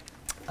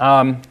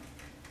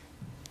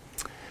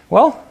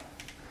 Well,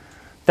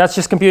 that's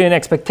just computing an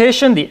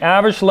expectation. The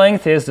average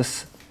length is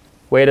this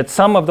weighted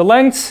sum of the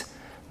lengths.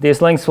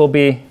 These lengths will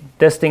be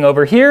this thing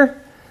over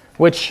here,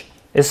 which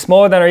is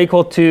smaller than or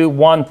equal to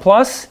 1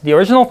 plus the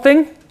original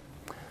thing.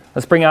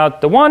 Let's bring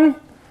out the 1,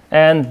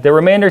 and the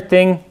remainder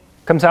thing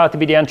comes out to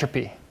be the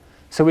entropy.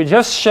 So we've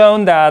just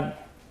shown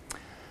that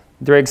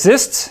there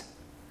exists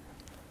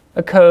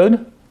a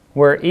code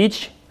where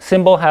each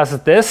symbol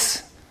has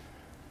this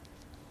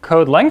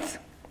code length,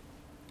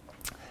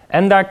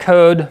 and that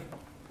code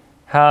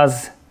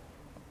has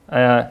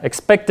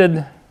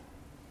expected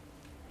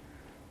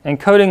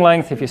encoding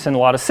length, if you send a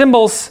lot of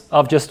symbols,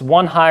 of just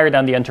 1 higher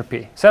than the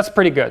entropy. So that's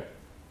pretty good.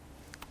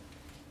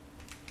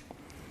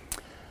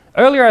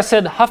 Earlier I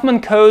said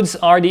Huffman codes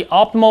are the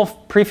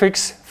optimal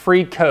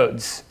prefix-free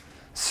codes.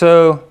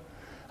 So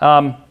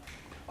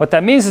what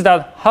that means is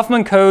that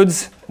Huffman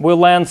codes will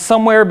land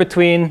somewhere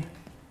between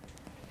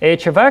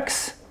h of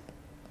x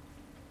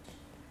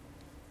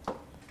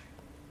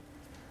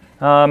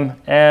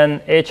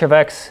and h of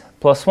x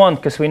plus 1,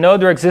 because we know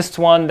there exists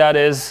one that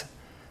is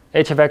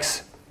h of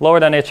x lower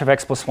than h of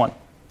x plus 1.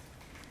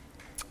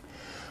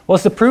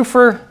 What's the proof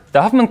for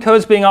the Huffman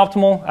codes being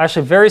optimal?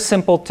 Actually very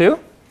simple too.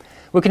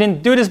 We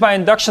can do this by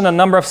induction a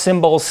number of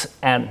symbols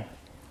n.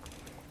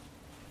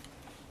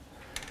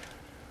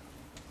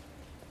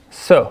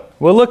 So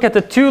we'll look at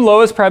the 2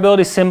 lowest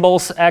probability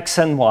symbols x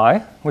and y,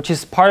 which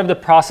is part of the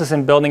process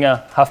in building a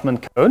Huffman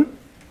code.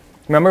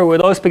 Remember,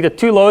 we'd always pick the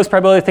 2 lowest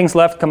probability things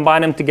left,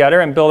 combine them together,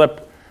 and build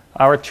up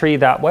our tree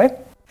that way.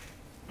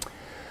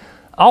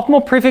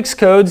 Optimal prefix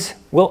codes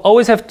will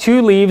always have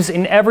 2 leaves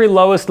in every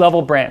lowest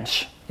level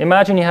branch.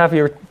 Imagine you have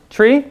your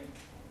tree.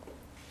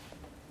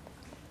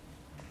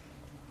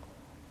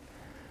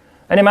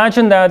 And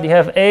imagine that you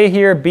have A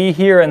here, B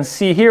here, and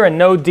C here, and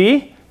no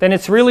D. Then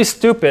it's really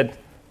stupid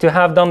to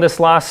have done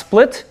this last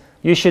split.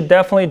 You should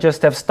definitely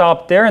just have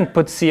stopped there and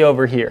put C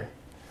over here.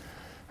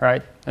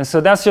 Right? And so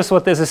that's just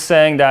what this is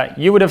saying, that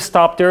you would have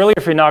stopped earlier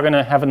if you're not going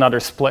to have another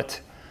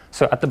split.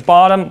 So at the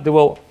bottom, there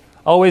will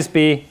always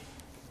be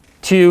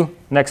 2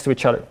 next to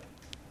each other.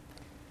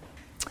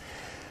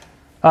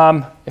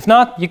 If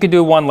not, you could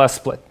do one less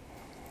split.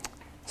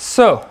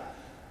 So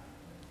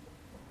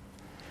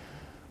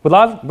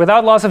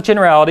without loss of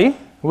generality,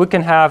 we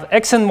can have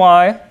x and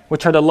y,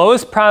 which are the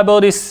lowest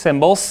probability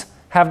symbols,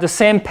 have the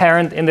same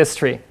parent in this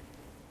tree.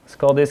 Let's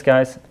call these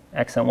guys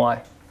x and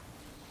y.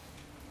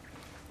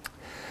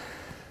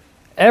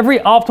 Every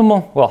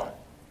optimal, well,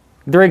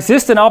 there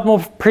exists an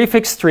optimal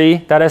prefix tree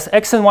that has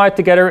x and y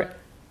together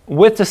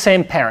with the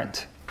same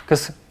parent.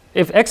 Because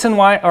if x and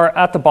y are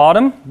at the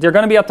bottom, they're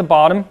going to be at the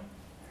bottom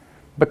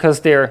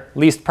because they're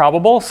least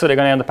probable, so they're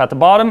going to end up at the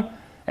bottom.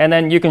 And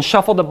then you can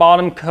shuffle the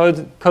bottom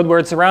code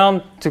words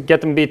around to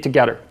get them to be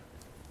together.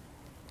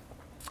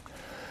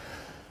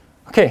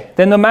 Okay,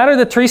 then no matter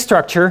the tree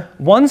structure,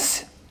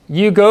 once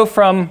you go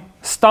from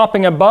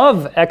stopping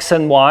above x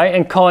and y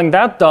and calling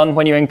that done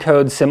when you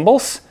encode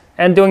symbols,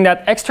 and doing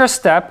that extra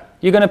step,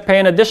 you're going to pay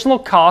an additional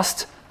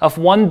cost of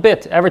 1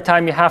 bit every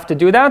time you have to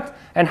do that.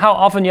 And how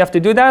often you have to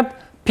do that?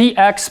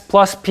 Px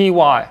plus py.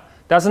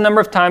 That's the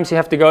number of times you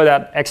have to go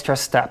that extra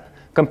step,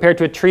 compared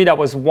to a tree that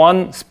was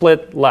 1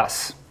 split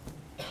less.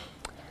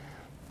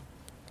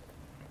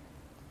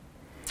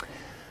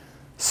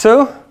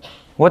 So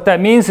what that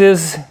means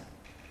is,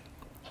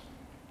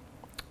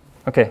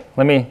 OK,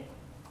 let me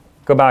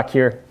go back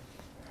here.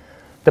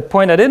 The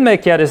point I didn't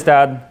make yet is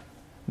that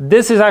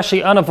this is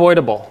actually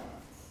unavoidable.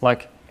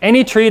 Like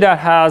any tree that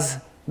has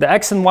the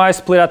x and y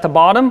split at the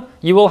bottom,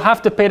 you will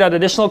have to pay that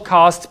additional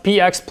cost,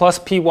 px plus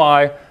py,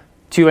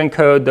 to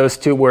encode those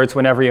 2 words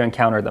whenever you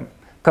encounter them,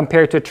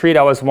 compared to a tree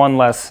that was 1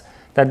 less,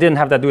 that didn't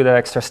have to do that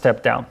extra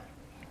step down.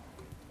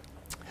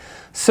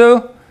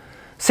 So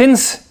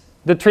since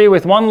the tree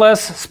with 1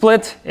 less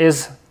split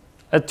is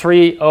a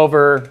tree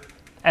over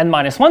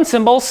n-1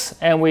 symbols,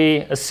 and we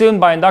assume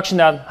by induction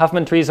that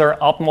Huffman trees are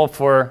optimal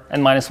for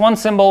n-1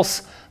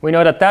 symbols, we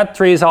know that that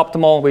tree is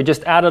optimal. We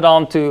just added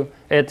on to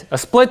it a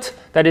split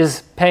that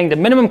is paying the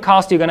minimum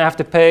cost you're going to have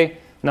to pay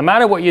no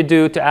matter what you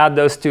do to add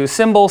those 2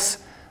 symbols.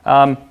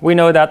 We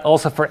know that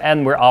also for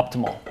n we're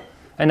optimal.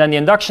 And then the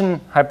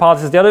induction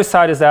hypothesis, the other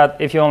side is that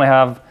if you only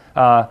have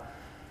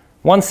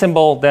 1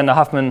 symbol, then the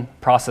Huffman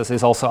process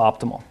is also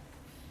optimal.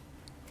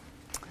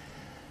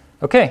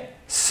 OK,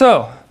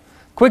 so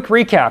quick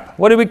recap.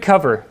 What did we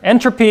cover?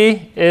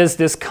 Entropy is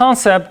this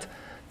concept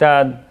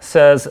that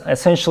says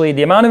essentially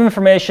the amount of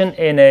information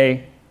in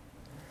a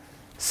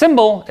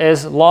symbol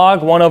is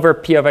log 1 over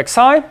p of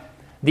xi.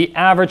 The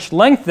average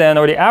length then,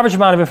 or the average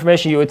amount of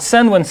information you would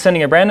send when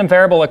sending a random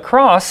variable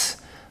across,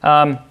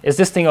 is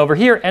this thing over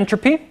here,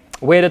 entropy,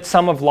 weighted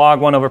sum of log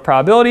 1 over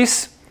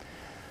probabilities.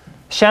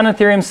 Shannon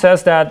theorem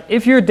says that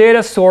if your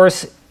data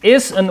source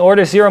is an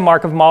order 0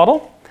 Markov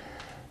model,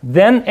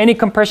 then any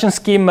compression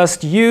scheme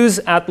must use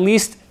at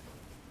least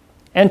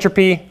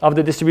entropy of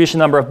the distribution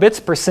number of bits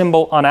per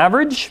symbol on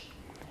average.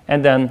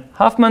 And then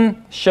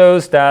Huffman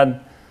shows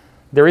that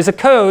there is a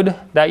code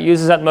that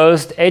uses at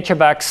most h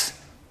of x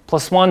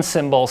plus 1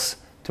 symbols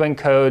to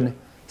encode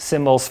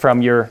symbols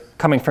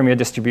coming from your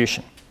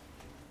distribution.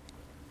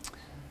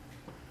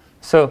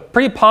 So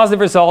pretty positive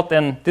result,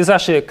 and this is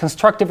actually a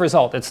constructive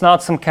result. It's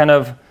not some kind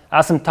of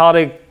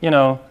asymptotic,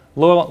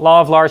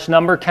 law of large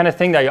number kind of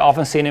thing that you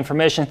often see in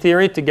information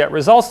theory to get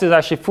results. This is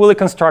actually fully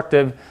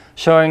constructive,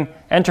 showing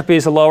entropy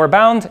is a lower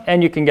bound,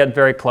 and you can get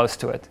very close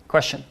to it.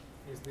 Question?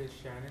 Is the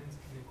Shannon's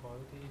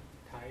inequality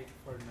tight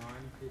for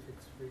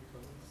non-prefix-free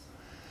codes?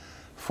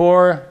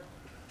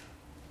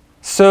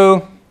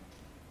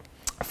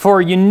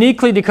 For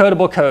uniquely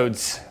decodable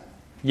codes,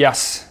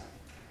 yes.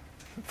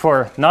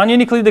 For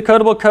non-uniquely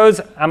decodable codes,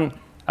 I'm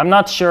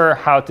not sure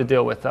how to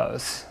deal with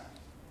those.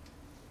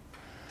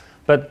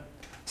 But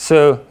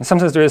so in some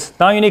sense, there is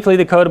non-uniquely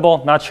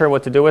decodable, not sure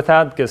what to do with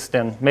that, because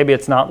then maybe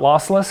it's not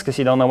lossless, because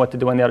you don't know what to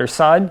do on the other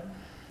side.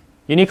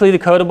 Uniquely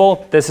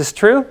decodable, this is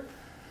true.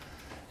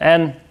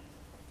 And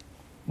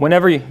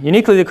whenever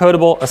uniquely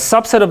decodable, a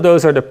subset of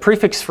those are the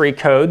prefix-free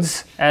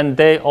codes, and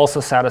they also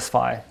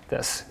satisfy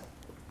this.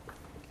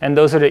 And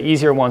those are the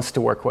easier ones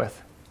to work with.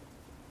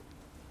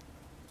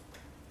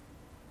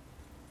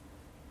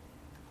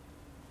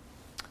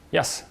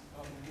 Yes?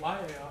 Why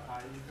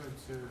are equal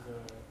to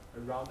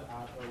the round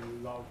up or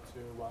log to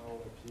 1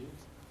 over p,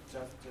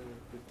 just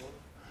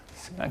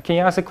before? Can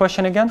you ask the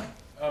question again?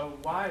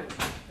 Why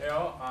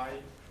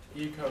li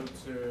equal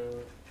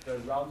to the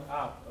round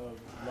up of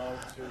log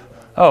to?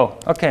 Oh,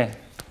 OK.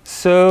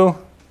 So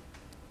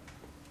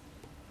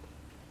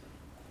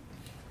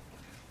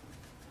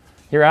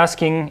you're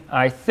asking,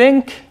 I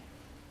think,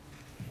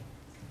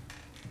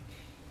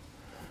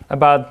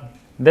 about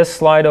this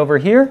slide over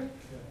here.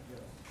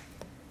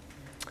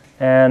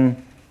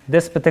 And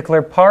this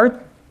particular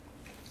part.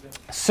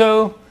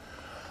 So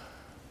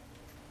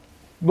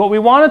what we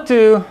wanted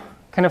to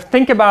kind of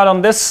think about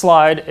on this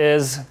slide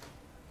is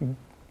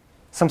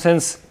some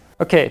sense,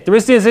 OK, there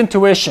is this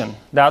intuition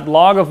that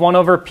log of 1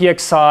 over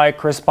pxi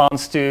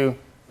corresponds to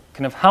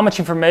kind of how much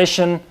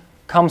information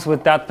comes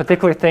with that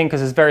particular thing,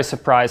 because it's very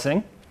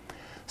surprising.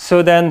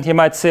 So then you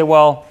might say,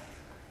 well,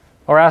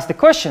 or ask the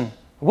question,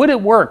 would it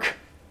work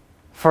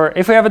for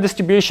if we have a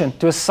distribution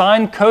to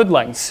assign code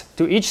lengths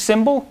to each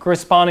symbol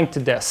corresponding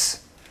to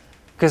this.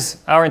 Because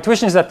our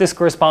intuition is that this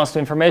corresponds to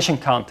information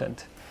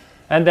content.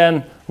 And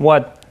then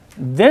what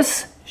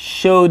this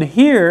showed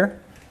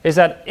here is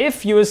that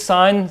if you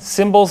assign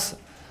symbols,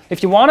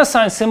 if you want to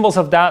assign symbols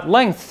of that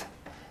length,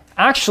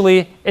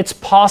 actually it's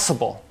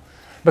possible.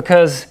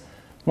 Because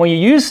when you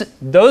use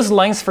those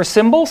lengths for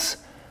symbols,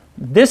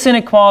 this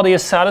inequality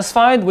is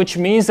satisfied, which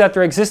means that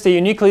there exists a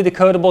uniquely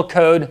decodable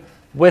code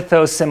with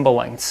those symbol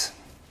lengths.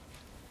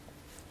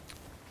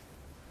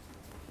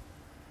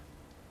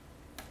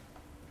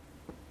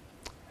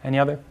 Any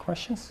other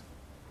questions?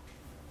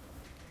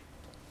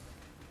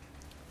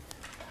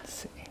 Let's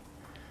see.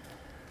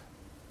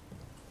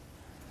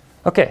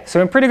 OK, so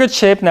in pretty good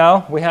shape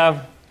now. We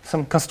have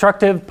some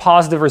constructive,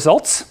 positive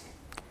results.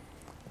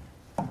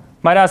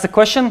 Might ask the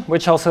question,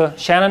 which also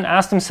Shannon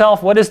asked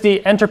himself, what is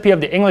the entropy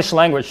of the English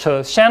language?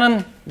 So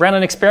Shannon ran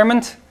an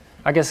experiment,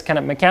 I guess kind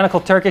of mechanical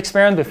Turk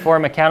experiment before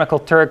mechanical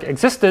Turk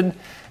existed.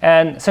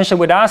 And essentially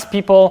would ask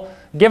people,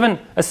 given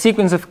a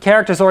sequence of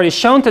characters already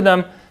shown to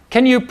them,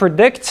 can you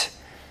predict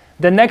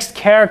the next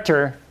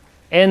character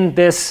in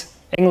this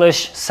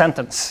English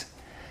sentence?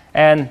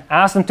 And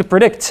ask them to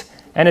predict.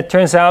 And it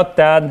turns out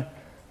that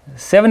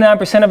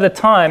 79% of the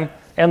time,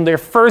 in their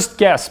first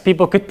guess,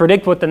 people could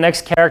predict what the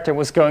next character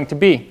was going to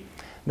be.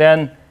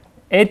 Then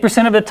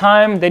 8% of the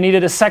time, they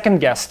needed a second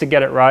guess to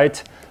get it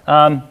right.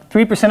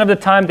 3% of the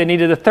time, they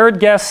needed a third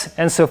guess,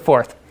 and so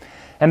forth.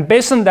 And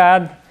based on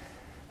that,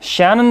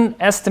 Shannon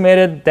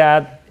estimated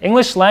that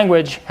English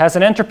language has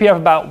an entropy of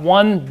about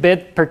 1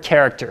 bit per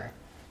character,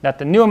 that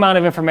the new amount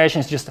of information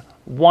is just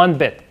 1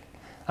 bit.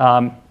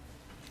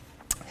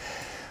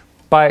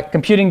 By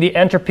computing the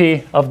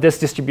entropy of this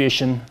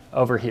distribution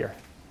over here.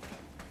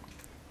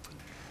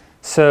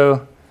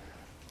 So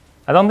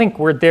I don't think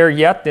we're there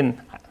yet in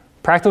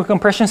practical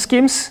compression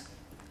schemes,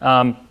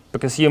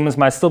 because humans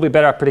might still be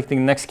better at predicting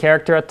the next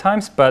character at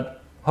times,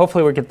 but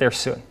hopefully we'll get there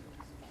soon.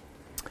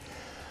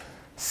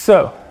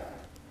 So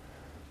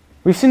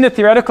we've seen the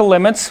theoretical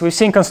limits. We've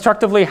seen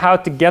constructively how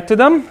to get to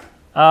them.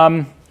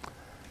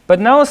 But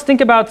now let's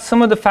think about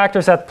some of the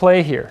factors at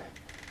play here.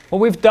 What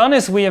we've done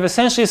is we have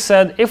essentially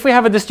said, if we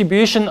have a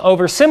distribution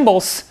over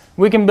symbols,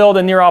 we can build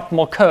a near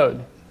optimal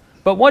code.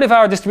 But what if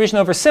our distribution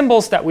over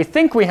symbols that we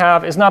think we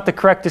have is not the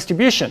correct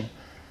distribution?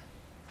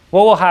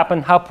 What will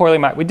happen? How poorly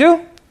might we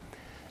do?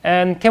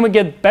 And can we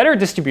get better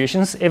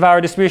distributions? If our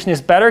distribution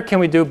is better, can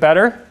we do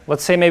better?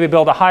 Let's say maybe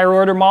build a higher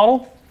order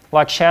model,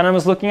 like Shannon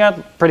was looking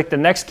at, predict the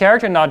next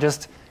character, not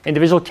just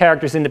individual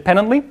characters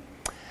independently.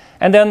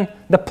 And then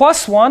the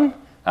 +1,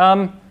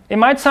 it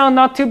might sound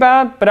not too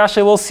bad, but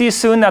actually we'll see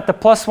soon that the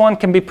 +1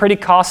 can be pretty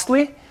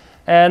costly.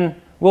 And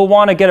we'll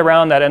want to get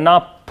around that and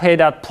not pay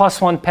that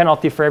 +1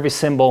 penalty for every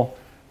symbol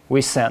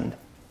we send.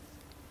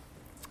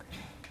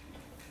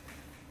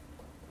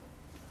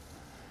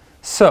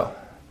 So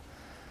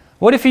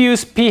what if you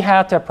use p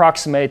hat to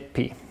approximate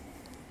p?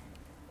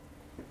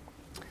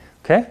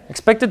 OK,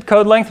 expected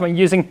code length when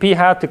using p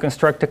hat to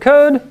construct a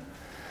code.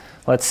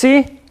 Let's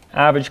see.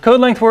 Average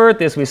code length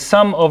word is we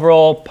sum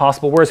overall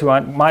possible words we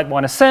might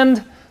want to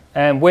send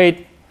and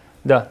weight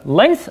the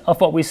length of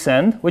what we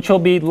send, which will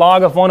be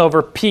log of 1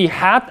 over p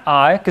hat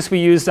I, because we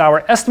used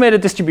our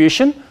estimated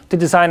distribution to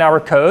design our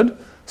code.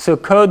 So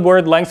code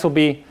word length will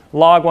be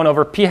log 1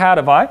 over p hat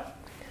of I.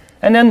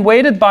 And then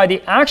weighted by the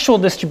actual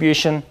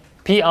distribution,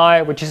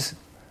 pi, which is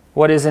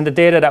what is in the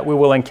data that we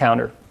will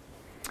encounter.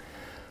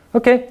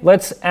 OK,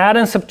 let's add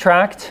and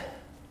subtract,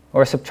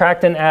 or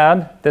subtract and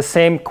add the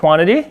same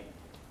quantity.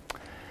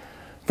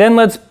 Then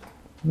let's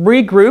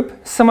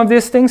regroup some of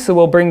these things. So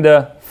we'll bring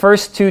the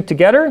first two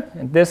together,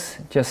 and this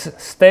just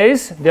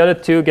stays. The other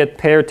two get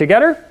paired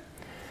together.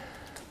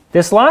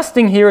 This last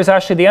thing here is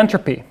actually the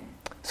entropy.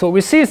 So what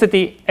we see is that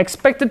the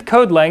expected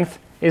code length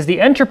is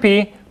the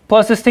entropy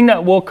plus this thing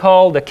that we'll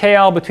call the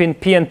KL between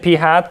p and p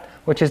hat,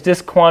 which is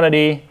this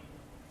quantity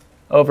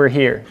over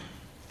here.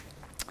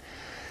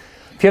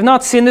 If you have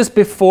not seen this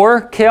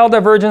before, KL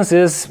divergence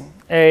is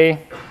a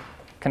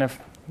kind of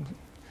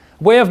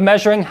way of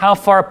measuring how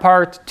far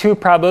apart two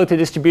probability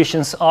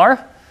distributions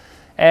are.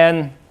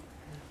 And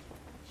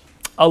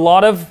a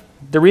lot of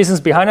the reasons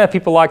behind it that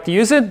people like to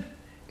use it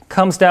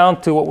comes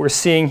down to what we're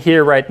seeing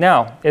here right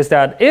now, is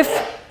that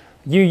if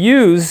you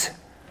use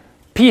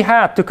p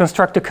hat to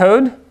construct a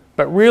code,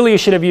 but really you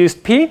should have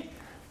used p,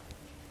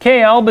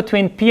 KL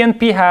between p and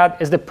p hat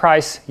is the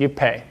price you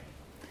pay.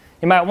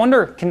 You might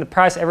wonder, can the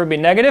price ever be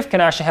negative?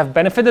 Can I actually have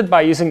benefited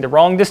by using the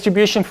wrong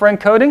distribution for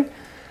encoding?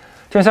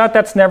 Turns out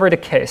that's never the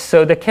case.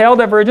 So the KL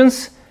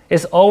divergence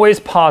is always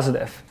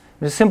positive.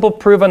 There's a simple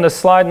proof on the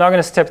slide. Not going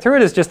to step through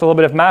it. It's just a little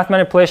bit of math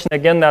manipulation.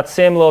 Again, that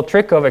same little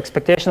trick of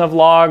expectation of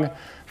log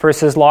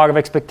versus log of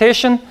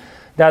expectation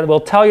that will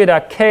tell you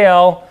that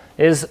KL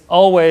is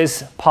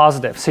always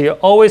positive. So you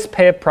always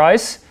pay a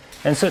price.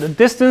 And so the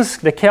distance,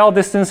 the KL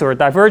distance or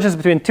divergence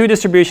between two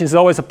distributions is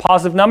always a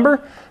positive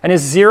number and is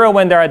 0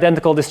 when they're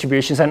identical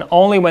distributions and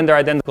only when they're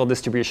identical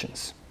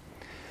distributions.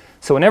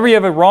 So whenever you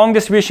have a wrong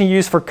distribution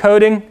used for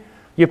coding,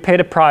 you pay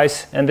the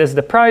price, and this is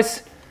the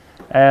price.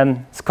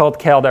 and it's called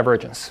KL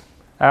divergence.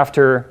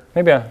 After,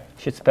 maybe I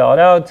should spell it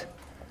out,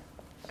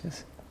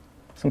 because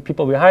some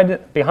people behind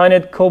it,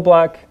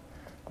 Kohlblack,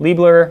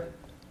 Liebler,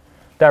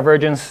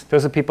 divergence.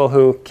 Those are people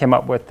who came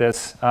up with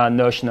this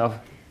notion of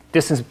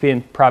distance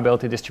between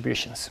probability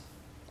distributions.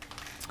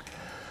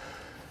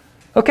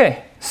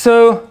 Okay,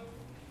 so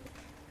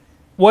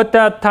what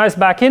that ties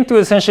back into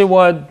is essentially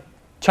what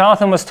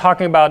Jonathan was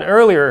talking about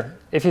earlier.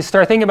 If you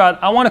start thinking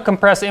about, I want to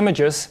compress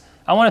images,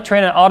 I want to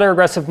train an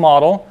autoregressive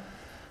model,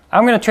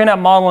 I'm going to train that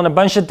model on a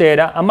bunch of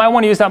data. I might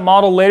want to use that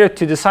model later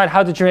to decide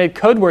how to generate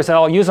code words that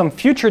I'll use on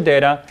future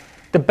data.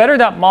 The better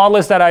that model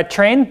is that I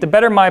trained, the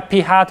better my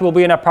p hat will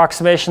be an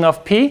approximation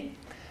of p.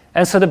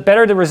 And so the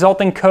better the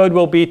resulting code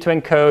will be to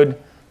encode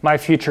my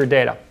future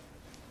data.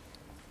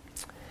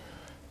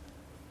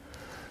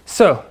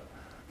 So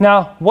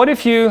now, what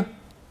if you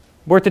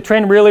were to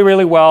train really,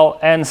 really well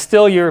and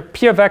still your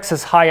p of x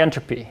is high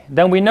entropy?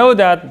 Then we know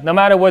that no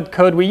matter what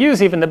code we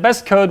use, even the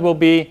best code will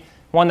be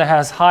one that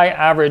has high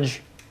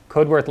average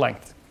code word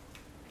length.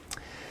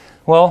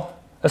 Well,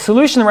 a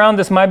solution around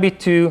this might be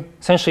to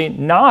essentially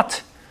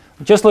not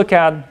just look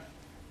at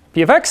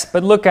p of x,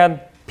 but look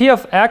at p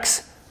of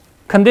x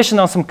conditioned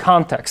on some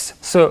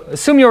context. So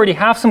assume you already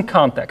have some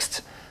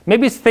context.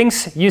 Maybe it's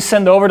things you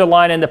send over the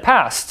line in the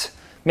past.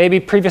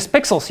 Maybe previous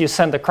pixels you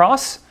sent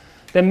across.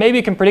 Then maybe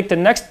you can predict the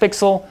next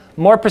pixel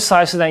more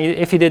precisely than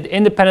if you did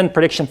independent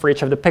prediction for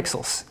each of the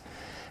pixels.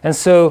 And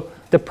so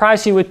the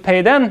price you would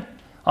pay then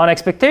on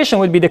expectation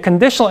would be the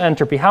conditional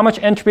entropy, how much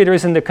entropy there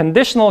is in the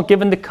conditional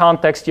given the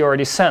context you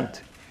already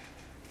sent.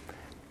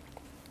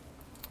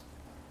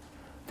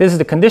 This is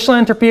the conditional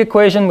entropy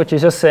equation, which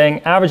is just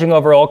saying averaging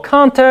over all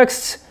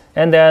contexts,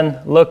 and then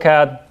look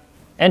at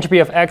entropy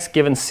of x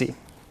given c.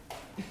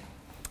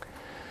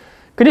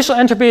 Conditional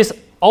entropy is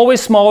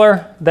always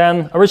smaller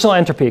than original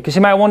entropy, because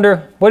you might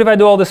wonder, what if I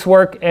do all this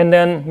work and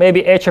then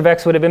maybe h of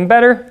x would have been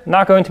better?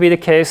 Not going to be the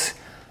case.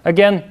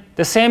 Again,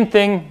 the same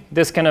thing,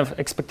 this kind of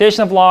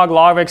expectation of log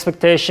of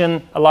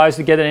expectation allows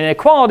you to get an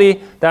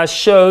inequality that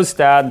shows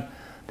that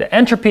the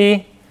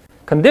entropy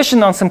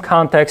conditioned on some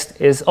context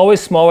is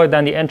always smaller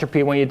than the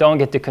entropy when you don't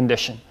get the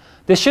condition.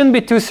 This shouldn't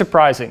be too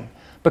surprising,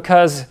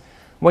 because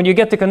when you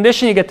get the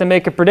condition, you get to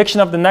make a prediction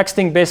of the next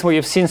thing based on what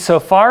you've seen so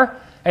far.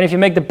 And if you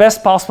make the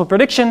best possible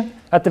prediction,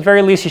 at the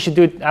very least, you should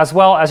do it as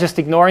well as just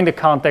ignoring the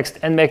context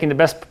and making the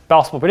best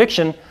possible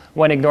prediction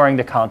when ignoring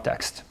the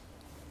context.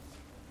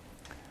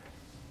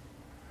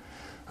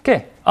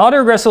 Okay,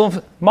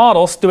 autoregressive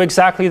models do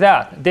exactly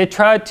that. They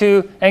try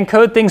to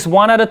encode things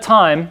one at a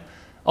time,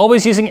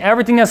 always using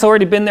everything that's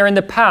already been there in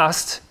the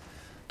past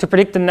to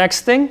predict the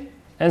next thing.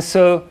 And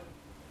so, in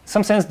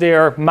some sense, they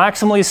are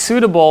maximally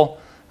suitable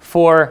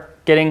for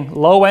getting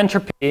low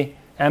entropy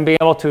and being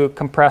able to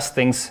compress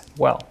things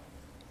well.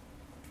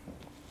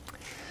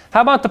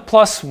 How about the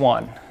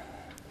 +1?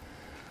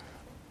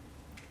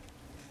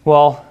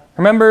 Well,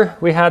 remember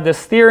we had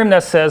this theorem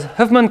that says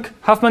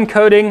Huffman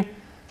coding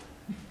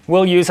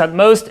will use at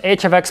most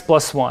h of x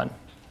plus 1.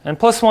 And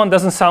plus 1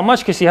 doesn't sound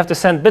much because you have to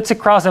send bits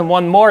across, and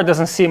one more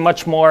doesn't seem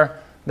much more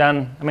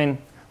than, I mean,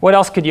 what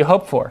else could you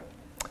hope for?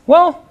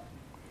 Well,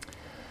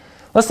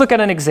 let's look at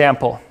an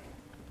example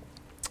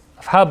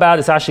of how bad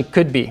this actually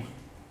could be.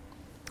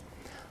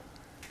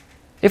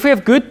 If we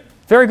have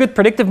very good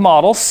predictive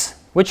models,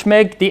 which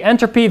make the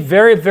entropy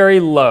very, very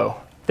low,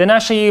 then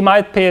actually you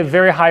might pay a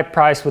very high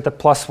price with a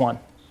 +1.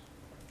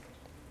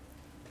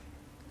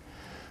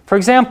 For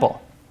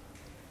example,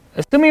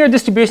 assuming your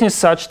distribution is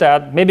such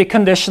that, maybe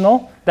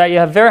conditional, that you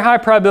have very high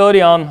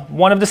probability on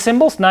one of the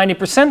symbols,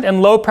 90%,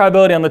 and low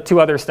probability on the two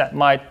others that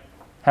might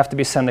have to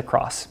be sent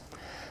across,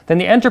 then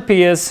the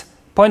entropy is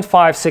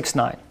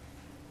 0.569.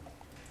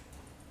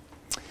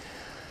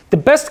 The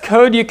best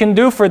code you can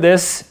do for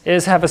this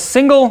is have a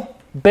single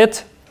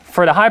bit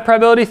for the high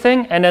probability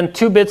thing, and then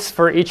 2 bits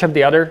for each of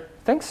the other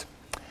things.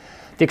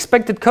 The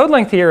expected code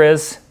length here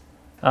is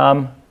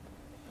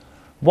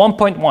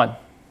 1.1.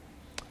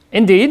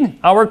 Indeed,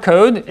 our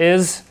code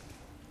is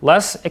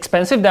less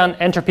expensive than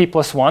entropy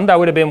 +1. That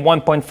would have been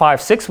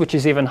 1.56, which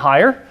is even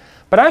higher.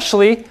 But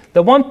actually,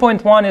 the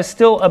 1.1 is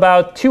still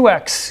about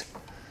 2x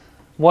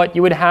what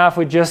you would have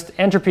with just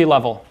entropy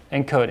level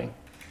encoding.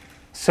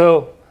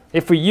 So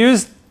if we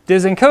use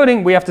this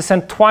encoding, we have to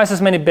send twice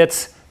as many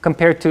bits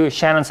compared to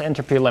Shannon's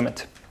entropy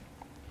limit.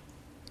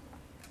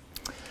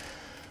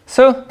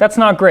 So that's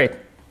not great.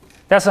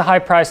 That's a high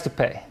price to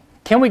pay.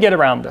 Can we get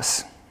around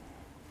this?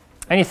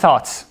 Any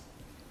thoughts?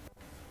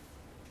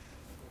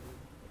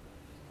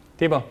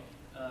 Thibaut? You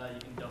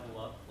can double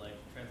up, like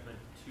transmit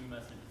 2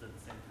 messages at the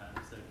same time.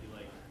 So if you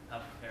like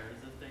have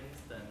pairs of things,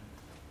 then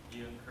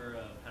you incur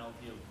a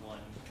penalty of 1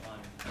 on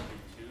every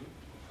 2.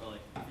 Or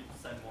like if you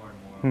send more and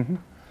more,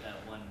 that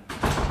 1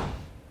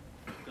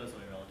 goes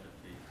away relative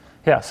to each one.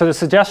 Yeah, so the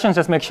suggestion,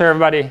 just make sure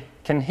everybody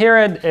can hear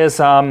it, is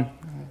the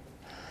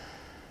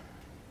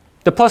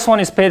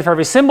 +1 is paid for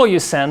every symbol you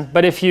send,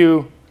 but if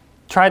you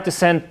tried to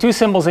send 2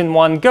 symbols in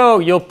one go,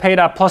 you'll pay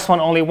that +1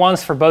 only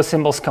once for both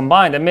symbols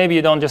combined. And maybe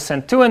you don't just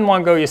send 2 in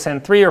one go, you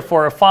send 3 or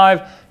 4 or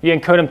 5, you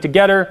encode them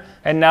together,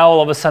 and now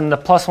all of a sudden the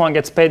 +1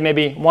 gets paid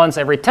maybe once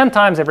every 10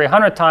 times, every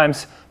 100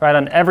 times, right,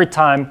 on every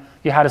time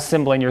you had a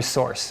symbol in your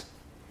source.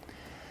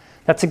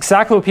 That's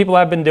exactly what people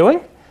have been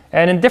doing,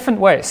 and in different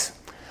ways.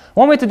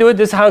 One way to do it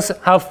is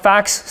how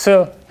fax,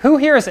 so who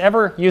here has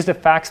ever used a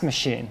fax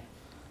machine?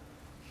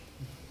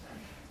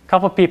 A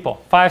couple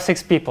people, 5,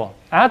 6 people.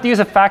 I had to use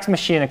a fax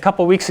machine a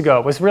couple weeks ago.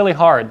 It was really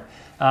hard.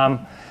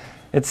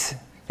 It's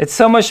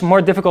so much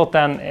more difficult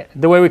than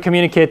the way we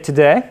communicate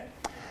today.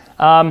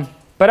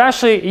 But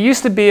actually, it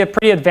used to be a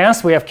pretty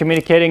advanced way of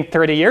communicating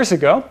 30 years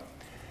ago.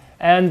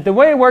 And the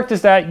way it worked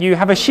is that you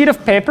have a sheet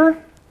of paper,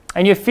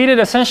 and you feed it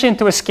essentially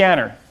into a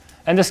scanner.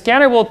 And the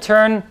scanner will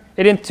turn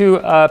it into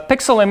a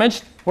pixel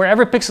image where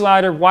every pixel is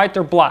either white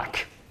or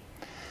black.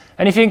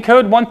 And if you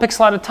encode 1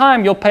 pixel at a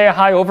time, you'll pay a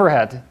high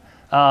overhead.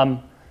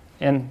 And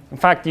in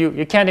fact,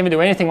 you can't even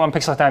do anything 1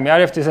 pixel at a time. You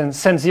either have to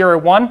send 0 or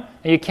 1,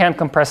 and you can't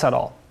compress at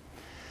all.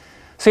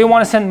 So you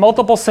want to send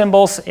multiple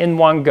symbols in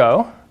one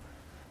go.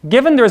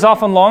 Given there's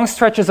often long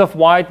stretches of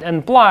white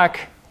and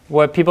black,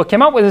 what people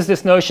came up with is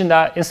this notion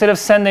that instead of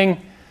sending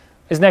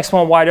is next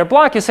one white or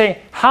black, you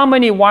say how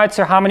many whites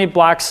or how many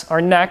blacks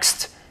are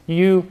next.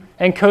 You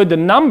encode the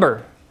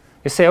number.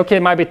 You say, OK,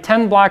 it might be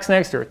 10 blacks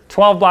next, or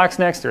 12 blacks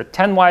next, or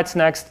 10 whites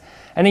next.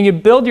 And then you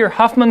build your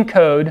Huffman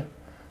code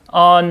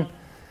on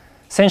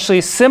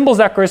essentially symbols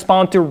that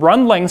correspond to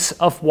run lengths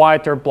of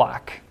white or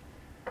black.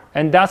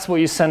 And that's what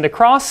you send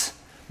across.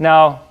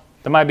 Now,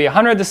 there might be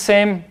 100 the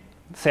same,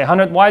 say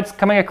 100 whites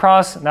coming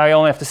across. Now you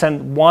only have to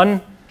send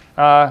 1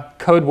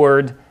 code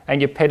word,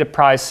 and you pay the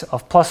price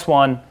of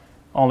 +1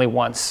 only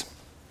once.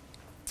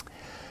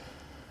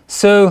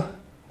 So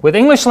with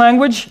English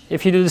language,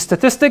 if you do the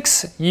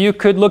statistics, you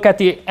could look at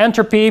the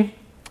entropy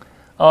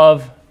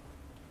of,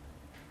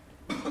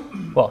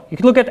 well, you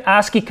could look at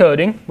ASCII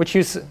coding, which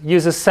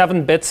uses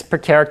 7 bits per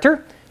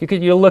character.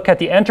 You'll look at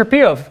the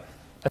entropy of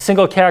a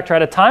single character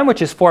at a time,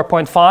 which is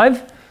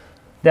 4.5.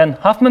 Then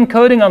Huffman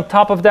coding on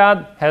top of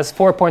that has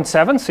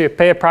 4.7, so you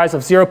pay a price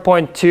of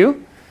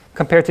 0.2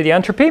 compared to the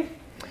entropy.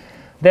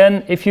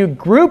 Then if you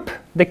group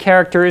the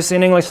characters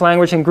in English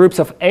language in groups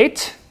of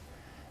 8,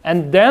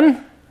 and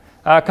then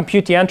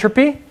compute the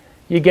entropy,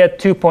 you get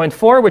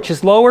 2.4, which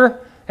is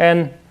lower.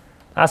 And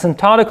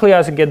asymptotically,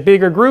 as you get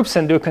bigger groups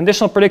and do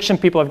conditional prediction,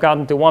 people have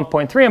gotten to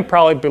 1.3 and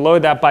probably below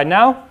that by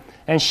now.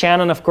 And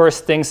Shannon, of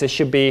course, thinks it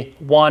should be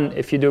 1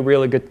 if you do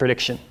really good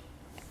prediction.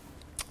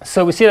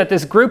 So we see that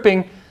this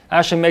grouping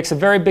actually makes a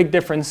very big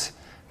difference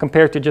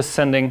compared to just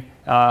sending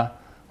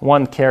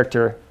 1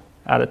 character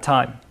at a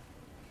time.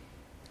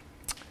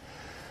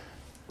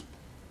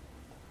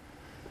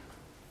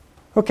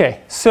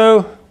 OK,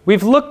 so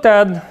we've looked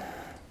at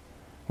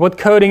what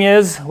coding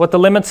is, what the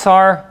limits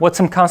are, what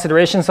some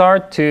considerations are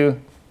to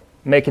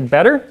make it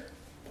better.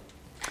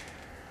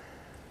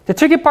 The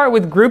tricky part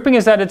with grouping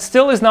is that it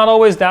still is not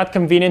always that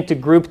convenient to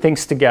group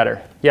things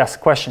together. Yes,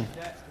 question?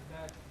 That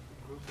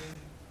grouping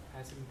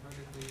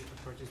asymptotically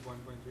approaches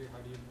 1.3. How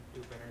do you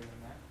do better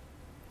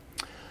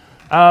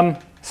than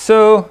that?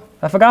 So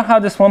I forgot how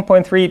this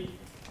 1.3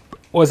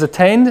 was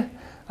attained,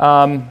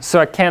 so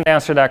I can't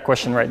answer that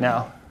question right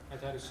now. I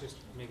thought it's just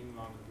making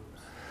longer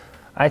groups.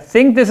 I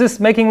think this is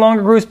making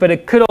longer groups, but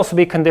it could also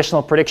be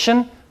conditional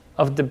prediction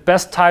of the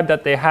best type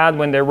that they had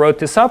when they wrote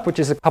this up, which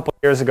is a couple of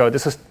years ago.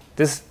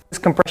 This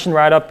compression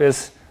write-up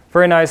is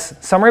very nice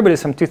summary, but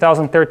it's from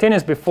 2013.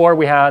 It's before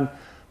we had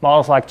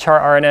models like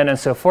char-RNN and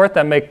so forth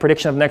that make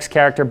prediction of next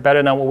character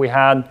better than what we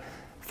had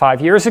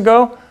 5 years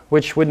ago,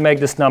 which would make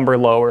this number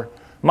lower.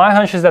 My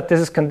hunch is that this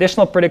is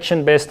conditional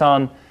prediction based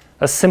on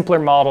a simpler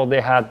model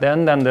they had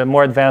then than the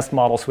more advanced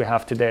models we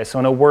have today. So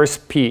in a worse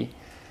P,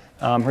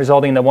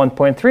 resulting in the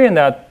 1.3, and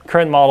that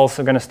current models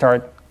are going to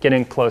start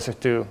getting closer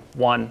to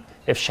 1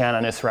 if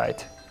Shannon is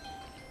right.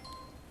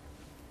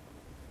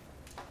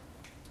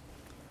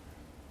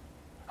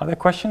 Other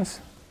questions?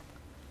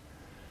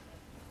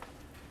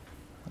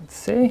 Let's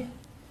see.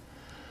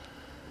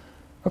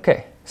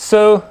 OK,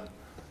 so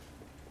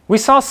we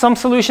saw some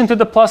solution to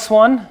the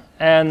 +1,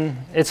 and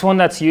it's one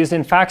that's used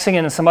in faxing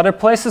and in some other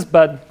places,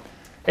 but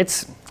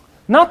it's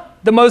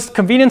not the most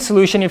convenient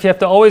solution if you have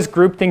to always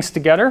group things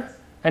together,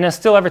 and then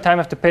still every time you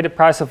have to pay the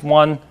price of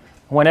 1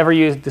 whenever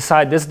you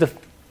decide this is the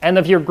end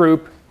of your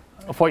group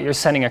of what you're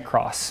sending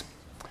across.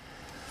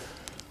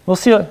 We'll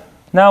see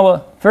now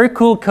a very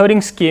cool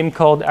coding scheme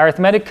called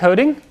arithmetic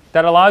coding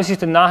that allows you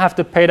to not have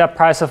to pay that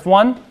price of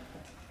 1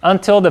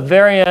 until the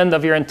very end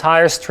of your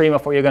entire stream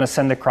of what you're going to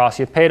send across.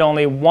 You paid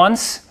only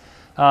once.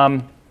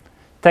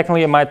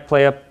 Technically, you might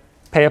pay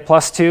a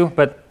 +2,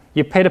 but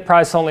you pay the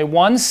price only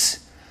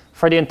once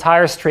for the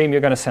entire stream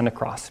you're going to send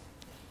across.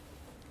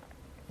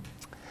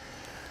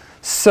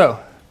 So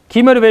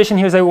key motivation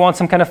here is that we want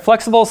some kind of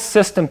flexible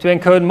system to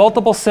encode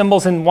multiple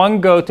symbols in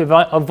one go to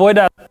avoid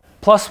that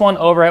 +1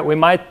 overhead we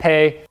might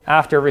pay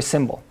after every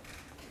symbol.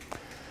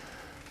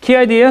 Key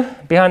idea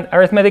behind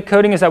arithmetic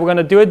coding is that we're going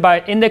to do it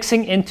by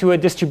indexing into a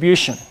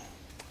distribution.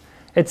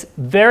 It's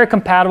very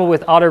compatible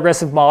with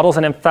autoregressive models,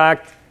 and in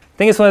fact, I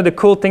think it's one of the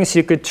cool things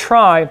you could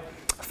try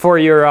for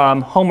your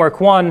homework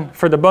 1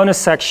 for the bonus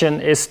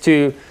section is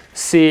to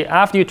see,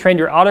 after you train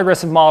your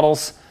autoregressive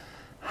models,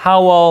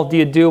 how well do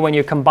you do when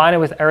you combine it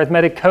with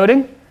arithmetic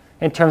coding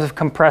in terms of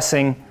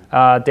compressing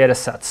data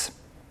sets.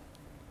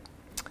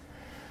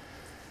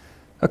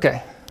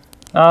 Okay.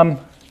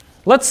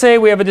 Let's say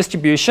we have a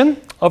distribution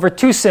over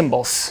 2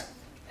 symbols,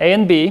 A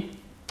and B,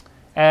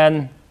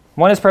 and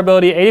one is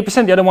probability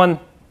 80%, the other one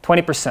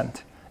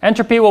 20%.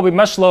 Entropy will be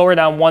much lower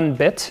than 1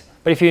 bit,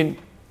 but if you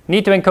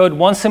need to encode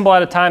 1 symbol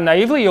at a time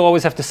naively, you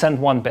always have to send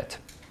 1 bit.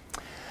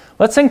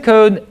 Let's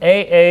encode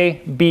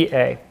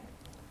AABA.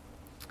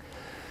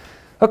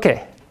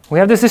 Okay, we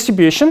have this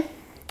distribution,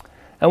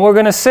 and what we're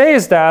going to say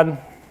is that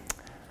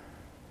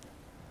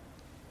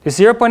there's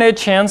 0.8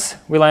 chance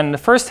we land in the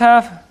first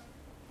half,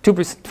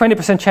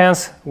 20%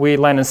 chance we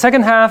land in the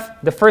second half.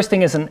 The first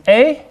thing is an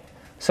A,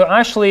 so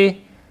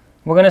actually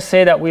we're going to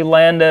say that we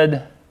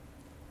landed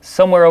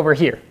somewhere over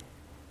here.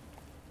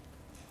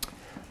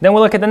 Then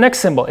we'll look at the next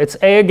symbol. It's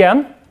A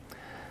again.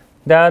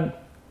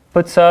 That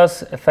puts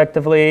us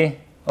effectively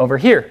over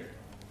here.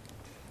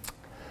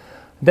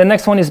 The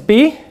next one is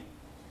B.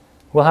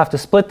 We'll have to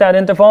split that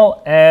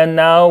interval, and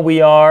now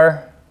we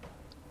are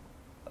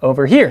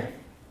over here.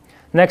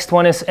 Next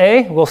one is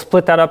A. We'll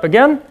split that up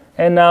again,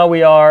 and now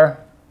we are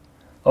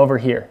over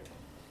here.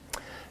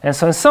 And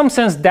so in some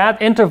sense,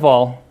 that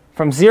interval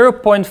from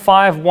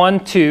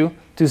 0.512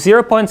 to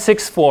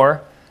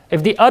 0.64,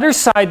 if the other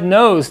side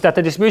knows that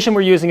the distribution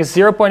we're using is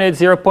 0.8,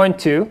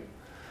 0.2,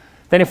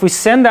 then if we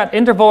send that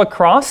interval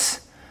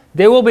across,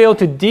 they will be able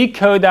to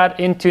decode that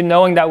into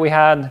knowing that we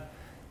had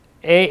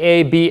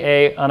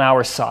AABA on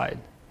our side.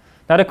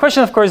 Now the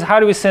question, of course, is how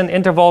do we send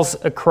intervals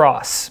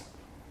across?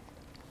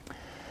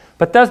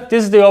 But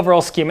this is the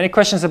overall scheme. Any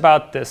questions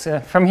about this?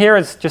 From here,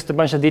 it's just a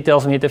bunch of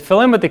details we need to fill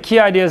in, but the key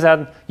idea is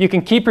that you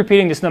can keep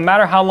repeating this. No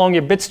matter how long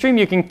your bit stream,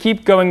 you can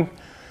keep going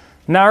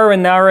narrower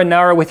and narrower and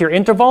narrower with your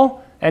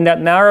interval, and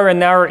that narrower and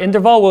narrower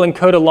interval will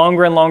encode a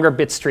longer and longer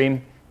bit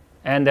stream.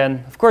 And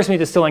then, of course, we need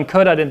to still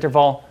encode that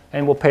interval,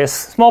 and we'll pay a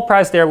small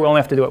price there. We only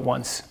have to do it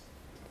once.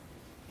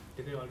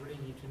 Do they already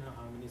need to know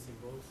how many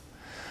symbols?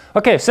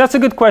 OK, so that's a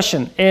good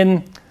question.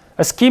 In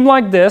a scheme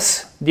like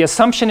this, the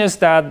assumption is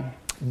that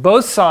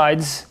both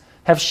sides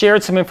have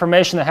shared some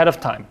information ahead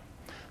of time.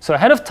 So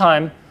ahead of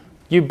time,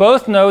 you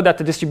both know that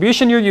the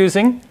distribution you're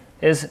using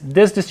is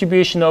this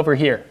distribution over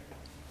here.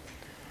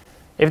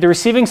 If the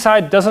receiving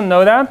side doesn't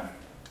know that,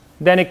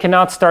 then it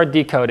cannot start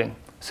decoding.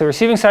 So the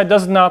receiving side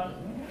does not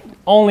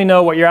only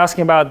know what you're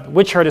asking about,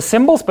 which are the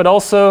symbols, but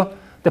also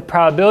the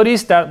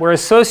probabilities that were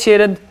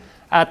associated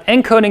at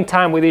encoding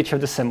time with each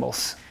of the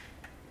symbols.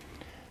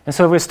 And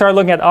so if we start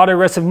looking at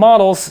autoregressive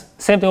models,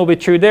 same thing will be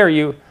true there.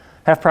 You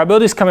have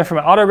probabilities coming from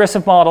an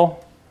autoregressive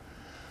model.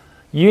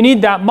 You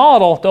need that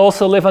model to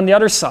also live on the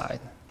other side,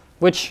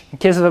 which in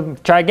case of a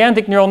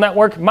gigantic neural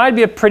network might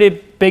be a pretty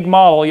big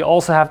model. You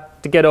also have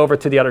to get over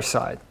to the other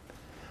side.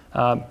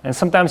 And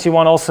sometimes you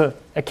want to also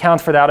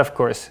account for that, of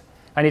course.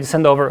 I need to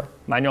send over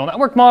my neural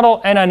network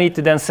model, and I need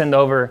to then send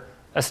over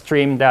a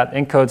stream that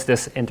encodes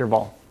this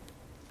interval.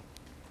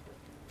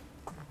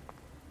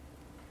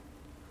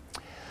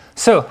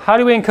 So how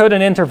do we encode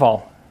an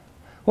interval?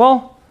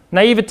 Well,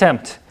 naive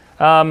attempt.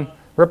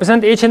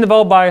 Represent each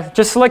interval by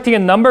just selecting a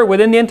number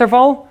within the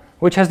interval,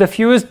 which has the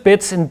fewest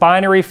bits in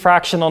binary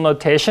fractional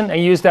notation,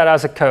 and use that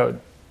as a code.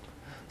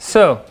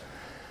 So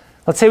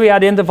let's say we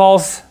had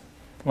intervals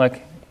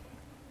like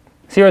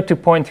 0 to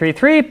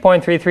 0.33,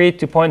 0.33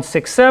 to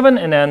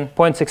 0.67, and then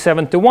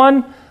 0.67 to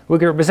 1. We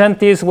can represent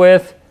these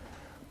with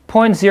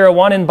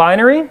 0.01 in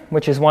binary,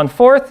 which is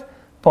 1/4,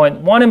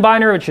 0.1 in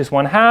binary, which is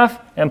 1/2,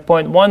 and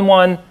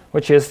 0.11,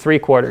 which is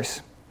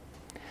 3/4.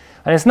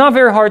 And it's not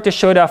very hard to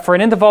show that for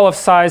an interval of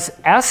size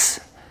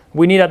s,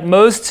 we need at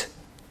most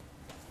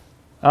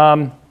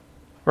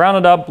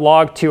rounded up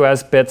log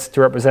 2s bits to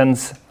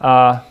represent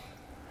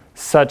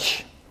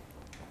such,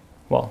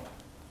 well,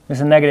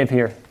 there's a negative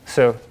here.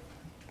 So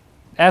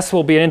s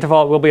will be an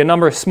interval, will be a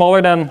number smaller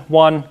than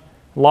 1.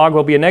 Log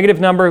will be a negative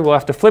number. We'll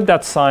have to flip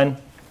that sign.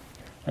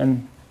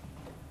 And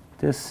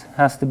this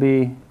has to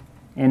be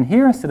in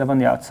here instead of on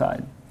the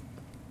outside.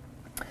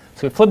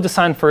 So we flip the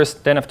sign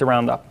first, then have to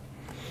round up.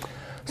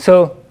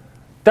 So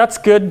that's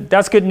good.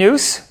 That's good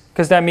news,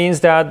 because that means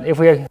that if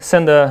we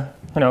send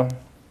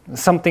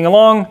something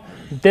along,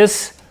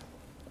 this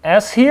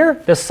s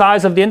here, the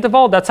size of the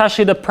interval, that's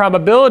actually the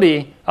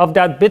probability of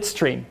that bit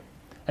stream.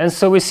 And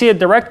so we see a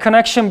direct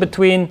connection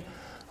between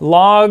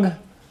log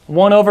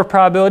 1 over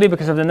probability,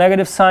 because of the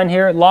negative sign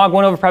here, log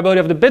 1 over probability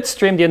of the bit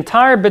stream, the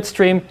entire bit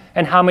stream,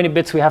 and how many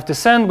bits we have to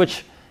send,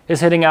 which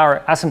is hitting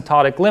our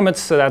asymptotic limits,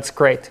 so that's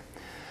great.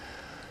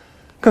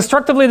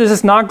 Constructively, this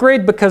is not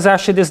great, because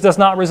actually this does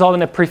not result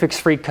in a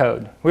prefix-free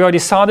code. We already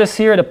saw this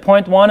here, the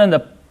 0.1 and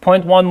the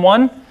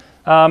 0.11.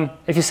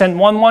 If you send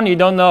 1, you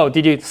don't know.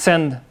 Did you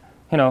send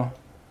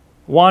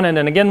 1 and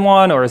then again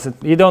 1, or is it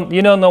you don't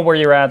know where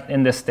you're at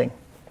in this thing.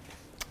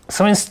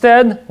 So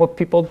instead, what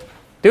people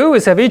do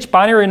is have each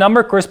binary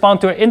number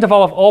correspond to an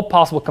interval of all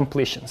possible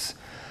completions.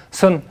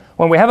 So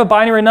when we have a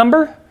binary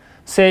number,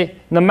 say,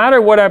 no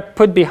matter what I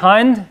put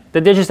behind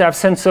the digits that I've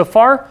sent so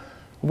far,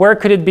 where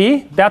could it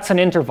be? That's an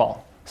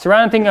interval. So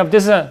rather than thinking of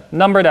this is a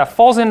number that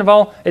falls in an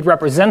interval, it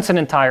represents an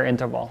entire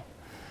interval.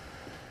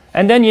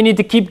 And then you need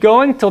to keep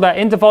going till that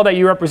interval that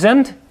you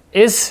represent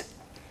is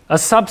a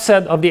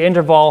subset of the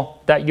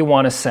interval that you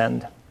want to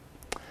send.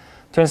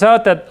 Turns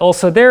out that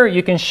also there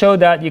you can show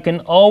that you can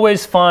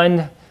always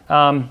find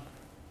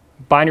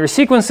binary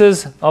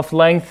sequences of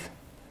length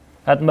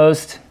at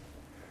most,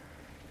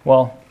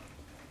 well,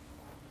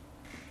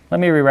 let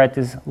me rewrite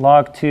this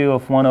log 2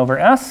 of 1 over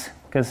s,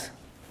 because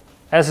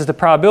s is the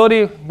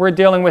probability we're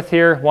dealing with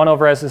here. 1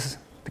 over s is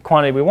the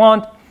quantity we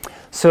want.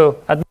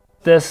 So at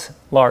this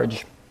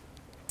large.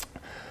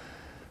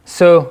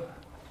 So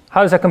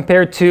how does that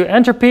compare to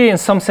entropy? In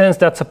some sense,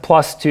 that's a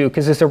 +2,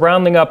 because there's a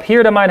rounding up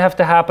here that might have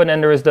to happen,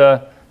 and there is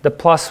the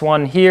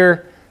 +1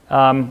 here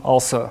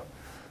also.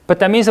 But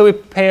that means that we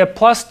pay a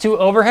 +2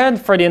 overhead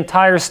for the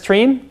entire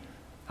stream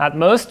at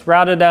most,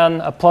 rather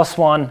than a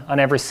 +1 on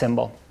every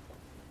symbol.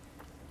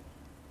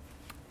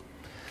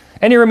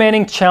 Any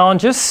remaining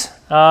challenges?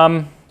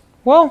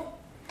 Well,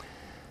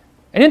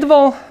 an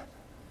interval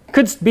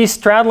could be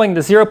straddling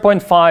the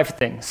 0.5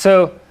 thing.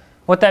 So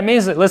what that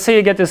means is, let's say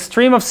you get this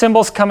stream of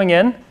symbols coming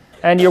in,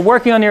 and you're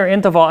working on your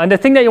interval, and the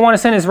thing that you want to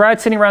send is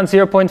sitting around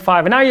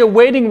 0.5. And now you're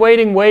waiting,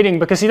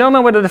 because you don't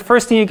know whether the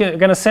first thing you're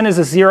going to send is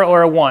a 0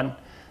 or a 1.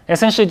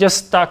 Essentially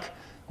just stuck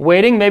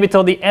waiting, maybe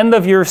till the end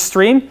of your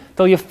stream,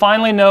 till you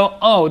finally know,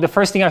 oh, the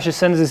first thing I should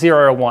send is a 0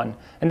 or a 1.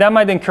 And that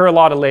might incur a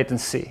lot of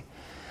latency.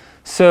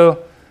 So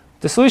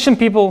the solution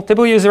people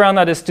typically use around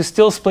that is to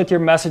still split your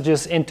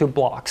messages into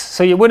blocks.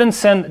 So you wouldn't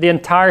send the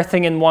entire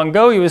thing in one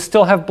go. You would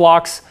still have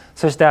blocks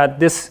such that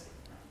this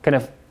kind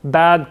of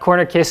bad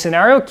corner case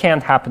scenario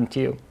can't happen to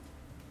you.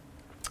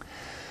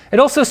 It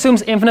also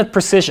assumes infinite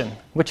precision,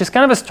 which is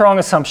kind of a strong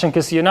assumption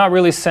because you're not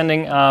really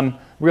sending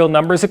real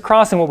numbers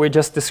across in what we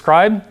just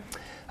described.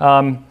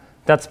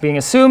 That's being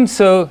assumed.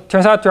 So it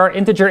turns out there are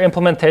integer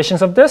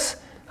implementations of this.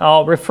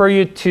 I'll refer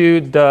you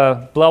to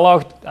the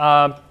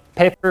Blelog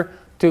paper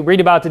to read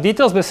about the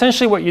details. But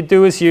essentially what you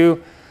do is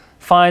you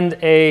find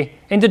an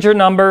integer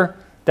number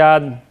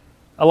that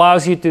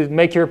allows you to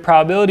make your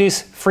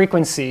probabilities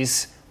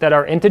frequencies that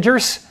are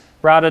integers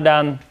rather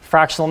than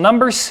fractional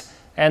numbers,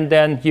 and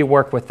then you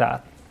work with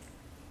that.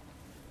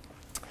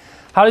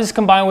 How does this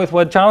combine with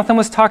what Jonathan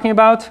was talking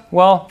about?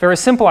 Well, very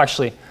simple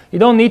actually. You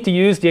don't need to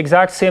use the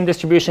exact same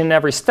distribution in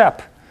every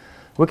step.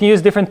 We can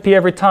use different p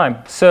every time.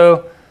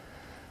 So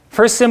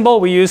first symbol,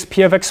 we use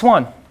p of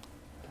x1.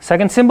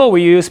 Second symbol,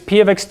 we use p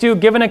of x2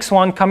 given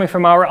x1 coming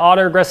from our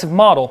autoregressive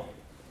model.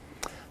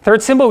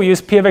 Third symbol, we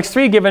use p of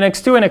x3 given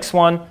x2 and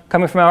x1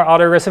 coming from our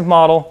autoregressive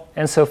model,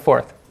 and so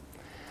forth.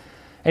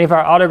 And if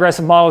our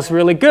autoregressive model is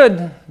really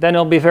good, then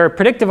it'll be very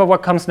predictive of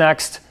what comes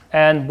next,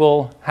 and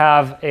we'll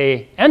have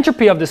an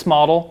entropy of this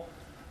model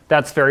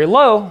that's very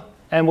low,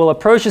 and we'll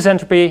approach this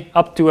entropy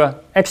up to an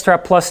extra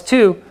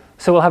 +2,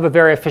 so we'll have a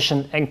very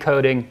efficient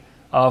encoding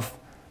of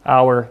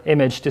our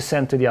image to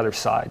send to the other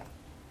side.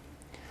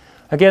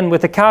 Again,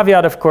 with the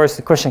caveat, of course,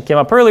 the question came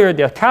up earlier,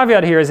 the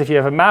caveat here is if you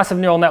have a massive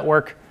neural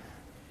network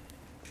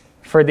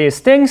for these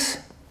things,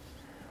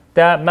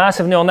 that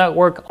massive neural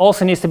network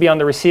also needs to be on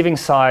the receiving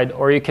side,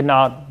 or you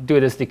cannot do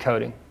this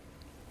decoding.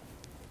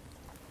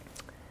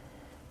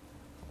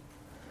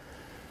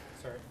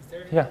 Sorry, is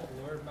there any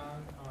lower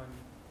bound on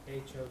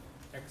h of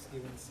x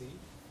given c?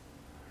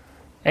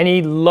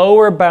 Any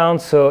lower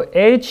bound, so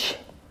h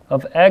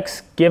of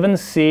x given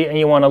c, and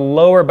you want a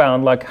lower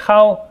bound, like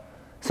how,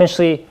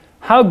 essentially,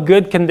 how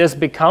good can this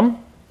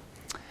become?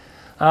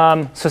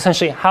 So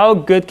essentially, how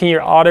good can your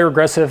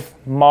autoregressive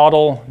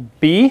model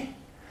be?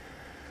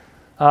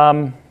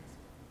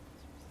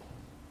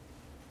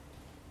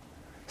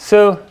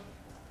 So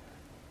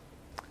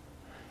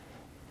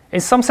in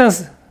some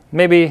sense,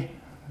 maybe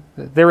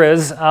there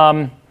is,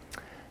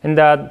 in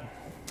that,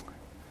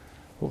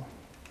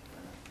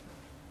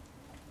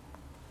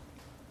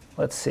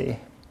 let's see.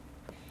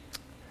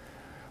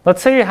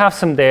 Let's say you have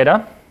some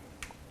data,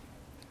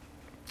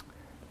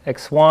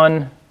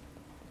 x1,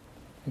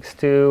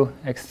 x2,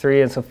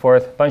 x3, and so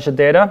forth, a bunch of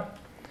data.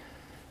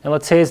 And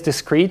let's say it's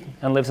discrete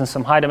and lives in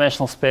some high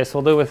dimensional space.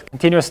 We'll do with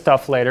continuous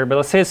stuff later, but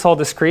let's say it's all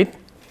discrete.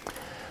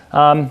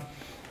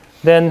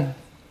 Then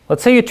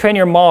let's say you train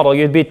your model.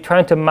 You'd be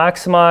trying to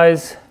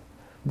maximize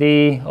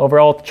the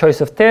overall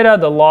choice of theta,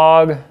 the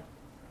log,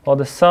 well,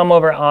 the sum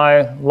over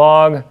I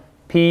log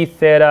p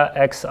theta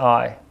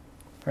xi,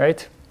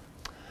 right?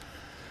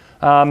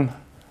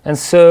 And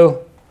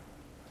so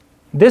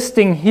this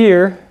thing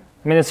here,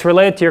 I mean, it's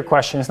related to your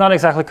question. It's not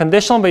exactly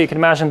conditional, but you can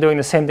imagine doing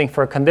the same thing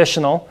for a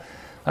conditional.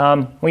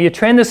 When you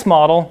train this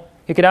model,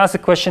 you could ask the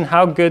question,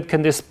 how good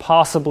can this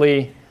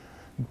possibly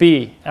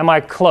be? Am I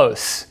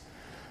close?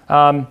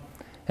 And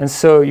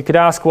so you could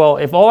ask, well,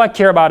 if all I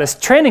care about is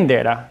training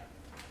data,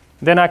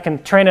 then I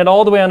can train it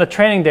all the way on the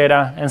training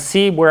data and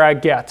see where I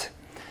get.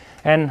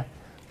 And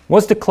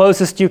what's the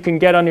closest you can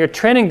get on your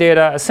training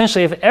data?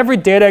 Essentially, if every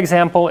data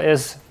example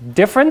is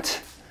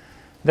different,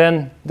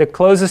 then the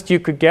closest you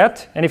could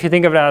get, and if you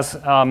think of it as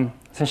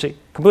essentially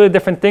completely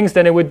different things,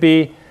 then it would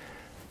be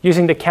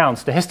using the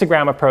counts, the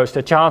histogram approach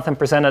that Jonathan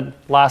presented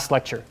last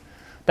lecture.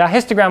 That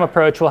histogram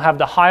approach will have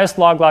the highest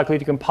log likelihood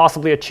you can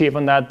possibly achieve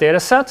on that data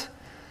set,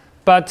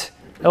 but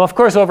it'll of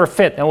course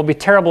overfit and will be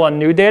terrible on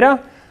new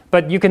data,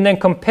 but you can then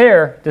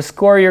compare the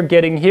score you're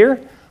getting here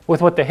with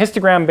what the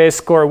histogram-based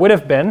score would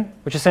have been,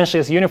 which essentially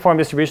is a uniform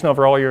distribution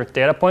over all your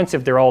data points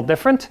if they're all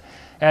different,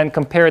 and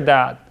compare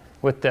that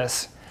with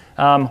this.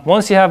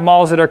 Once you have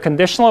models that are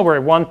conditional, where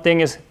one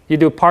thing is you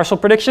do partial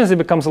predictions, it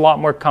becomes a lot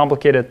more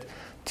complicated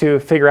to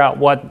figure out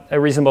what a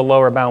reasonable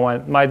lower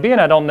bound might be, and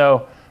I don't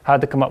know how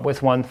to come up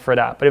with one for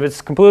that. But if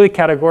it's completely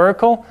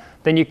categorical,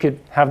 then you could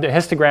have the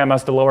histogram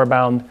as the lower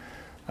bound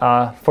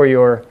for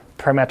your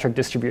parametric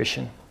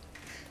distribution.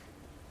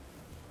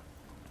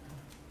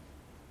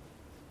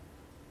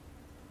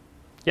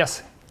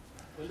 Yes?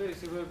 Will the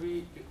receiver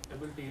be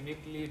able to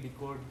uniquely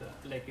decode,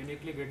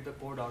 uniquely get the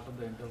code out of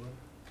the interval?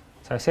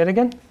 Sorry, say it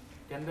again?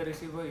 Can the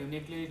receiver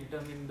uniquely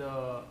determine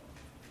the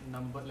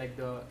number, like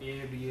the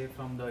A, B, A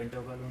from the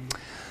interval only?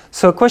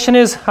 So the question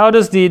is, how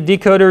does the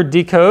decoder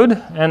decode?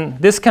 And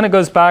this kind of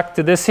goes back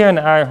to this here, and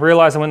I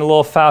realize I went a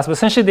little fast, but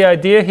essentially the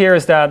idea here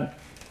is that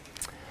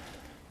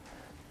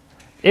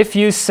if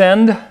you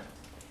send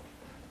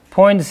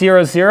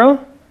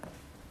 0.00,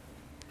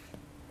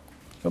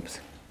 oops.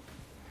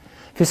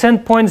 If you send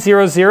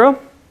 0.00,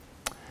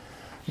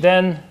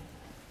 then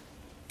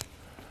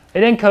it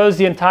encodes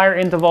the entire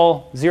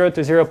interval 0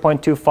 to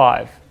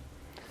 0.25.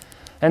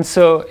 And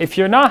so if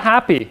you're not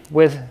happy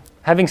with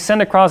having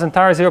sent across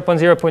entire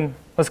 0.0,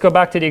 let's go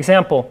back to the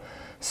example.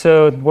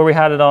 So where we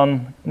had it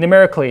on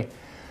numerically.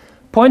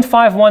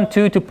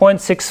 0.512 to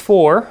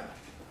 0.64,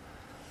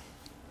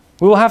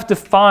 we will have to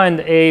find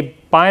a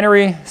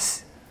binary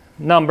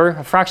number,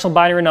 a fractional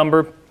binary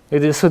number.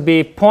 This would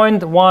be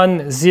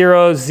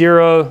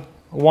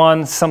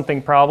 0.1001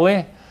 something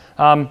probably,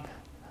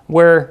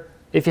 where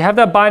if you have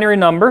that binary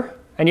number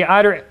and you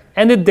either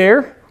end it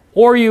there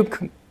or you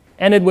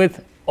end it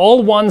with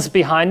all ones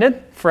behind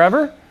it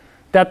forever,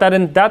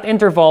 that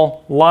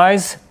interval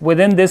lies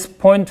within this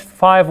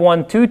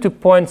 0.512 to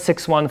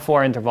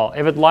 0.614 interval.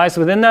 If it lies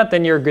within that,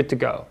 then you're good to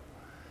go.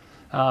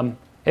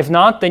 If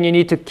not, then you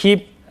need to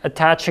keep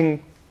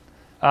attaching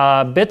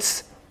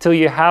bits till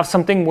you have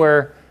something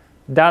where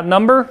that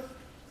number,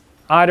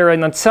 either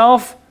in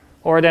itself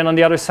or then on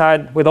the other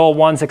side with all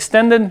ones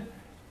extended,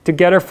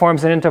 together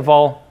forms an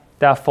interval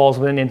that falls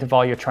within the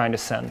interval you're trying to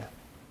send.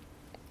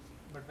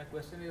 But my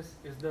question is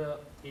the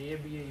A,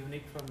 B, A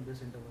unique from this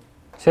interval?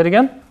 Say it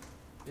again?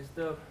 Is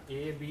the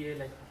A, B, A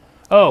like...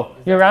 Oh,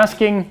 you're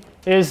asking,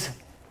 is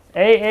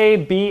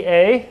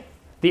AABA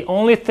the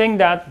only thing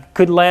that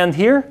could land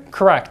here?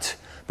 Correct.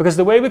 Because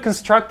the way we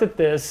constructed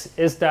this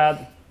is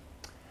that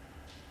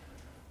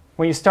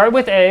when you start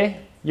with A,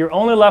 you're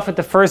only left with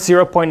the first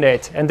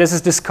 0.8, and this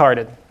is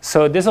discarded.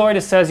 So this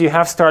already says you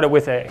have started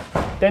with A.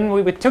 Then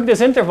we took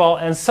this interval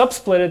and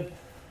subsplit it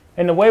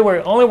in a way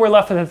where only we're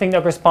left with the thing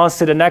that corresponds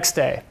to the next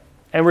A,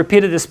 and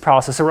repeated this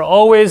process. So we're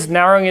always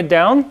narrowing it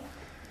down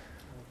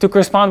to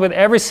correspond with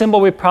every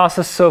symbol we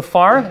processed so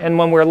far, and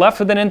when we're left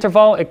with an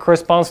interval, it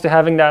corresponds to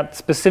having that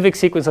specific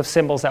sequence of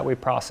symbols that we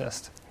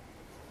processed.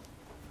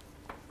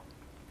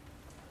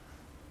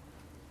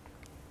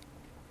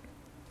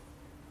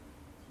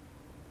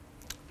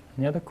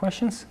 Any other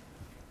questions?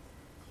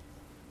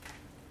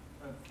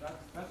 That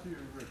you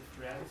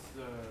reference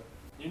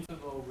the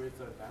interval with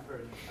the number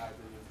inside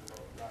the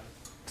interval, right?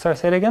 Sorry,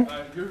 say it again?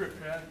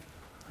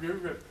 You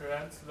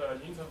reference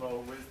the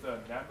interval with the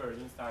number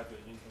inside the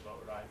interval,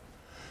 right?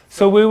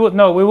 So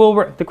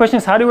the question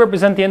is, how do we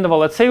represent the interval?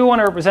 Let's say we want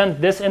to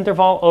represent this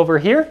interval over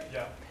here.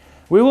 Yeah.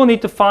 We will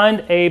need to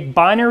find a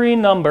binary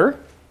number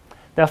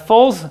that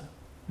falls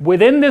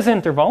within this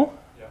interval.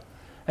 Yeah.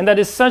 And that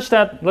is such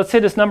that, let's say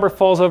this number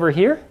falls over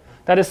here.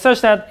 That is such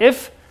that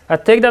if I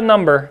take that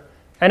number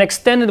and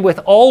extend it with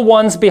all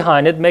ones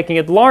behind it, making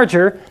it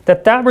larger,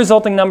 that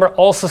resulting number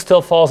also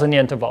still falls in the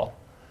interval.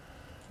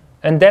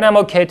 And then I'm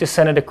OK to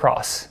send it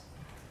across.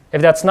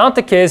 If that's not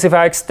the case, if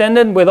I extend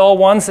it with all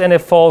ones and it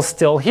falls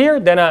still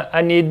here, then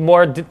I need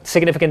more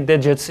significant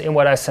digits in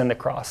what I send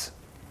across.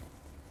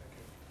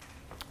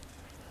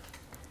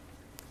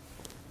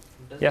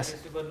 Does Yes? the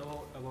receiver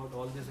know about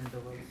all these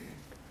intervals?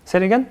 Say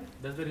it again?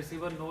 Does the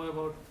receiver know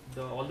about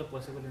all the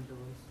possible intervals?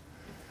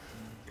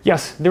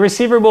 Yes, the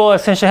receiver will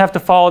essentially have to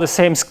follow the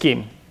same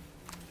scheme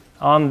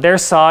on their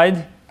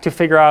side to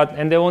figure out,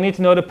 and they will need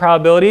to know the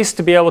probabilities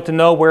to be able to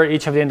know where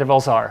each of the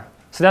intervals are.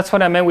 So that's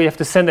what I meant. We have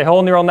to send the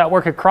whole neural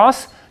network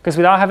across, because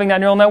without having that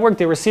neural network,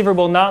 the receiver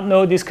will not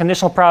know these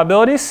conditional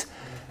probabilities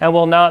and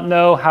will not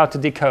know how to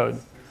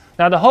decode.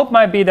 Now, the hope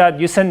might be that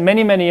you send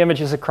many, many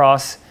images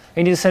across.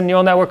 You need to send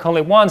neural network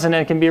only once, and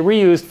then it can be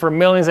reused for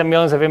millions and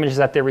millions of images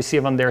that they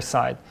receive on their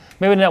side.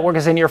 Maybe the network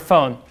is in your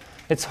phone.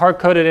 It's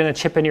hard-coded in a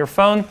chip in your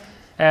phone,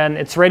 and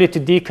it's ready to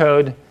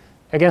decode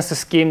against a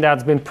scheme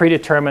that's been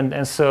predetermined.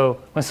 And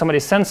so when somebody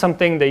sends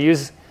something, they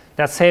use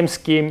that same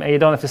scheme, and you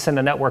don't have to send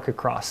a network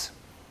across.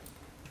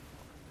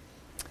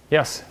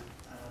 Yes?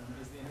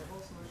 Is the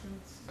interval solution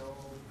still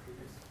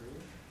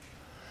prefix-free?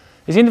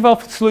 Is the interval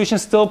solution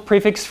still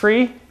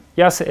prefix-free?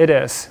 Yes, it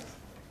is.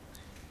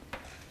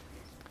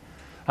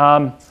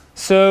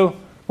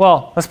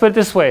 Well, let's put it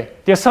this way.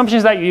 The assumption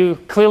is that you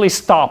clearly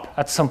stop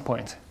at some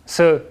point.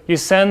 So you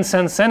send,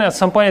 send, send. At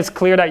some point, it's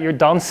clear that you're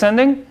done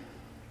sending.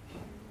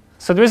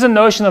 So there is a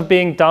notion of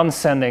being done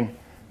sending.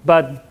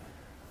 But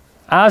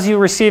as you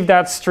receive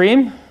that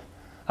stream,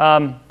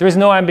 there is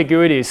no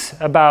ambiguities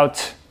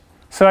about.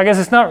 So I guess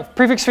it's not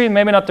prefix-free,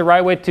 maybe not the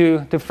right way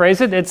to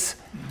phrase it. It's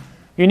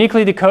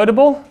uniquely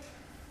decodable,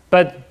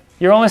 but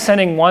you're only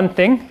sending one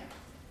thing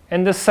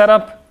in this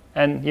setup,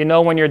 and you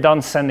know when you're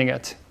done sending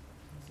it.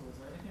 So is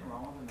there anything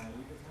wrong with the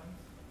naive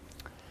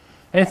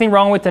attempt? Anything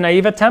wrong with the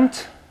naive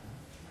attempt?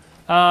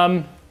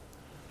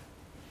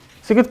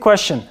 It's a good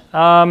question.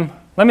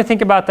 Let me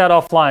think about that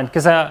offline,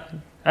 because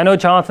I know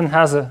Jonathan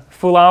has a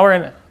full hour,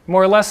 and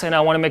more or less, and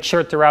I want to make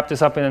sure to wrap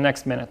this up in the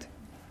next minute.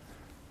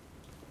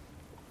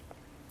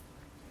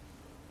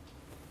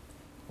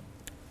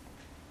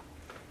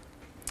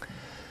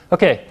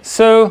 Okay,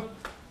 so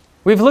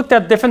we've looked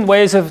at different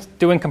ways of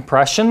doing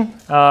compression,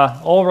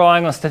 all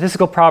relying on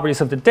statistical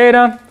properties of the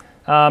data.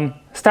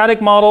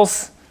 Static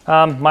models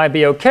might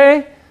be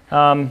okay.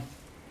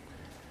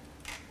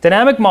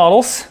 Dynamic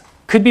models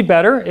could be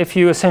better if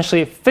you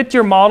essentially fit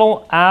your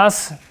model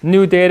as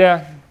new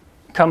data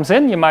comes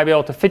in. You might be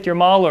able to fit your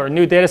model, or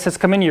new data sets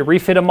come in, you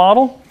refit a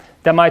model.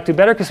 That might do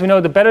better, because we know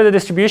the better the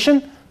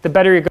distribution, the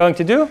better you're going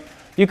to do.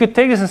 You could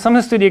take this in some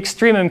sense to the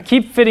extreme and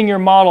keep fitting your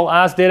model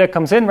as data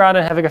comes in, rather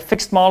than having a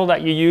fixed model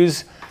that you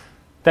use,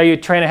 that you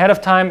train ahead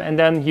of time and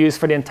then use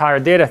for the entire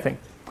data thing.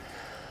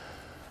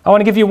 I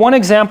want to give you one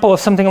example of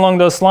something along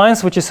those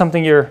lines, which is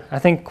something you're, I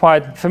think,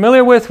 quite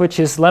familiar with, which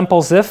is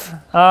Lempel-Ziff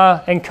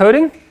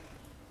encoding.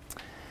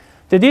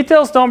 The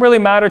details don't really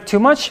matter too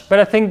much, but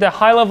I think the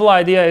high-level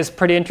idea is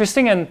pretty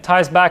interesting and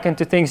ties back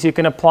into things you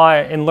can apply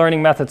in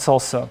learning methods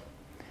also.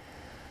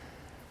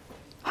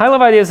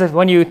 High-level idea is that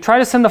when you try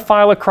to send the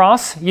file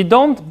across, you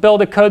don't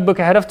build a code book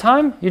ahead of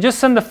time. You just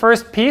send the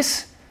first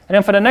piece, and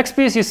then for the next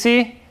piece you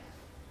see,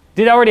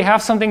 did I already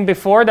have something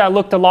before that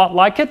looked a lot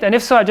like it? And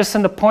if so, I just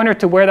send a pointer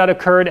to where that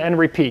occurred and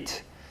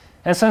repeat.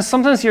 And so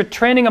sometimes you're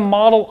training a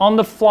model on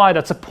the fly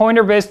that's a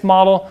pointer-based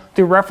model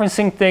to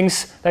referencing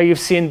things that you've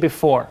seen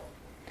before.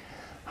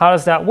 How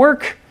does that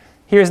work?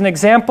 Here's an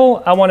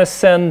example. I want to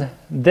send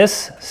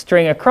this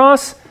string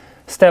across.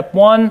 Step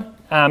 1,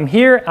 I'm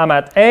here, I'm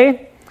at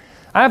A.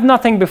 I have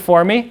nothing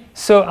before me,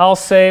 so I'll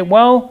say,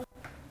 well,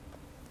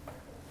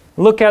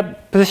 look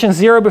at position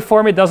 0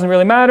 before me, it doesn't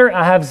really matter.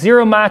 I have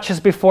 0 matches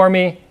before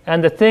me,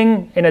 and the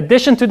thing in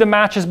addition to the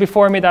matches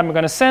before me that I'm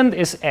going to send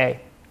is A.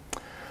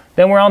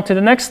 Then we're on to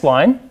the next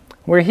line.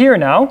 We're here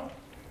now.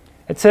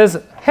 It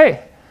says,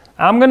 hey,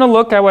 I'm going to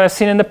look at what I've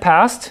seen in the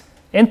past.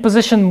 In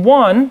position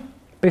 1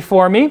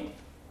 before me,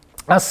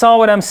 I saw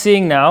what I'm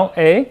seeing now,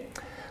 A.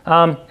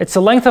 It's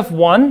a length of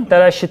 1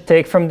 that I should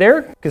take from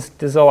there, because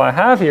this is all I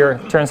have here,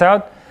 it turns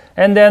out.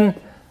 And then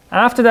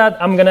after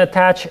that, I'm going to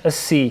attach a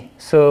C.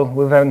 So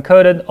we've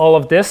encoded all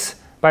of this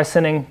by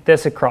sending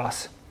this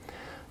across.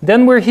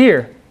 Then we're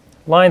here,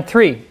 line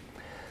 3.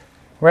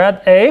 We're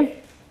at A.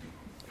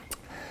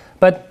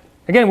 But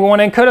again, we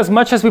want to encode as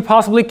much as we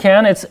possibly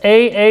can. It's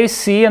A, A,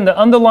 C, and the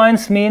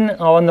underlines mean,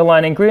 I'll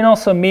underline in green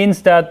also,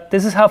 means that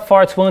this is how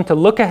far it's willing to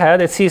look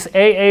ahead. It sees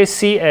A, A,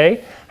 C,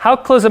 A. How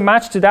close a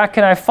match to that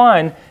can I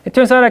find? It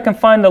turns out I can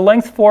find the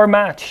length 4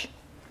 match.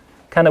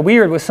 Kind of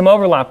weird with some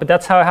overlap, but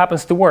that's how it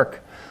happens to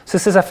work. So it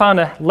says I found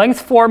a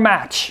length 4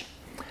 match.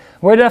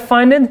 Where did I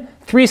find it?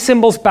 3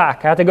 symbols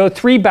back. I have to go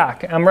 3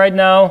 back. I'm right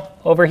now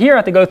over here. I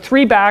have to go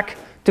 3 back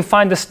to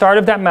find the start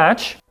of that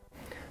match.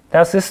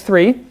 That's this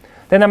 3.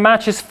 Then the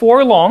match is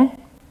 4 long.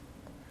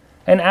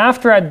 And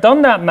after I've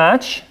done that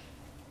match,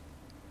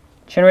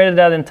 generated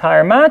that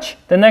entire match,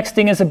 the next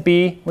thing is a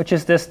B, which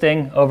is this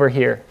thing over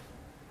here.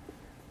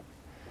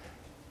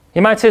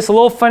 You might say it's a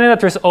little funny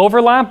that there's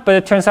overlap, but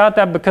it turns out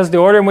that because the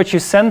order in which you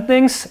send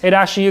things,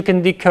 you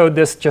can decode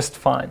this just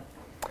fine.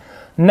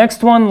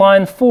 Next one,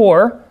 line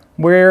 4,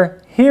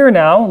 we're here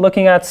now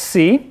looking at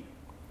C.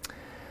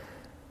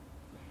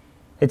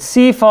 It's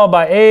C followed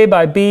by A,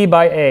 by B,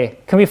 by A.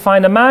 Can we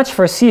find a match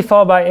for C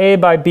followed by A,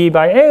 by B,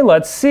 by A?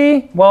 Let's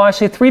see. Well,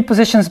 actually 3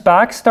 positions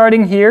back,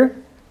 starting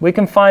here, we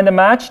can find a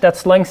match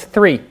that's length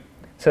 3.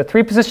 So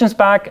 3 positions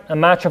back, a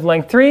match of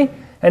length 3.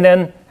 And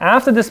then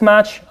after this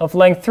match of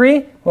length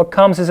 3, what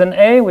comes is an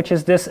A, which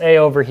is this A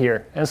over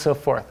here, and so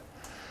forth.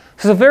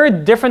 So it's a very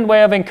different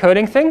way of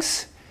encoding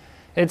things.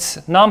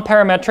 It's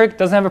non-parametric,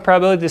 doesn't have a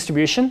probability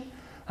distribution,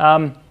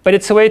 but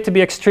it's a way to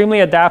be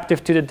extremely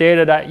adaptive to the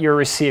data that you're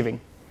receiving.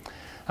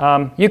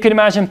 You can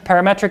imagine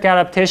parametric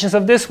adaptations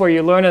of this, where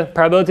you learn a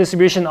probability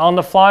distribution on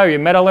the fly, or you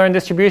meta-learn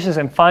distributions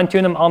and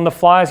fine-tune them on the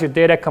fly as your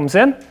data comes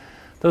in.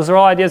 Those are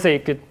all ideas that you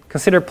could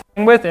consider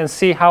playing with and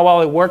see how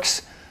well it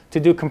works to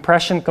do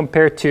compression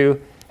compared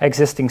to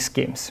existing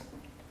schemes.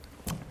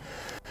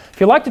 If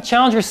you like to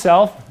challenge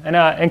yourself, and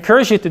I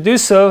encourage you to do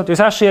so, there's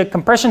actually a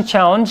compression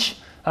challenge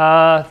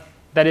that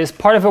is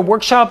part of a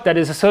workshop that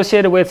is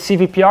associated with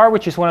CVPR,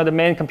 which is one of the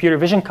main computer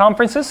vision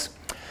conferences.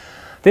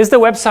 This is the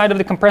website of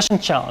the compression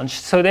challenge.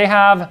 So they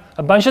have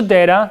a bunch of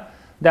data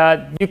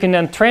that you can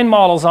then train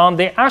models on.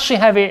 They actually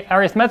have an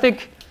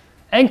arithmetic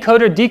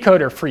encoder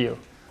decoder for you.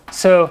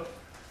 So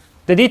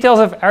the details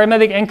of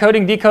arithmetic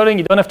encoding, decoding,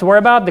 you don't have to worry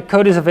about. The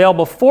code is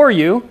available for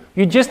you.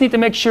 You just need to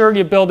make sure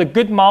you build a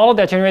good model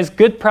that generates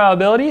good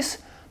probabilities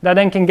that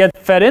then can get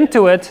fed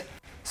into it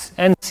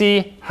and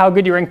see how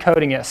good your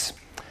encoding is.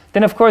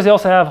 Then, of course, they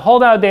also have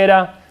holdout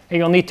data, and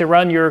you'll need to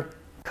run your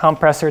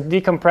compressor,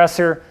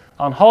 decompressor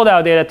on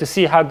holdout data to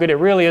see how good it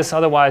really is.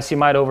 Otherwise, you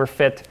might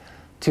overfit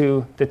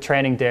to the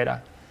training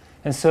data.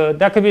 And so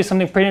that could be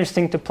something pretty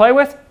interesting to play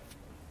with.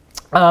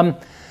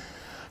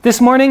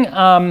 This morning,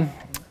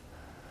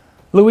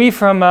 Louis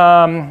from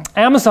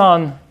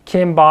Amazon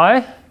came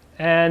by,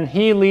 and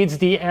he leads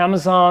the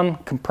Amazon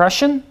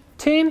compression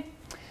team.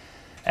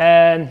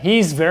 And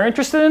he's very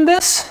interested in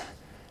this.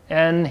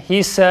 And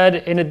he said,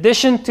 in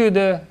addition to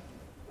the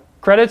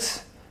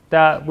credits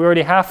that we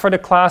already have for the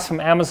class from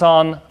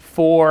Amazon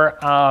for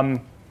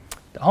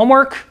the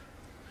homework,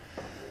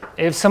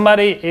 if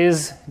somebody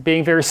is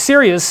being very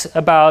serious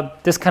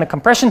about this kind of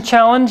compression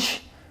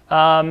challenge,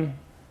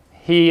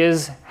 he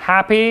is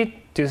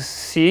happy to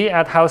see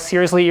at how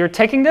seriously you're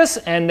taking this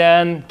and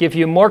then give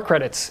you more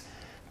credits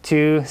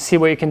to see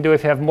what you can do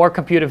if you have more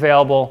compute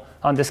available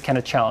on this kind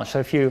of challenge. So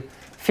if you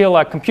feel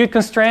like compute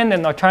constrained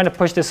and are trying to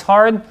push this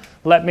hard,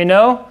 let me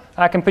know.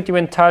 I can put you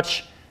in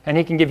touch and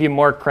he can give you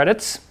more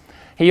credits.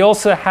 He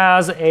also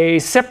has a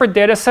separate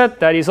data set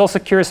that he's also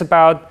curious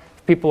about.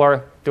 If people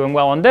are doing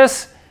well on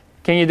this,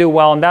 can you do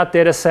well on that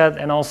data set?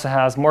 And also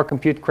has more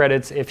compute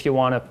credits if you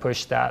want to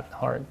push that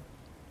hard.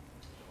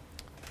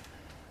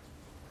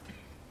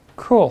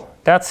 Cool.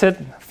 That's it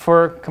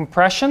for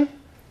compression.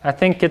 I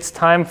think it's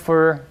time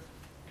for,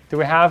 do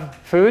we have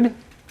food?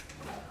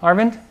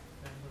 Aravind?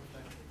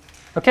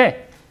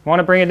 OK. Want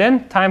to bring it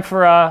in? Time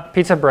for a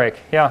pizza break.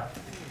 Yeah.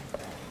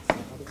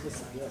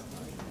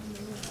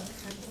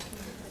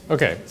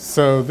 OK,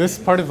 so this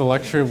part of the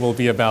lecture will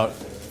be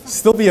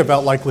still be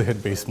about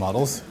likelihood-based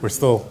models. We're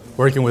still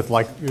working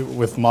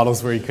with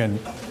models where you can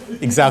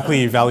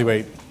exactly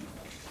evaluate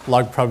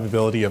log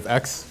probability of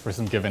x for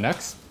some given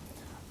x.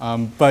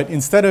 But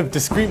instead of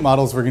discrete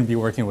models, we're going to be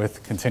working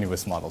with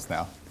continuous models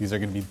now. These are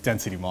going to be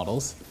density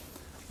models.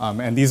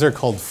 And these are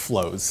called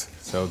flows.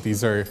 So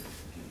these are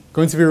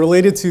going to be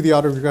related to the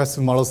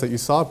autoregressive models that you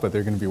saw, but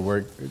they're going to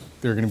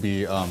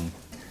be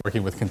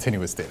working with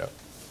continuous data.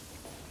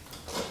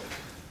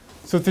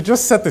 So to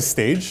just set the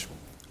stage,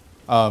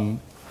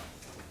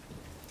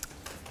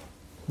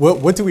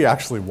 what do we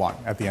actually want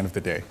at the end of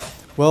the day?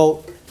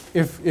 Well,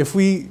 if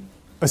we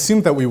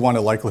assume that we want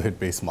a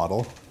likelihood-based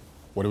model,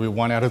 what do we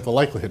want out of the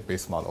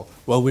likelihood-based model?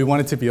 Well, we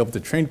want it to be able to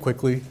train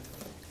quickly,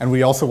 and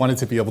we also want it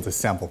to be able to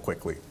sample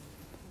quickly.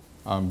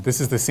 This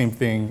is the same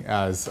thing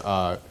as,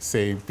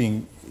 say,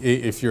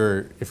 if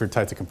you're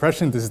tied to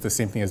compression, this is the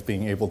same thing as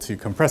being able to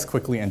compress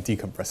quickly and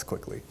decompress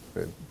quickly.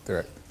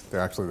 They're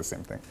actually the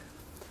same thing.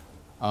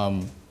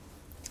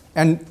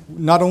 And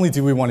not only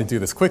do we want to do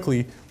this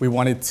quickly, we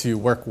want it to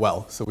work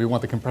well. So we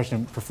want the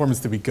compression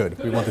performance to be good.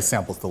 We want the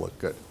samples to look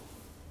good.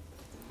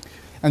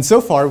 And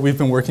so far, we've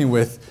been working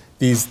with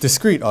these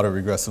discrete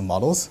autoregressive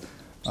models.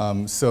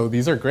 So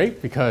these are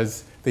great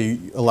because they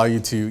allow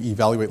you to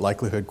evaluate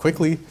likelihood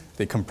quickly.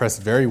 They compress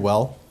very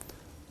well.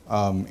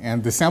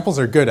 And the samples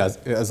are good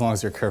as long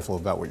as you're careful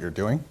about what you're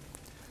doing.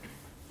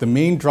 The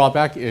main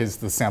drawback is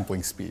the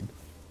sampling speed,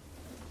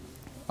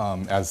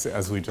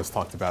 as we just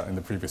talked about in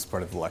the previous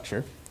part of the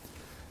lecture.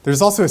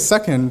 There's also a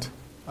second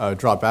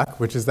drawback,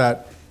 which is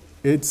that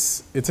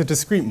it's a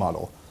discrete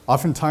model.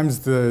 Oftentimes,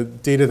 the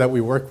data that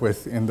we work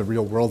with in the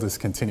real world is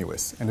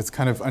continuous, and it's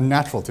kind of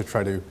unnatural to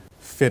try to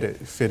fit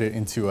it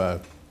into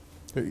a.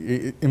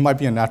 It might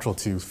be unnatural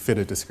to fit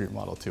a discrete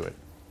model to it.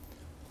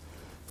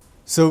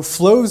 So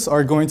flows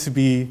are going to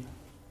be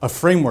a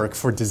framework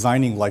for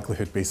designing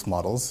likelihood-based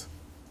models,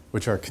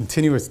 which are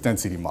continuous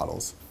density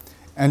models.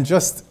 And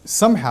just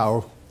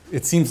somehow,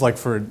 it seems like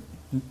for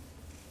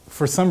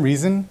some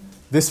reason,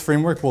 this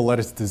framework will let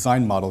us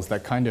design models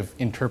that kind of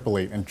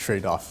interpolate and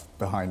trade off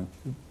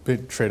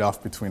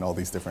between all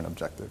these different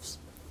objectives,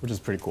 which is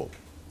pretty cool.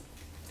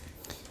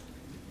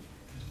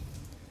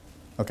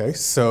 OK,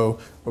 so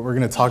what we're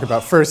going to talk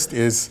about first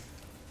is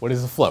what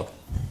is a flow?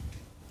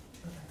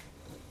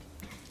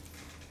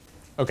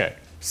 OK,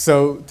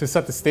 so to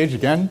set the stage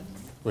again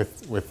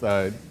with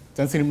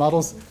density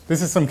models,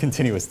 this is some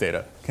continuous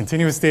data.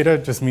 Continuous data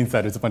just means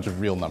that it's a bunch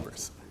of real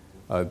numbers.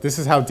 This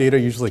is how data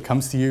usually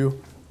comes to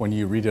you when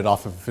you read it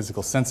off of a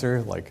physical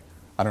sensor, like,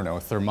 I don't know,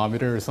 a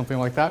thermometer or something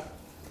like that.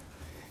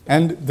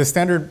 And the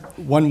standard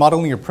one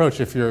modeling approach,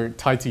 if you're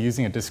tied to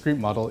using a discrete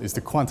model, is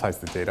to quantize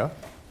the data,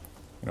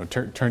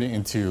 turn it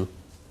into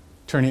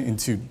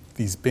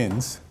these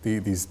bins,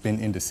 these bin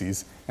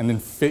indices, and then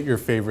fit your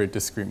favorite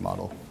discrete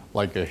model,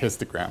 like a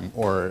histogram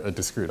or a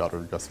discrete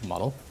autoregressive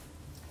model.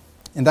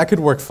 And that could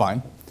work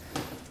fine.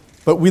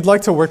 But we'd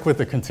like to work with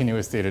the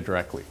continuous data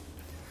directly.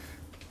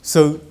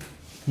 So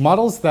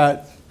models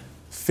that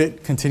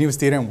fit continuous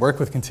data and work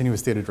with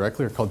continuous data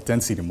directly are called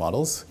density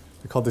models.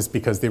 We call this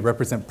because they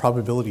represent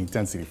probability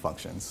density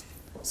functions.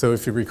 So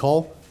if you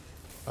recall,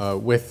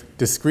 with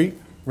discrete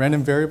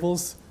random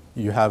variables,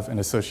 you have an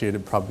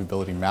associated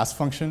probability mass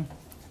function.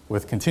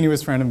 With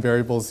continuous random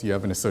variables, you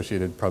have an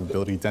associated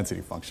probability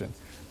density function.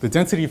 The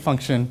density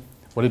function,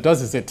 what it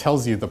does is it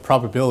tells you the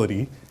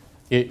probability.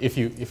 If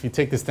you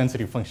take this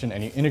density function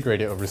and you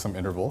integrate it over some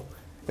interval,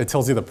 it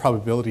tells you the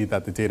probability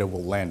that the data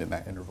will land in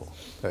that interval.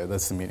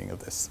 That's the meaning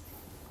of this.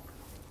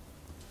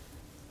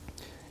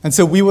 And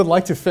so we would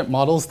like to fit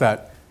models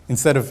that,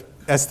 instead of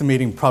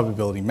estimating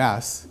probability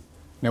mass,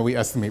 now we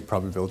estimate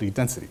probability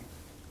density.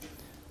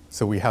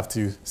 So we have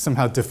to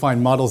somehow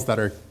define models that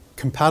are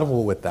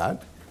compatible with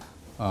that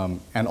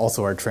and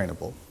also are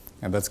trainable.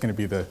 And that's going to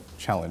be the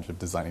challenge of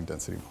designing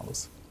density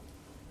models.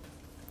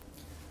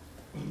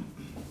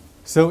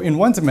 So in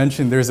one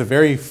dimension, there's a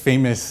very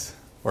famous,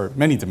 or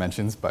many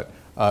dimensions, but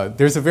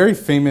there's a very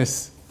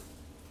famous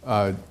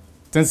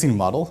density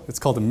model. It's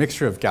called a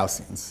mixture of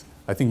Gaussians.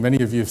 I think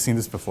many of you have seen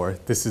this before.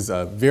 This is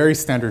a very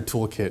standard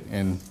toolkit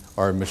in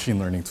our machine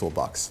learning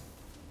toolbox.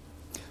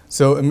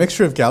 So a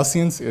mixture of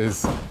Gaussians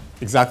is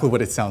exactly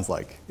what it sounds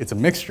like. It's a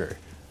mixture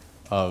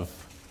of,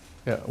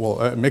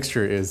 a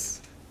mixture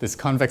is this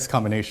convex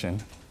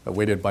combination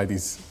weighted by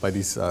these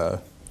I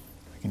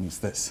can use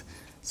this.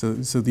 So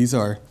these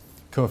are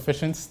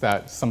coefficients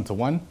that sum to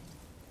 1.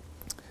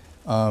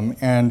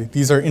 And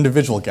these are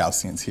individual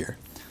Gaussians here.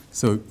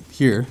 So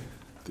here,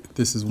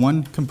 this is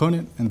one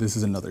component, and this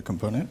is another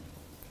component.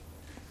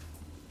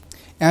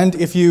 And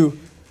if you,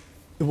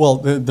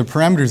 the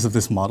parameters of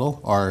this model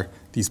are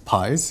these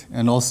pi's,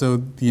 and also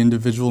the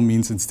individual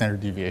means and standard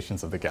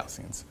deviations of the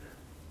Gaussians.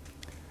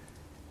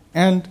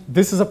 And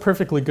this is a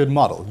perfectly good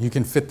model. You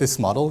can fit this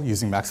model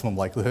using maximum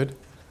likelihood.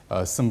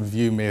 Some of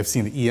you may have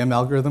seen the EM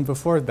algorithm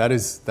before. That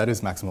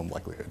is maximum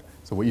likelihood.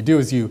 So what you do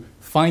is you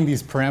find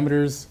these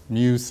parameters,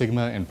 mu,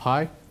 sigma, and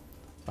pi,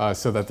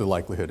 so that the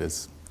likelihood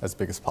is as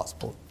big as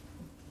possible.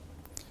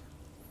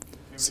 Can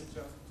we just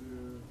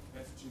do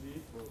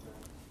SGD for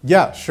that?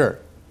 Yeah, sure.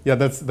 Yeah,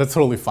 that's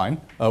totally fine.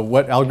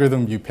 What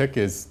algorithm you pick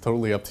is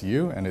totally up to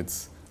you, and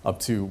it's up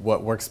to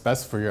what works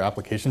best for your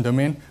application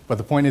domain. But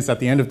the point is, at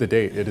the end of the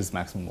day, it is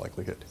maximum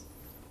likelihood.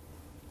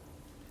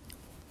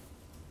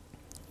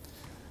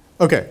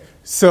 OK,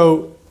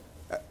 so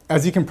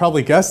as you can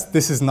probably guess,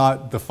 this is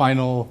not the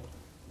final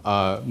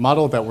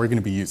model that we're going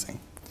to be using.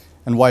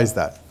 And why is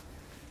that?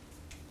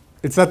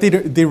 It's that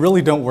they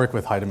really don't work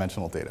with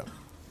high-dimensional data.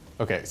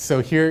 OK, so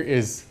here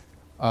is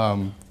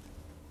an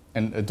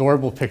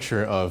adorable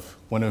picture of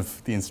one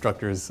of the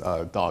instructor's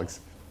dogs.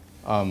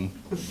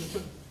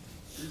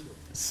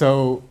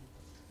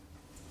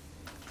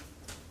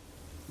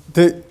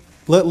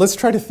 Let's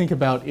try to think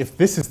about if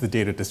this is the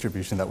data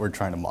distribution that we're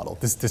trying to model,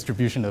 this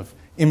distribution of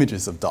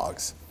images of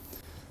dogs.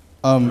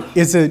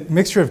 Is a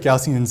mixture of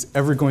Gaussians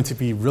ever going to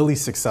be really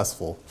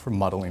successful for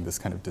modeling this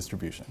kind of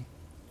distribution?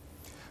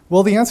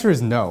 Well, the answer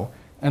is no.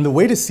 And the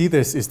way to see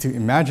this is to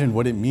imagine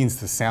what it means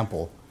to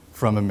sample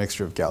from a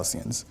mixture of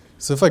Gaussians.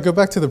 So if I go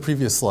back to the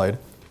previous slide,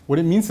 what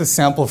it means to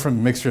sample from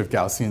a mixture of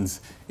Gaussians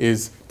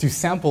is to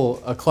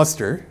sample a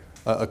cluster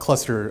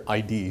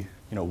ID,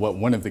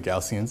 one of the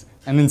Gaussians,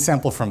 and then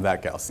sample from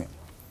that Gaussian.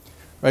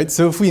 Right?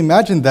 So if we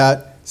imagine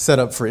that set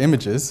up for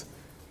images,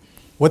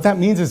 what that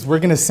means is we're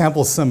going to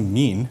sample some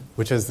mean,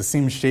 which has the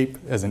same shape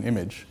as an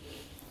image.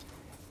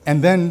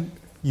 And then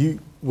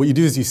what you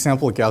do is you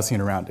sample a Gaussian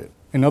around it.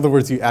 In other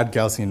words, you add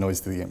Gaussian noise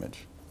to the image.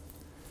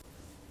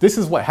 This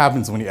is what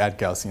happens when you add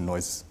Gaussian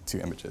noise to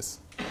images.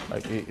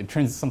 Right? It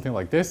turns something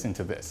like this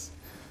into this.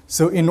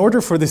 So in order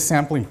for this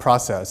sampling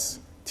process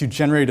to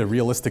generate a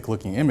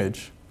realistic-looking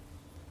image,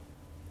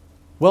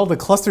 well, the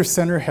cluster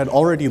center had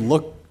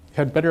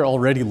better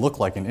already look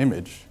like an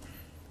image.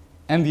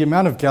 And the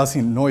amount of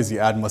Gaussian noise you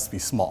add must be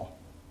small.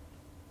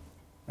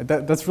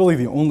 That's really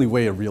the only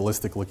way a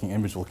realistic-looking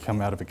image will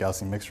come out of a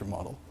Gaussian mixture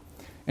model.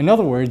 In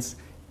other words,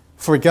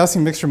 for a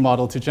Gaussian mixture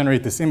model to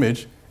generate this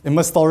image, it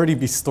must already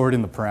be stored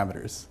in the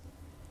parameters.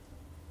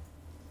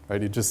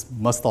 Right? It just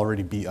must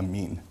already be a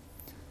mean.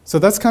 So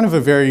that's kind of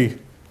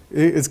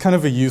it's kind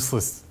of a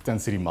useless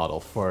density model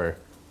for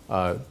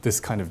this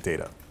kind of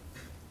data.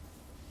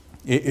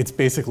 It's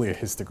basically a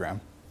histogram.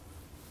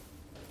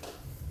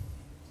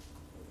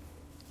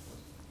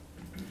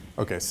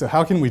 OK, so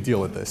how can we deal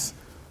with this?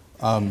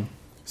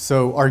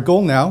 So our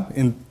goal now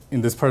in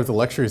this part of the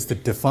lecture is to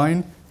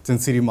define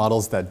density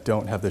models that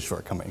don't have this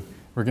shortcoming.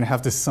 We're going to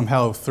have to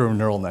somehow throw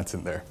neural nets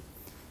in there.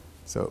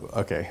 So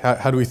OK,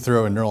 how do we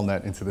throw a neural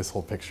net into this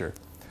whole picture?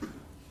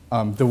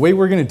 The way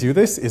we're going to do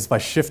this is by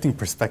shifting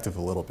perspective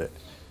a little bit.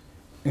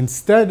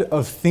 Instead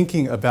of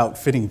thinking about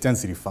fitting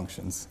density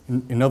functions,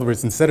 in other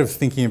words, instead of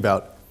thinking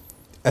about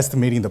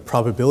estimating the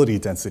probability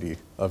density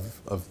of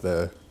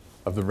the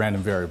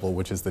random variable,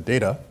 which is the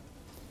data,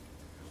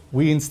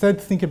 we instead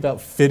think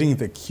about fitting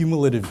the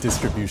cumulative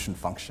distribution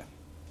function.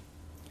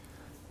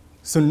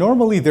 So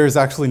normally there's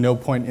actually no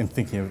point in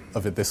thinking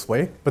of it this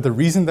way, but the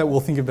reason that we'll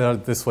think about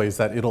it this way is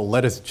that it'll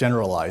let us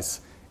generalize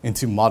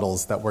into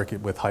models that work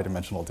with high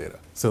dimensional data.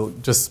 So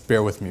just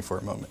bear with me for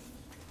a moment.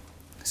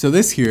 So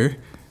this here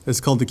is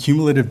called the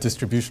cumulative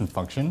distribution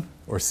function,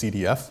 or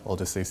CDF. I'll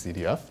just say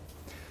CDF.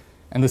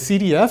 And the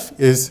CDF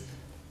is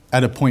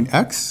at a point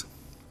x,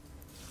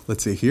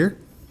 let's say here,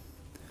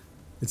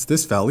 it's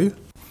this value.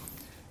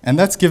 And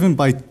that's given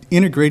by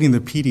integrating the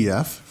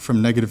PDF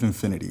from negative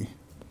infinity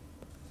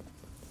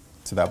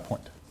to that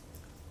point.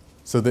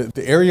 So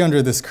the area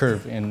under this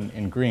curve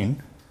in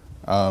green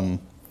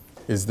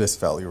is this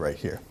value right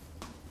here.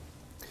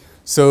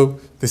 So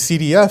the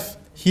CDF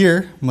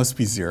here must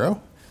be 0,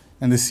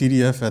 and the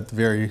CDF at the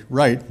very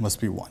right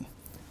must be 1.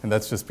 And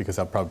that's just because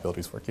how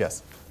probabilities work.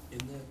 Yes?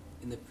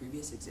 In the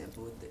previous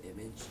example with the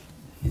image,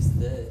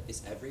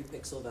 is every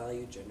pixel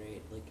value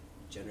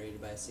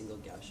generated by a single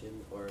Gaussian,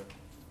 or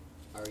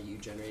are you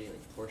generating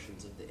like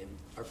portions of the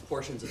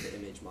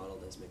image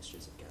modeled as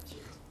mixtures of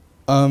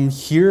Gaussians?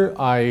 Here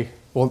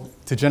well,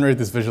 to generate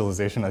this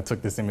visualization, I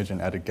took this image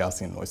and added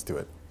Gaussian noise to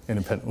it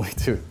independently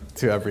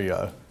to every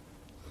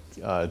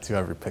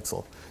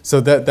pixel.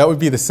 So that would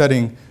be the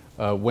setting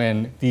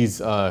when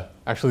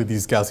actually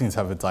these Gaussians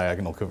have a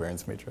diagonal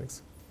covariance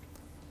matrix.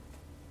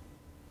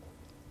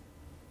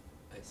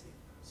 I see.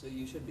 So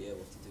you should be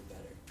able to do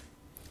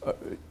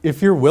better.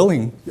 If you're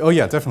willing, oh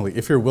yeah, definitely.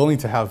 If you're willing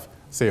to have,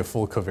 say, a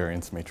full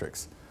covariance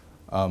matrix.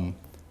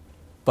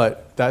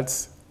 But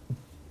that's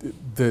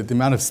the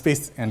amount of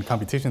space and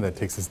computation that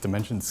takes is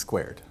dimension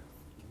squared.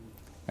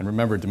 And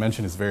remember,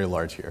 dimension is very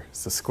large here.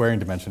 So squaring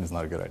dimension is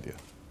not a good idea.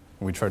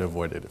 And we try to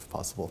avoid it if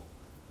possible.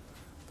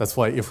 That's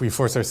why if we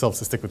force ourselves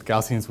to stick with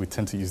Gaussians, we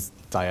tend to use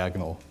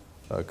diagonal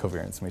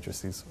covariance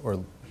matrices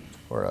or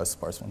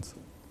sparse ones.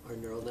 Our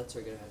neural nets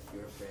are going to have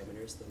fewer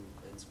parameters than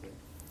n-squared.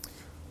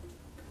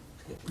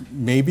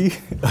 Maybe.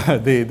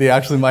 They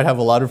actually might have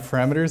a lot of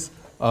parameters,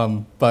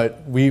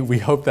 but we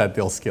hope that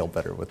they'll scale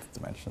better with the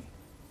dimension.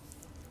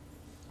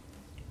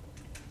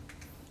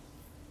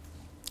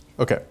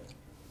 OK.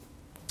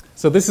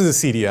 So this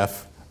is a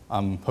CDF.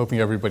 I'm hoping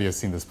everybody has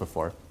seen this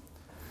before.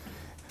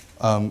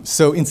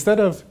 So instead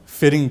of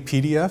fitting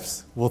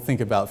PDFs, we'll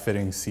think about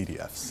fitting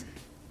CDFs.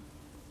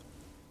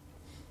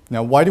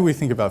 Now, why do we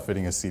think about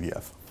fitting a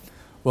CDF?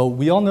 Well,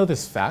 we all know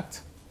this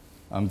fact.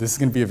 This is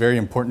going to be a very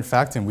important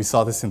fact, and we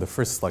saw this in the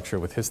first lecture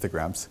with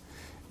histograms,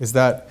 is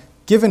that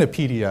given a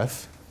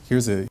PDF,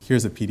 here's a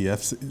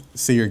PDF,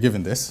 say you're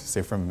given this,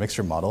 say from a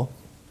mixture model,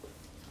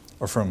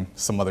 or from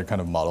some other kind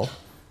of model,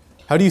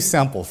 how do you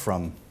sample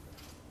from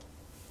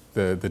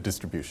the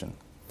distribution?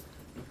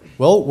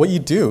 Well, what you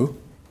do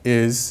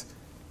is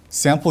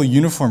sample a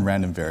uniform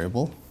random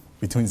variable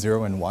between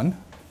 0 and 1,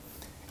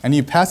 and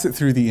you pass it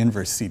through the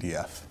inverse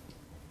CDF.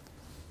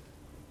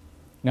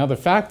 Now,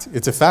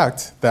 it's a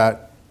fact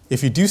that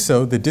if you do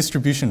so, the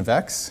distribution of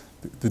x,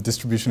 the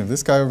distribution of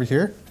this guy over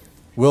here,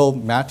 will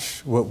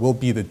match what will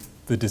be the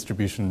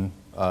distribution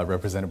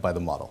represented by the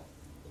model.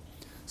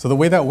 So the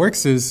way that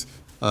works is,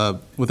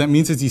 what that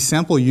means is you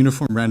sample a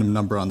uniform random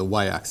number on the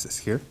y-axis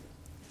here,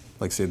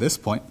 like say this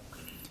point,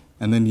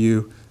 and then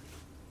you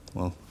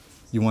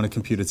want to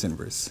compute its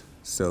inverse,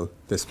 so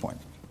this point.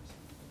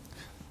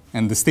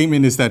 And the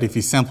statement is that if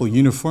you sample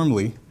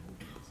uniformly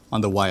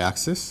on the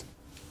y-axis,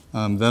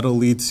 that'll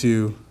lead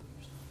to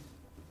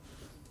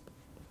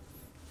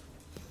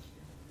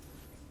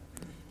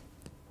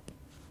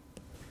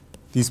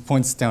these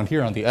points down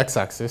here on the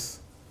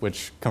x-axis,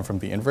 which come from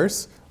the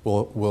inverse,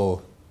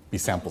 will be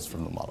samples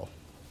from the model.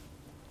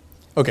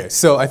 OK,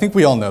 so I think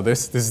we all know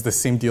this. This is the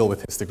same deal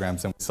with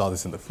histograms, and we saw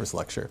this in the first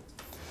lecture.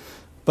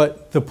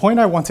 But the point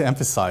I want to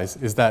emphasize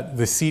is that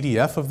the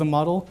CDF of the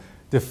model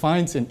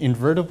defines an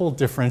invertible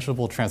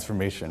differentiable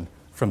transformation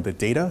from the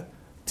data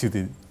to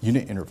the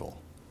unit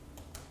interval.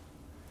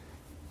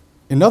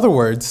 In other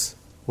words,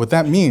 what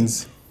that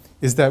means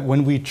is that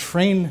when we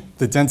train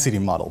the density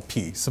model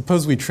P,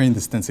 suppose we train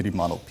this density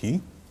model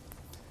P,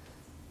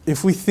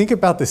 if we think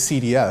about the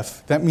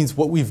CDF, that means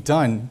what we've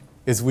done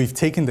is we've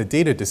taken the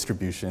data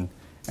distribution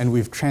and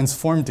we've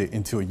transformed it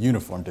into a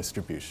uniform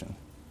distribution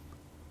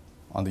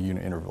on the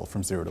unit interval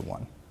from 0 to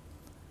 1.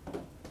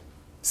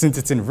 Since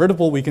it's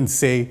invertible, we can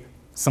say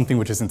something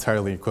which is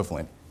entirely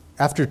equivalent.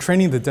 After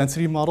training the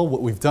density model,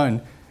 what we've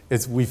done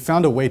is we've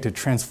found a way to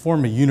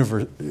transform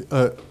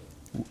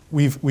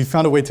we've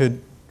found a way to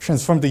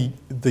transform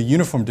the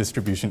uniform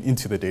distribution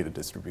into the data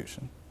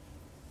distribution.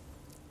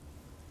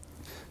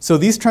 So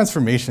these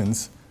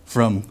transformations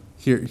from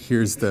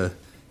here's the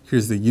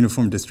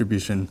uniform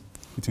distribution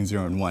between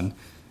 0 and 1,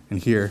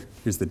 and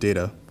here's the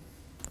data.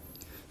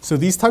 So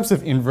these types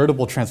of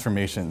invertible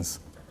transformations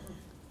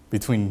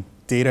between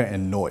data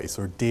and noise,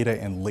 or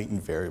data and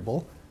latent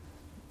variable,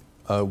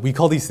 we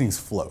call these things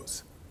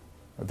flows.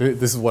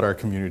 This is what our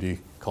community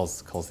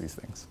calls these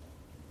things.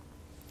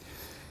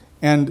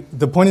 And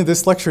the point of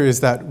this lecture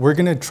is that we're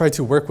going to try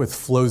to work with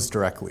flows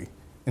directly.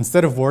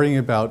 Instead of worrying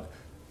about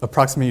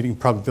approximating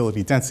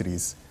probability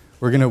densities,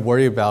 we're going to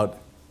worry about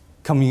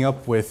coming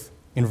up with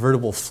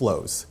invertible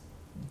flows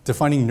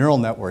defining neural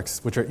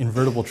networks, which are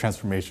invertible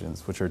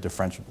transformations, which are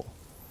differentiable.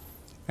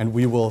 And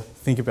we will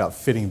think about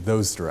fitting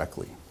those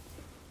directly.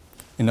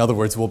 In other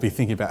words, we'll be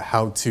thinking about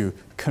how to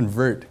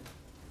convert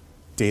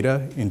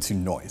data into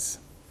noise,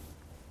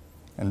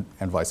 and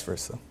vice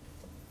versa.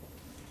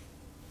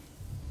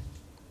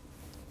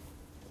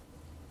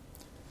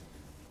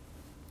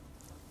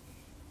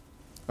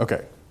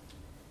 Okay.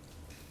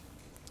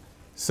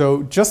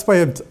 So just by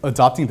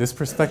adopting this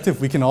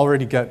perspective, we can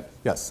already get,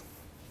 yes?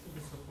 Would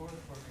the support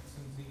for X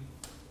and Z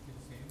be the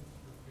same as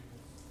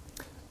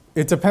previous?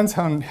 It depends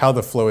on how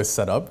the flow is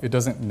set up. It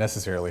doesn't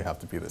necessarily have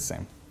to be the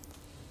same.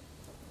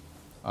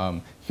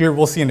 Here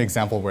we'll see an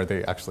example where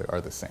they actually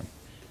are the same.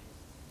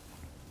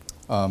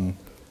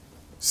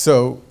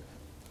 So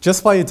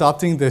just by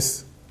adopting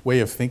this way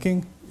of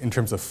thinking in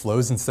terms of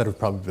flows instead of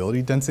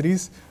probability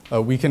densities,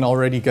 we can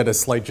already get a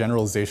slight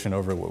generalization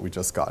over what we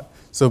just got.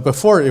 So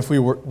before, if we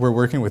were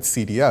working with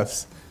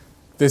CDFs,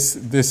 this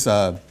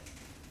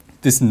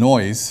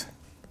noise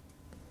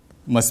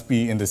must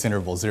be in this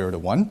interval 0 to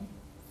 1.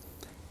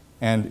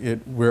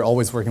 And we're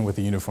always working with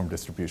a uniform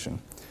distribution.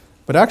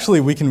 But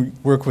actually, we can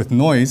work with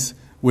noise,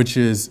 which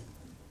is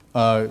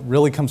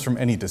really comes from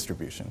any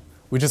distribution.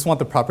 We just want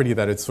the property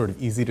that it's sort of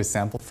easy to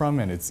sample from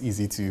and it's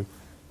easy to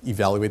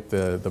evaluate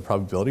the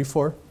probability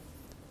for.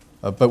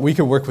 But we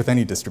can work with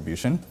any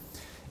distribution.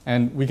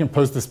 And we can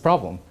pose this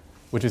problem,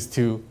 which is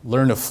to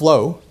learn a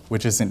flow,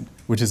 which is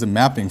a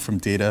mapping from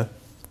data.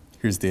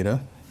 Here's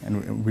data.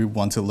 And we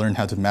want to learn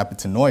how to map it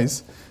to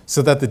noise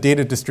so that the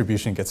data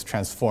distribution gets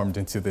transformed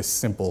into this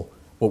simple,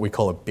 what we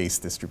call a base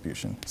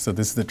distribution. So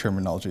this is the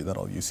terminology that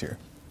I'll use here.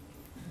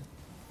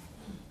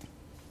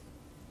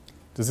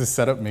 Does this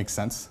setup make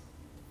sense?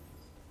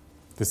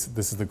 This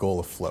is the goal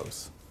of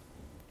flows.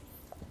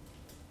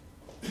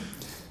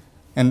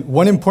 And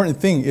one important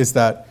thing is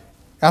that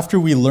after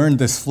we learn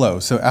this flow,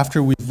 so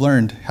after we've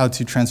learned how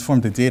to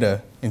transform the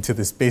data into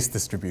this base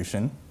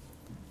distribution,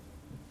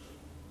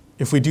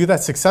 if we do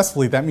that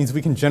successfully, that means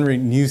we can generate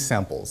new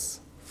samples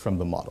from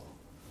the model.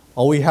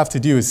 All we have to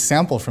do is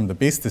sample from the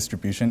base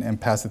distribution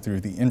and pass it through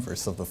the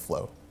inverse of the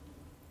flow.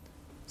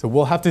 So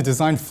we'll have to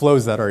design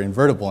flows that are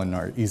invertible and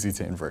are easy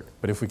to invert.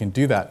 But if we can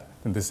do that,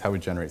 then this is how we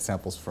generate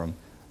samples from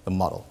the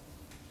model.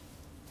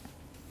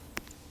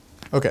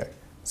 OK,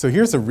 so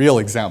here's a real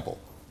example.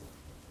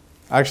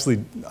 I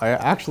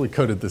actually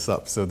coded this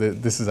up, so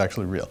this is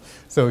actually real.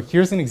 So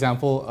here's an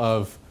example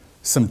of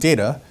some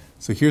data.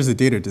 So here's a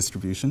data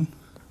distribution.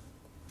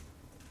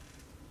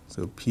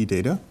 So P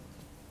data.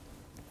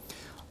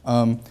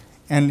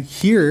 And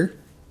here,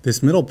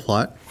 this middle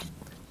plot,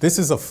 this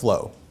is a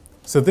flow.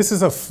 So this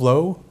is a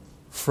flow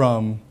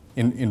from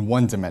in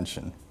one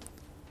dimension.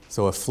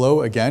 So a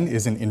flow, again,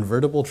 is an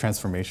invertible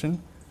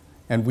transformation.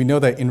 And we know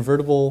that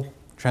invertible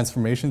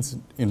transformations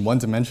in one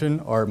dimension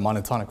are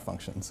monotonic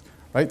functions,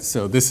 right?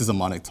 So this is a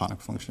monotonic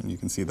function. You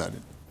can see that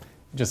it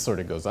just sort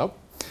of goes up.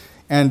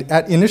 And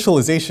at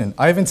initialization,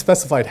 I haven't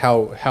specified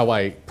how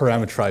I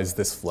parameterize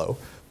this flow.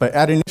 But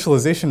at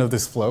initialization of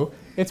this flow,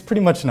 it's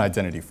pretty much an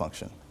identity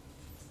function,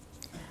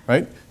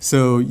 right?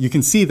 So you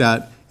can see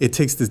that it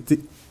takes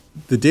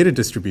the data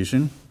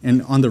distribution,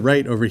 and on the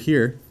right over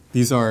here,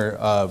 these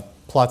are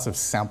plots of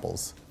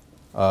samples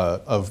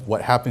of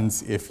what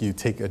happens if you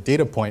take a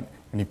data point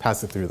and you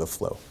pass it through the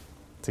flow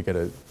to get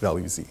a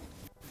value z.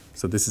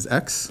 So this is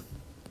x,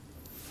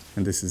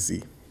 and this is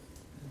z.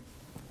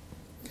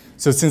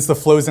 So since the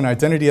flow is an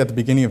identity at the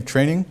beginning of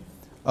training,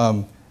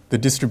 the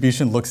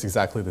distribution looks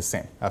exactly the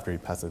same after you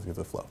pass it through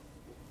the flow.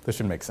 This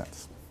should make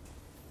sense.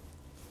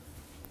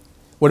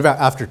 What about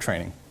after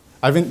training?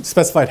 I haven't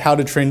specified how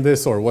to train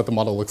this or what the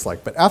model looks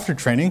like, but after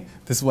training,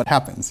 this is what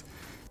happens.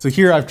 So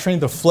here I've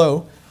trained the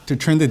flow to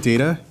turn the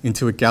data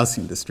into a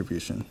Gaussian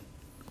distribution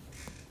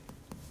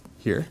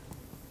here.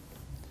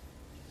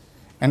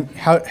 And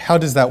how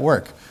does that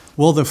work?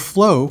 Well, the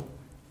flow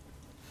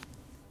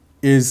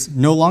is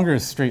no longer a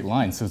straight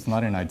line, so it's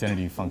not an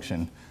identity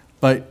function,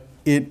 but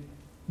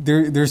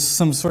there's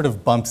some sort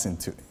of bumps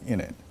in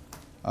it.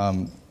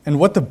 And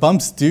what the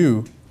bumps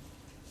do,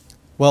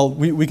 well,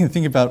 we can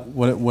think about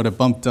what a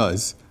bump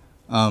does.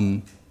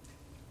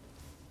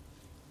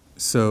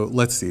 So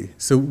let's see.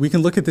 So we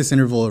can look at this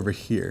interval over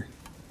here.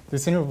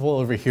 This interval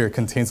over here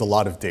contains a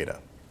lot of data.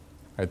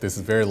 Right? This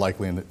is very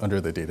likely under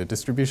the data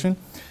distribution.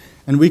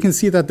 And we can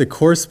see that the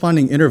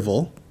corresponding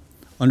interval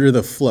under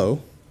the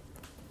flow,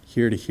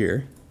 here to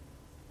here,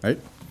 right?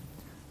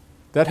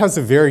 That has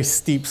a very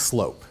steep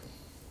slope.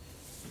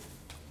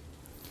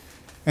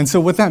 And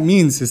so what that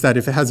means is that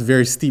if it has a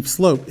very steep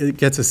slope, it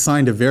gets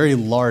assigned a very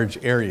large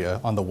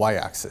area on the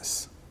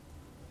y-axis,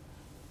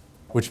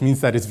 which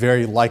means that it's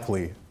very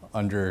likely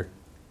under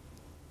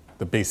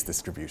the base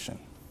distribution.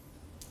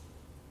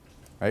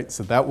 Right?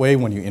 So that way,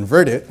 when you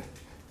invert it,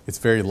 it's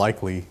very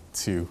likely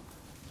to,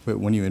 but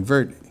when you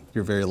invert,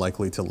 you're very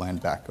likely to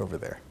land back over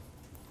there.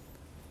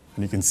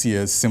 And you can see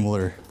a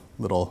similar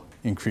little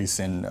increase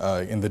in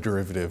the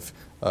derivative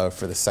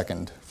for the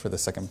second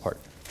part.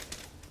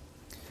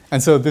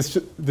 And so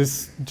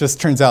this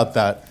just turns out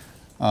that,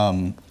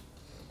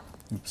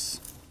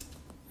 oops.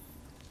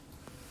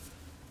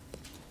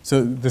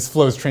 So this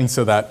flow is trained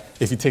so that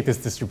if you take this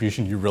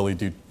distribution, it really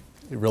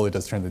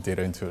does turn the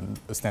data into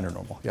a standard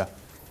normal. Yeah.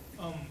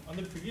 On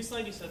the previous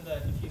slide, you said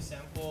that if you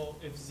sample,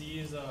 if Z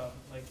is or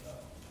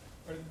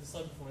the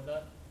slide before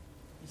that,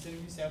 you said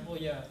if you sample,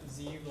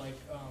 Z like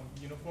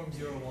uniform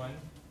 0, 1,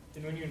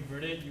 then when you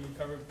invert it, you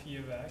recover P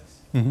of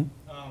X. Mm-hmm.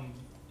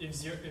 If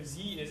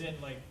Z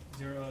isn't like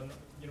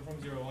uniform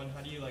 0, 1,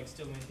 how do you like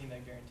still maintain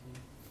that guarantee?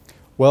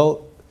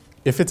 Well,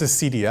 if it's a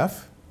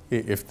CDF,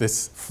 if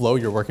this flow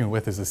you're working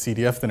with is a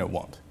CDF, then it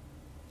won't.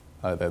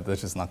 That's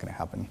just not going to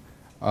happen.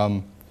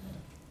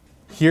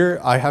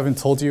 Here, I haven't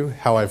told you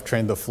how I've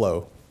trained the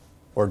flow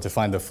or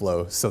defined the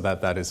flow so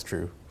that that is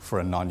true for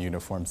a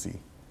non-uniform Z.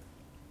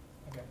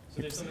 Okay,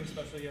 so there's something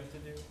special you have to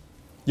do?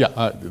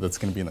 Yeah, that's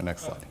going to be in the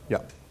next slide.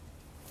 Yeah.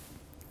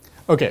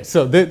 Okay,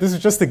 so this is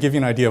just to give you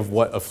an idea of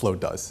what a flow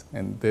does.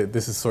 And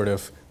this is sort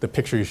of the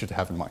picture you should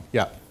have in mind.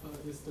 Yeah?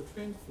 Is the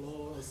trained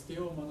flow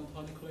still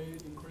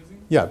monotonically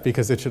increasing? Yeah,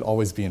 because it should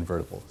always be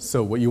invertible.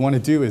 So what you want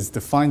to do is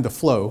define the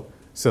flow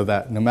so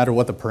that no matter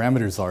what the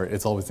parameters are,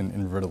 it's always an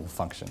invertible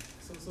function.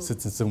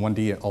 Since it's in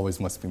 1D, it always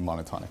must be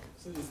monotonic.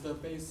 So is the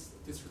base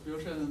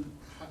distribution,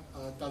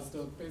 does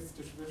the base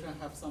distribution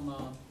have some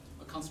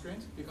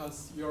constraint?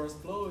 Because your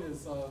flow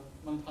is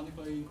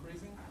monotonically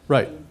increasing.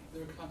 Right. And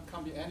there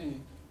can't be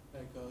any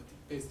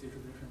base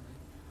distribution,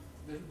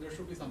 right? There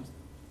should be some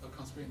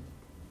constraint.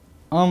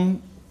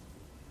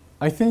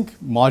 I think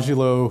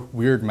modulo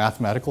weird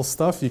mathematical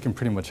stuff, you can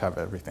pretty much have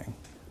everything.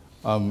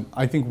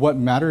 I think what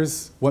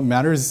matters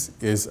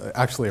is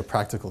actually a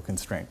practical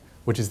constraint,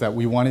 which is that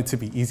we want it to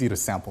be easy to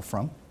sample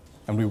from,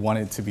 and we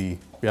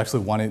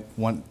actually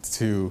want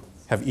to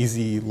have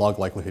easy log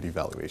likelihood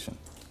evaluation.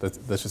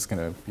 That's just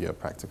going to be a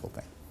practical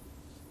thing.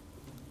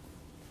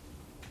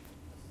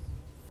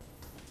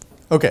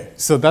 Okay,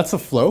 so that's a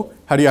flow.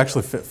 How do you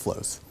actually fit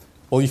flows?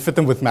 Well, you fit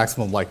them with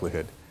maximum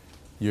likelihood.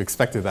 You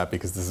expected that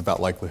because this is about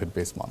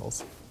likelihood-based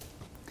models.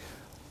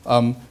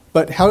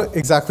 But how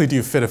exactly do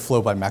you fit a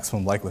flow by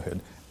maximum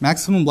likelihood?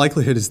 Maximum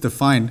likelihood is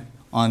defined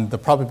on the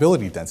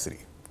probability density.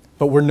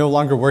 But we're no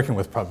longer working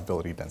with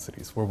probability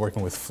densities. We're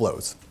working with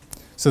flows.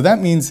 So that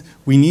means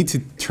we need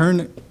to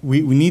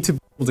we need to be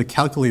able to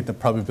calculate the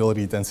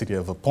probability density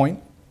of a point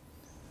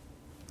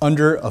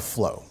under a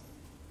flow.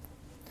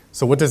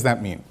 So what does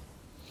that mean?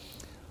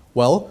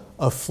 Well,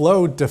 a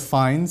flow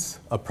defines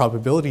a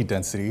probability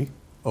density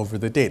over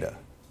the data.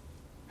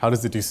 How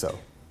does it do so?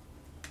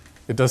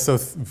 It does so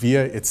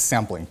via its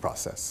sampling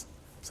process.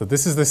 So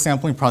this is the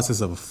sampling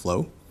process of a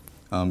flow.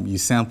 You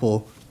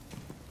sample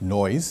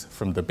noise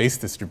from the base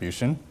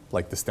distribution,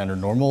 like the standard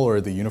normal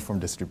or the uniform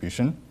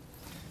distribution,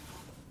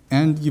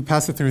 and you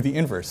pass it through the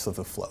inverse of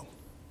the flow.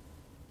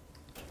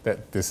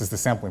 This is the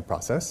sampling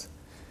process.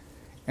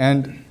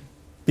 And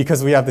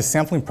because we have the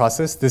sampling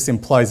process, this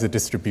implies a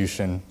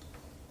distribution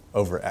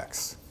over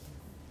X.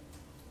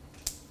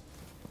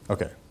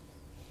 Okay.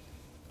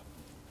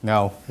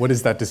 Now, what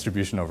is that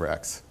distribution over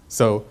X?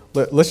 So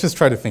let's just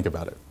try to think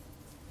about it.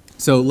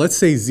 So let's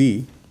say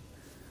Z,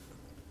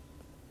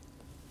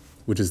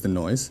 which is the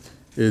noise,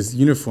 is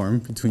uniform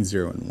between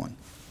 0 and 1.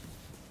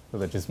 So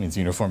that just means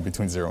uniform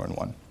between 0 and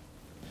 1.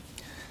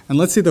 And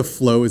let's say the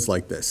flow is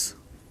like this.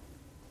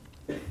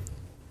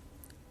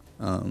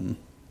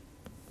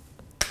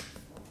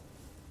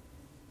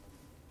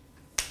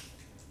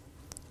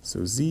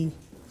 So Z,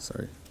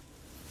 sorry.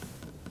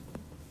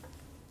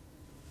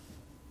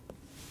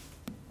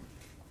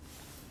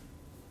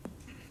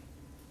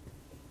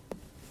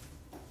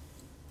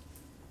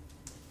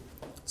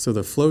 So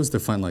the flow is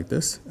defined like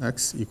this,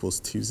 X equals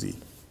 2Z.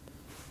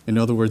 In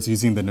other words,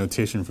 using the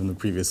notation from the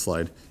previous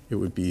slide, it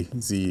would be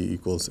Z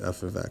equals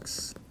F of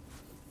X,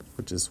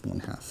 which is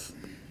 1/2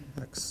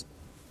 X.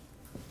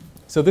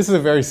 So this is a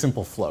very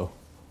simple flow.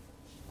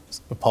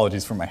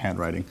 Apologies for my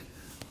handwriting.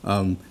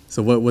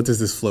 So what does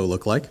this flow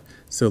look like?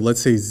 So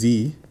let's say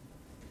Z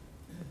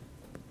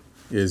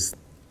is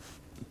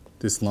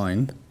this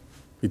line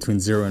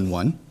between 0 and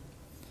 1.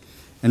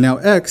 And now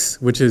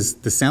X, which is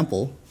the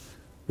sample,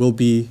 will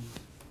be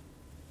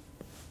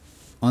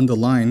on the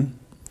line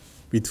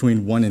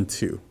between 1 and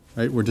 2,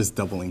 right? We're just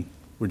doubling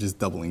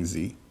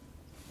Z.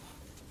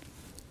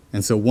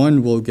 And so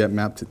 1 will get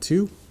mapped to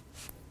 2,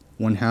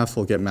 1/2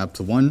 will get mapped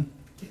to 1,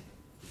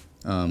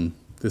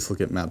 this will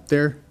get mapped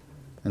there,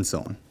 and so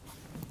on.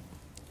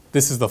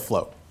 This is the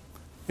flow.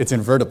 It's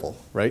invertible,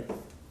 right?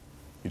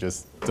 You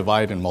just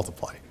divide and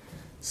multiply.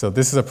 So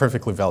this is a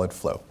perfectly valid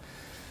flow.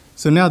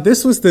 So now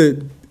this was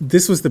the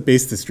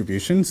base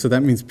distribution, so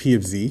that means P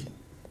of Z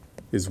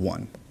is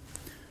 1.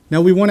 Now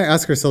we want to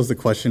ask ourselves the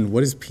question,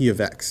 what is P of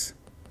X?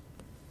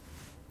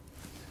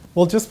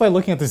 Well, just by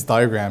looking at this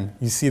diagram,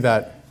 you see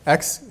that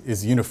X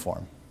is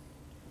uniform,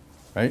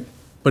 right?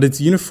 But it's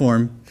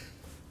uniform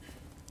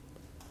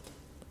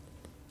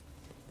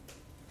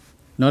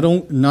not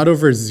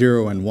over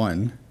 0 and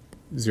 1,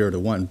 0 to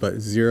 1, but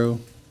 0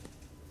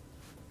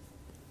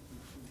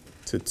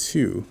 to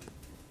 2,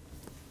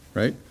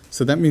 right?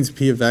 So that means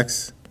P of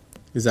X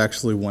is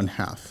actually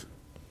 1/2.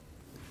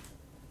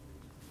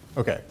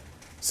 Okay,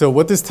 So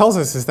what this tells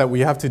us is that we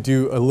have to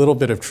do a little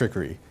bit of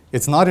trickery.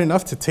 It's not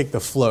enough to take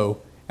the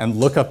flow and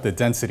look up the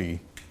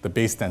density, the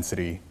base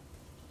density,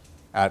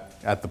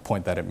 at the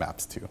point that it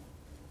maps to,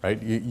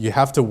 right? You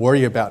have to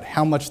worry about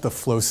how much the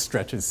flow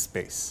stretches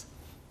space,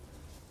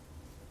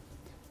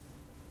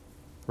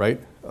 right?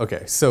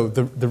 Okay, so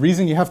the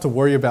reason you have to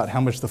worry about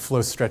how much the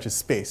flow stretches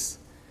space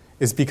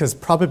is because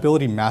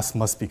probability mass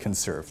must be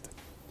conserved.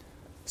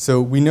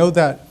 So we know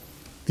that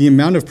the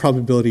amount of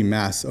probability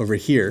mass over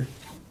here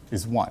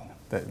is 1.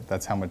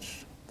 That's how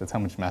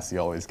much mass you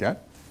always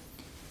get.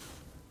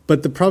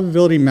 But the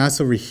probability mass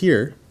over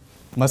here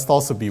must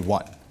also be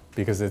 1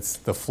 because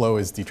the flow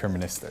is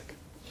deterministic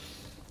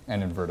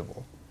and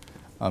invertible.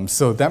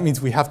 So that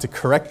means we have to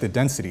correct the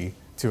density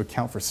to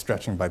account for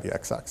stretching by the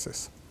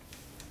x-axis.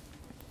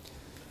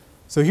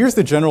 So here's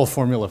the general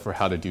formula for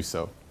how to do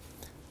so.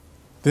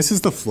 This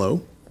is the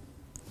flow.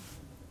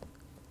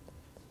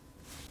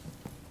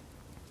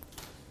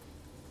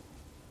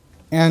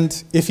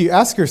 And if you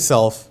ask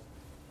yourself,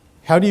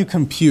 how do you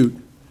compute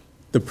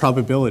the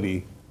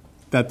probability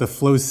that the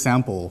flow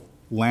sample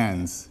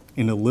lands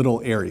in a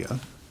little area?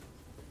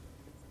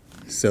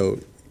 So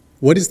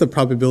what is the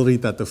probability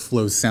that the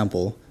flow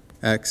sample,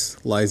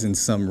 x, lies in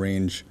some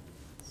range,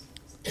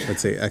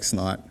 let's say x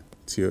naught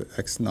to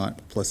x naught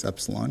plus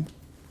epsilon?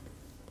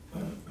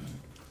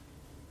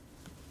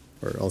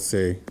 Or I'll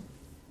say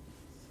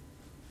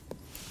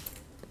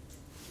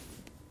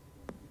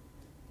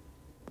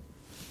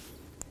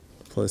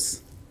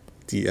plus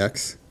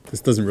dx. This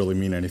doesn't really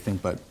mean anything,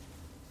 but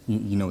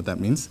you know what that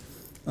means.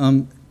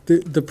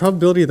 The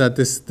probability that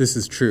this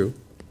is true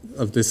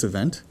of this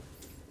event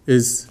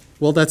is,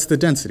 well, that's the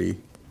density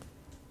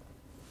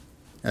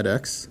at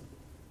x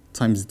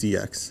times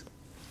dx.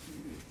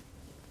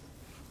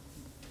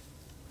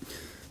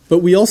 But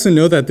we also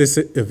know that this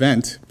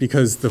event,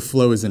 because the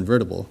flow is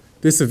invertible,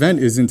 this event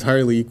is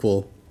entirely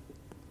equal,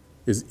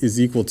 is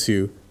equal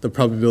to the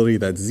probability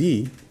that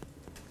z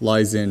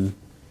lies in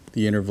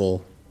the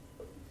interval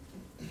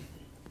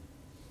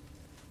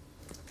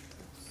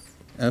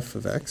f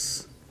of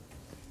x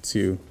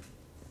to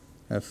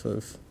f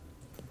of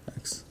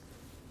x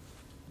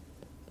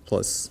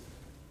plus,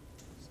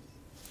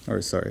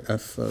 or sorry,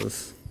 f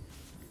of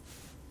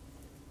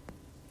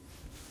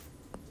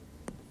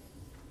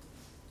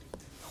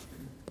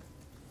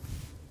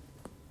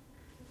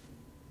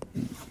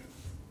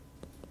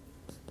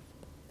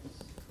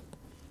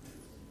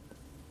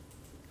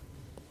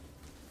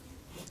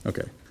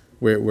okay,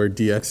 where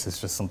dx is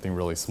just something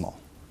really small.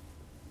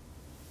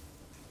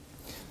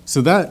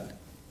 So that,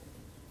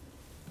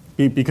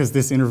 because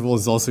this interval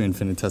is also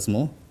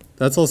infinitesimal,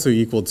 that's also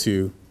equal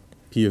to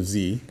p of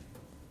z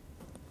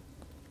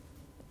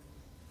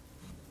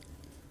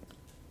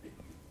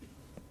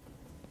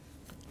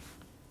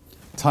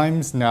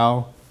times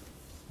now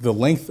the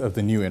length of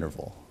the new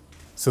interval.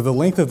 So the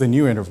length of the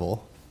new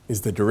interval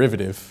is the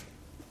derivative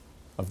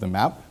of the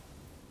map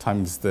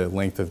times the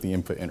length of the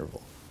input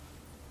interval,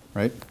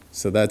 right?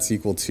 So that's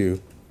equal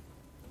to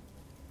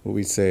what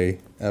we say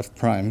f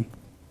prime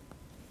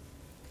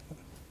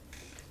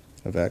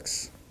of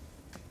x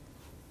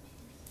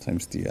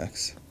times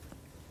dx.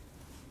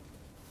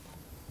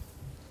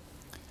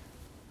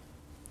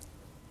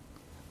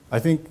 I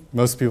think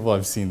most people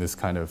have seen this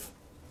kind of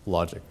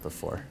logic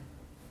before,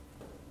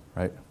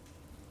 right?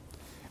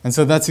 And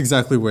so that's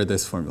exactly where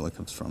this formula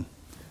comes from.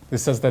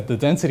 This says that the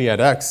density at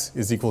x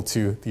is equal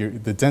to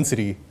the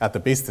density at the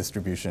base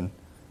distribution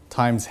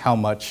times how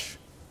much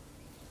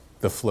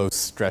the flow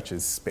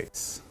stretches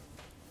space.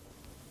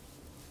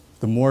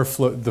 The more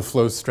the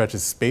flow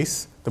stretches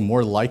space, the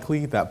more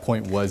likely that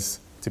point was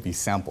to be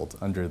sampled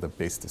under the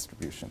base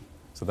distribution.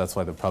 So that's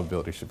why the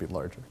probability should be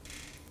larger.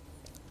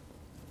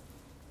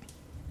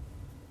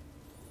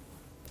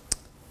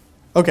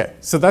 Okay,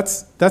 so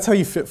that's how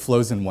you fit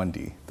flows in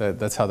 1D.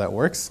 That's how that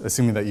works,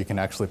 assuming that you can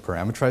actually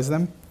parameterize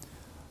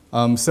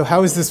them. So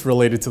how is this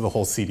related to the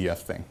whole CDF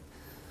thing?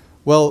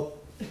 Well,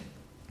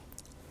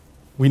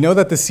 we know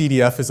that the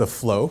CDF is a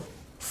flow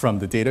from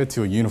the data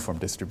to a uniform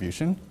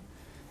distribution.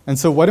 And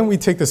so why don't we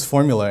take this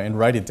formula and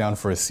write it down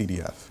for a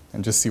CDF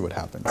and just see what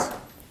happens.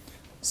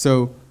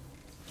 So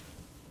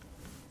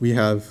we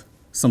have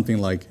something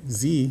like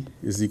z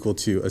is equal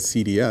to a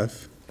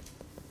CDF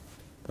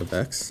of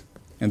x.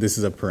 And this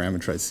is a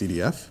parameterized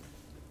CDF.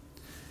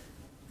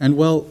 And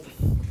well,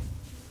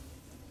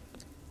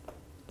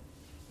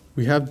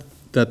 we have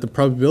that the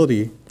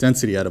probability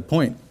density at a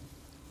point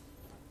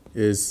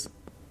is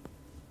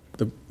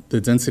the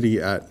density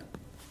at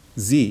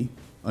z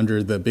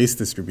under the base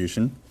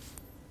distribution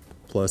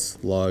plus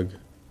log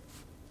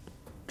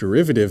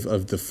derivative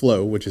of the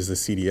flow, which is the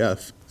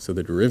CDF, so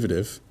the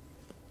derivative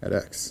at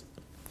x.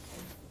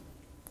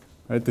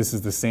 Right, this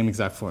is the same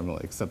exact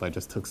formula, except I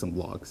just took some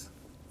logs.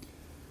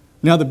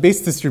 Now, the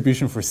base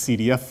distribution for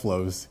CDF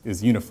flows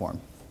is uniform.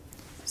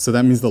 So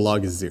that means the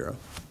log is 0.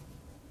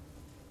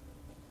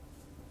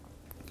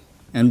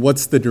 And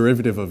what's the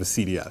derivative of a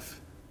CDF?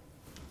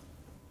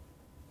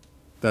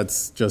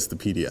 That's just the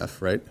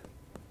PDF, right?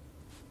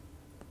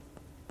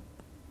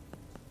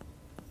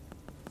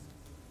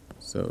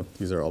 So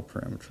these are all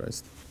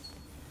parameterized.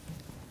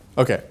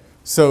 OK,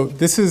 so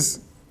this is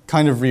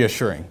kind of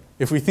reassuring.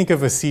 If we think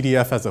of a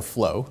CDF as a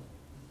flow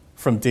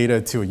from data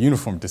to a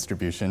uniform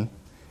distribution,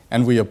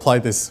 and we apply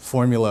this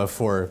formula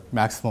for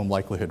maximum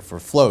likelihood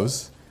for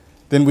flows,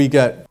 then we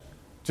get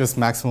just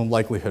maximum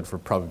likelihood for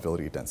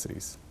probability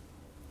densities.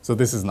 So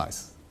this is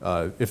nice.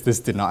 If this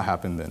did not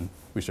happen, then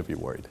we should be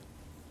worried.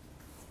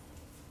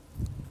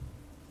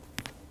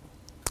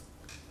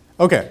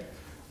 OK,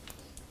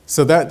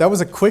 so that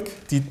was a quick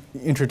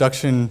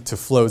introduction to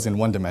flows in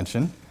one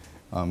dimension.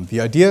 The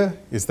idea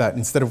is that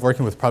instead of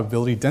working with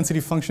probability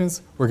density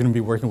functions, we're going to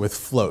be working with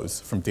flows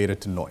from data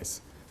to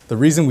noise. The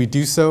reason we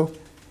do so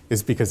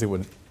is because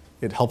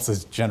it helps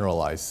us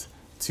generalize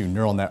to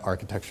neural net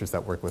architectures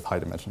that work with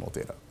high-dimensional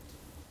data.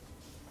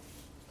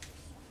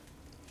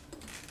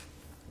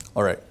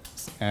 All right,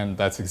 and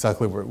that's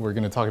exactly what we're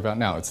going to talk about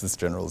now. It's this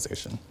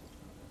generalization.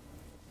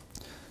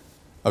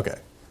 OK,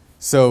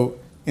 so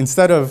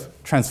instead of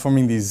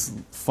transforming these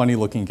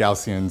funny-looking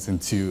Gaussians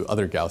into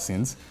other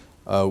Gaussians,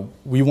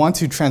 we want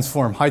to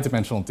transform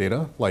high-dimensional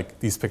data, like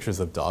these pictures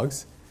of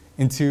dogs,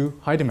 into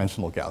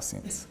high-dimensional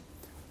Gaussians.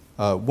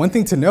 One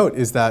thing to note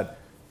is that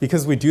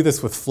because we do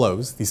this with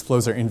flows, these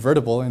flows are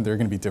invertible and they're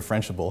going to be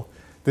differentiable.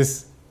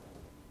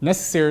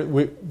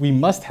 We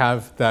must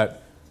have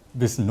that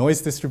this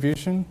noise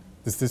distribution,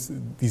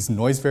 these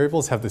noise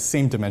variables have the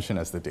same dimension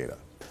as the data.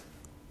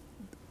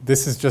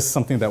 This is just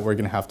something that we're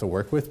going to have to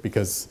work with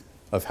because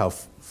of how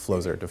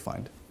flows are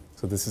defined.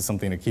 So this is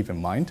something to keep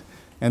in mind.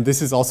 And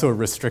this is also a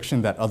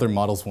restriction that other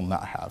models will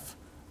not have.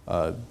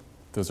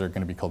 Those are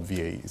going to be called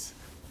VAEs.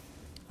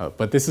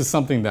 But this is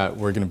something that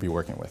we're going to be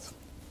working with.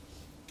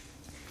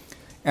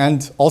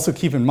 And also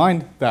keep in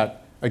mind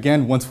that,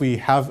 again, once we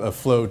have a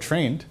flow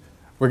trained,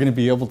 we're going to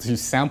be able to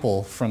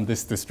sample from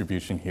this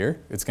distribution here.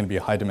 It's going to be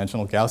a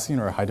high-dimensional Gaussian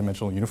or a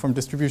high-dimensional uniform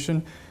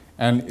distribution.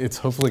 And it's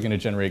hopefully going to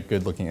generate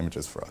good-looking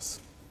images for us.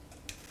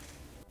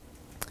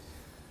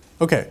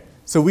 OK,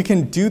 so we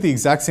can do the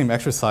exact same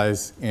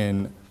exercise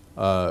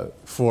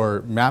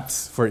for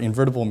maps, for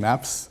invertible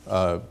maps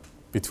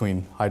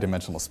between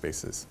high-dimensional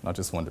spaces, not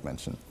just one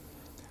dimension.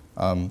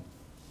 And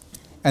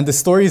the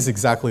story is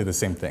exactly the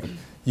same thing.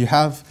 You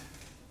have,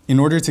 in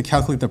order to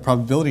calculate the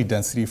probability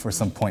density for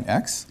some point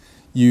x,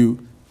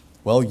 you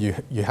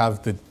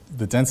have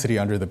the density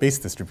under the base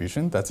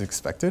distribution. That's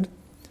expected.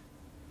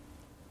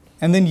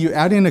 And then you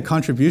add in a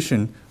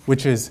contribution,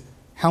 which is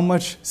how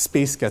much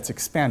space gets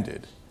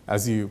expanded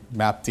as you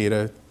map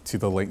data to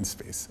the latent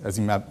space, as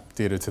you map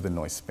data to the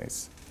noise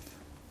space.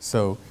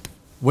 So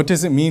what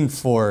does it mean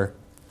for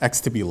x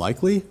to be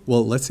likely?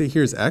 Well, let's say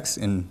here's x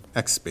in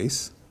x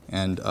space,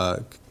 and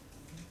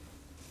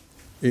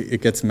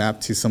it gets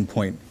mapped to some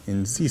point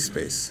in z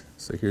space.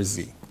 So here's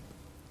z.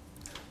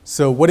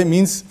 So what it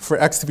means for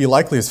x to be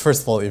likely is,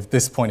 first of all, if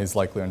this point is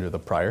likely under the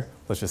prior,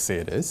 let's just say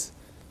it is.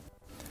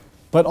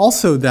 But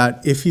also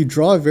that if you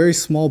draw a very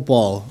small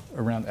ball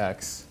around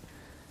x,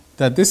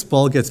 that this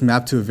ball gets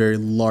mapped to a very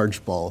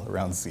large ball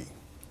around z.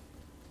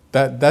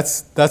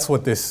 That's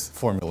what this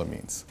formula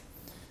means.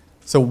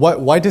 So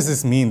why does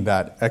this mean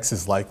that x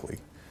is likely?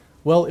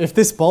 Well, if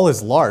this ball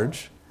is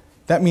large,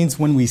 that means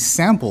when we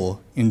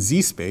sample in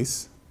z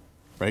space,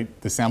 right?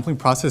 The sampling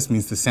process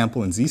means to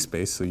sample in z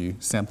space, so you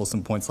sample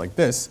some points like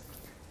this.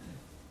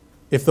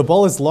 If the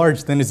ball is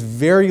large, then it's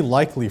very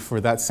likely for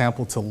that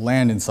sample to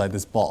land inside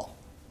this ball,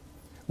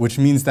 which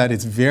means that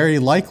it's very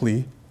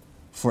likely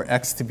for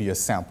x to be a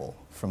sample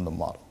from the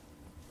model.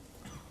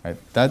 Right?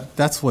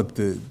 That's what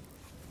the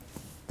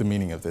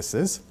meaning of this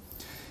is.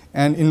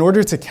 And in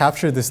order to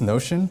capture this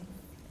notion,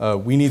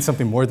 we need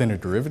something more than a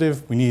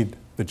derivative. We need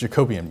the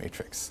Jacobian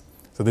matrix.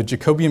 So the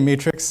Jacobian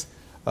matrix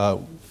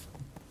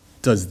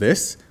does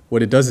this.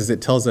 What it does is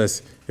it tells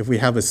us if we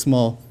have a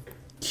small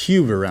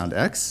cube around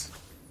x,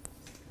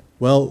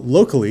 well,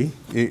 locally,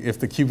 if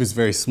the cube is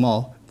very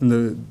small,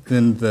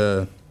 then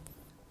the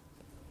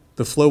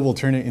flow will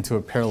turn it into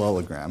a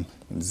parallelogram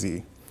in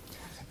z.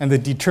 And the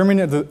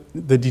determinant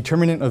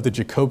of the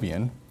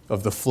Jacobian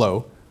of the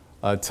flow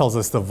tells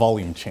us the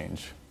volume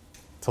change,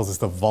 tells us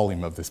the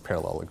volume of this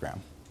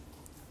parallelogram.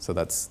 So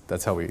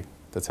that's how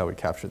we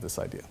capture this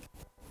idea.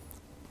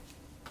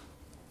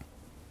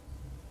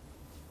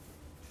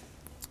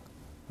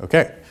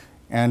 OK,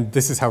 and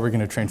this is how we're going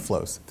to train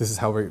flows. This is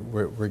how we're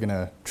going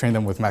to train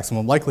them with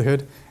maximum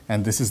likelihood,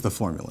 and this is the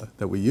formula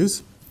that we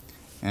use.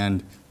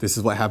 And this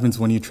is what happens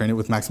when you train it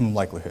with maximum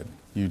likelihood.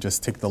 You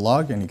just take the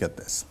log and you get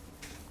this.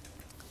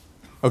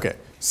 OK,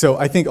 so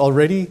I think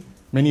already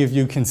many of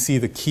you can see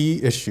the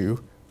key issue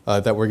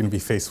that we're going to be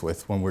faced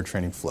with when we're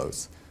training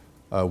flows,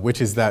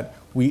 which is that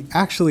we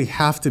actually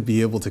have to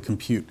be able to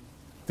compute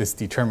this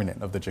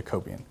determinant of the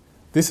Jacobian.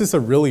 This is a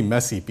really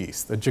messy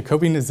beast. The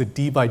Jacobian is a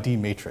d by d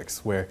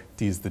matrix, where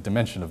d is the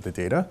dimension of the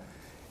data.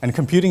 And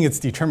computing its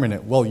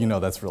determinant, well, you know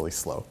that's really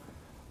slow.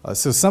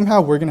 So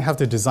somehow we're going to have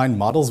to design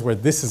models where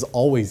this is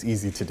always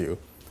easy to do.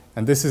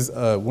 And this is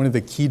one of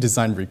the key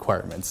design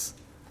requirements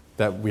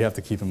that we have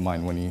to keep in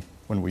mind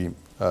when we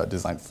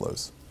design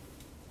flows.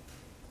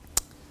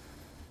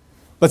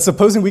 But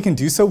supposing we can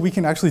do so, we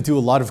can actually do a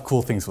lot of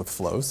cool things with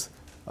flows.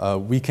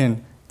 We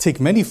can take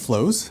many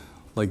flows,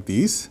 like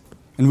these,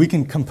 and we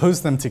can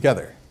compose them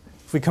together.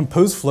 If we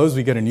compose flows,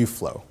 we get a new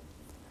flow.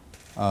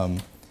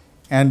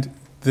 And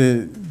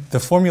the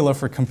formula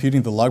for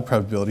computing the log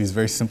probability is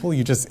very simple.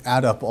 You just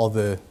add up all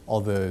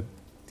the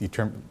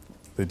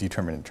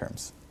determinant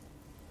terms.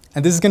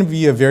 And this is going to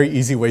be a very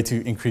easy way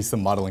to increase the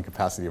modeling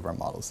capacity of our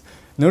models.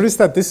 Notice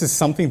that this is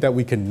something that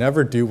we can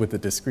never do with the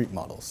discrete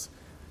models.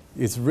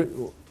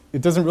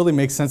 It doesn't really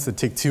make sense to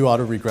take two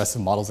autoregressive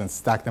models and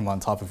stack them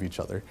on top of each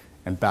other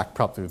and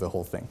backprop through the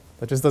whole thing.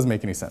 That just doesn't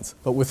make any sense.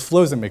 But with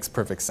flows, it makes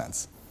perfect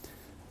sense.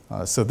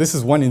 So this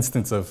is one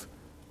instance of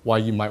why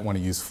you might want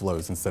to use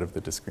flows instead of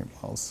the discrete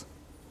models.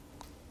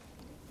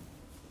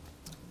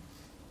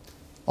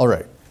 All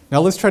right, now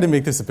let's try to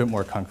make this a bit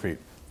more concrete.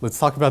 Let's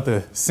talk about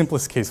the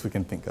simplest case we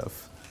can think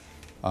of.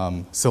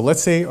 So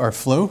let's say our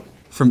flow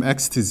from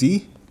x to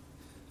z,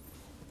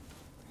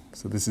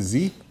 so this is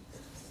z,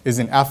 is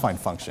an affine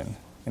function.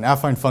 An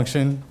affine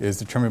function is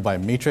determined by a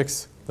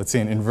matrix, let's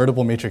say an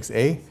invertible matrix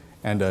A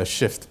and a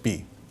shift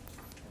B.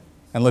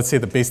 And let's say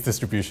the base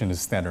distribution is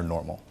standard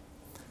normal.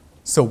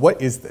 So what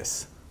is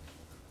this?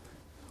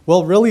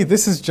 Well, really,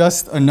 this is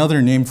just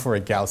another name for a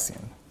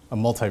Gaussian, a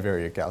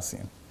multivariate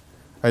Gaussian.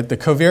 Right? The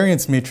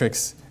covariance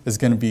matrix is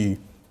going to be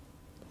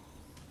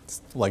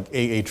like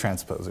AA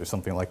transpose or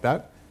something like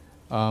that.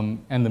 And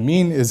the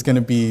mean is going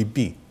to be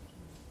B.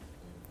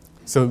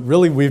 So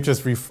really, we've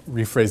just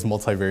rephrased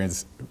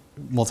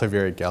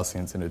multivariate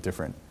Gaussians in a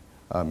different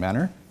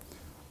manner.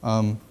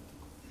 Well,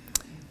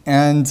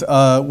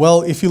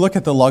 if you look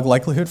at the log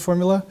likelihood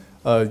formula,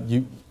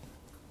 the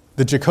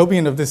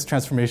Jacobian of this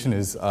transformation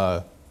is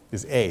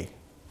A.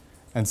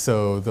 And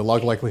so the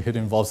log likelihood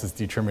involves this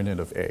determinant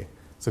of A.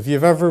 So if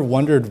you've ever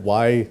wondered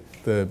why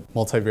the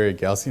multivariate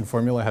Gaussian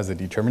formula has a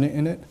determinant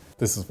in it,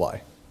 this is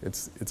why.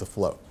 It's a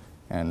flow.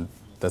 And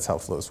that's how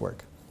flows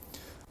work.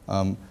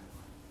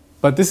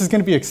 But this is going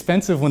to be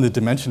expensive when the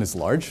dimension is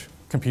large.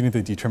 Computing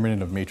the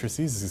determinant of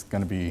matrices is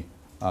going to be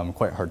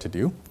quite hard to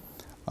do.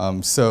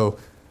 So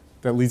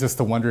that leads us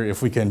to wonder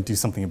if we can do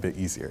something a bit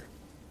easier.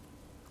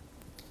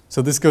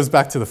 So this goes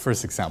back to the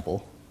first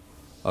example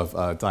of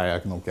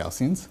diagonal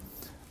Gaussians.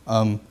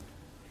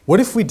 What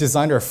if we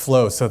designed our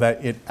flow so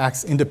that it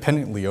acts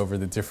independently over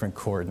the different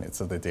coordinates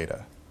of the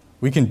data?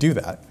 We can do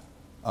that.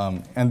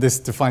 And this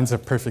defines a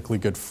perfectly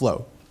good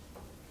flow.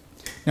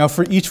 Now,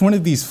 for each one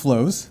of these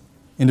flows,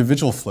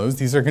 individual flows,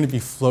 these are going to be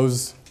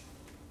flows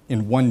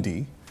in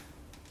 1D.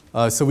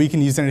 So we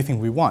can use anything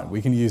we want.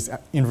 We can use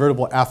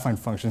invertible affine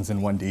functions in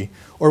 1D,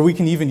 or we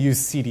can even use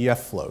CDF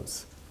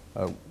flows.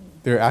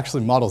 There are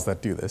actually models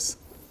that do this.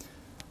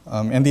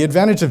 And the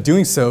advantage of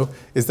doing so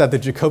is that the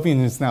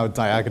Jacobian is now a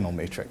diagonal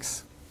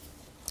matrix.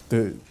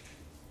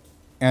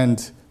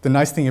 And the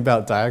nice thing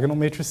about diagonal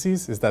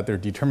matrices is that their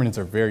determinants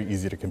are very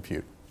easy to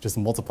compute. Just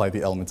multiply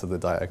the elements of the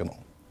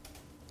diagonal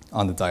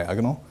on the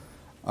diagonal.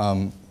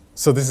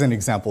 So this is an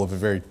example of a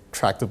very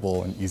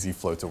tractable and easy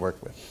flow to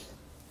work with.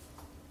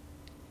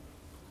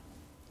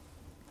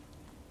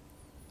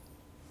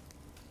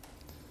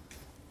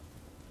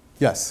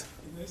 Yes?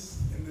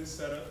 In this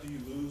setup, do you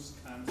lose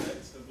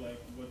context of like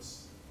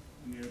what's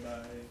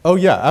nearby? Oh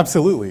yeah,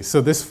 absolutely.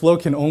 So this flow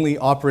can only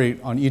operate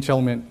on each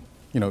element,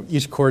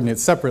 each coordinate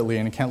separately,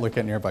 and it can't look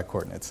at nearby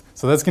coordinates.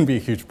 So that's going to be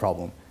a huge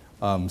problem.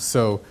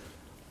 So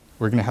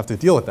we're going to have to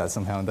deal with that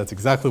somehow, and that's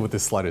exactly what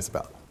this slide is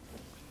about.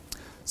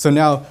 So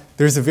now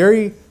there's a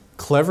very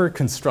clever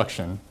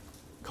construction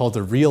called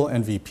a real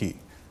MVP.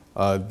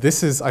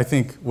 This is, I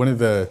think, one of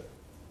the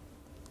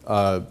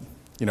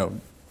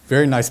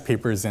very nice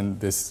papers in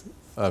this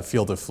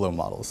field of flow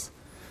models.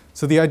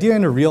 So the idea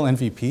in a real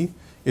MVP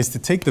is to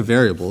take the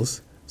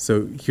variables.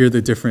 So here are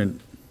the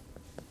different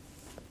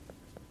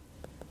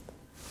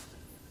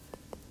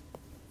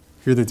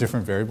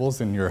variables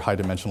in your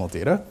high-dimensional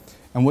data.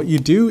 And what you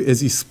do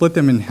is you split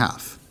them in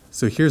half.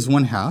 So here's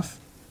one half,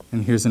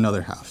 and here's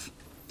another half.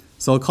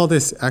 So I'll call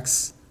this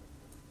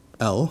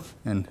XL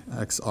and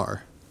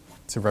XR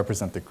to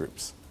represent the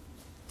groups.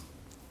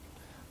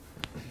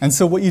 And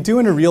so what you do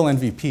in a real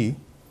MVP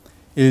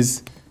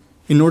is,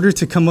 in order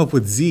to come up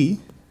with Z,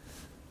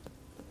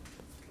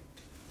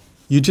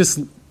 you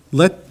just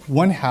let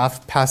one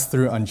half pass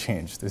through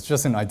unchanged. It's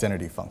just an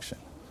identity function.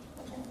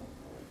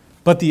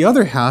 But the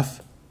other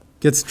half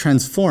gets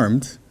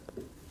transformed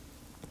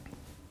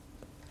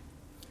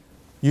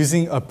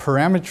using a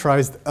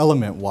parametrized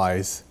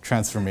element-wise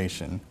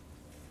transformation,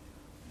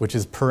 which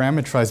is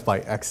parametrized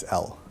by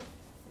XL.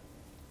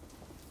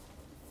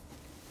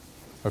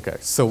 Okay,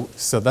 so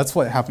that's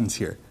what happens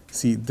here.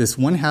 See, this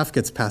one half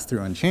gets passed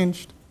through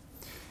unchanged,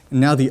 and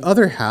now the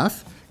other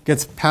half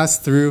gets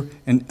passed through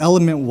an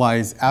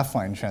element-wise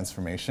affine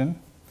transformation,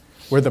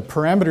 where the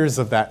parameters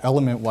of that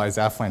element-wise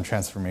affine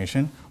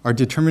transformation are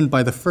determined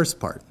by the first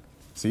part.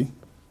 See?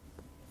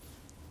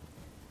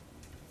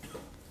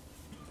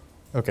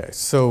 Okay,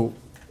 so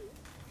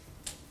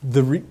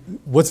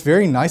what's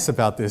very nice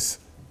about this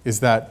is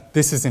that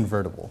this is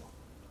invertible.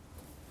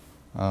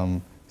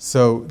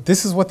 So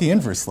this is what the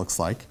inverse looks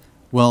like.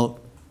 Well,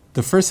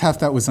 the first half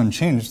that was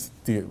unchanged,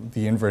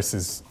 the inverse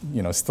is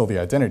still the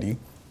identity.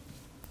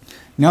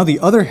 Now the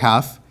other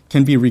half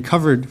can be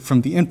recovered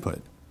from the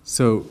input.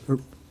 So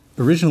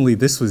originally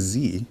this was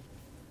z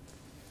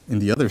in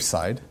the other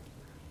side,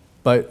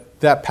 but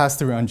that passed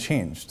through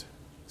unchanged.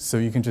 So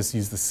you can just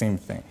use the same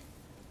thing,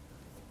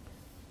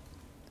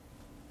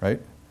 right?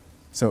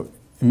 So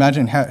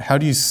imagine how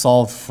do you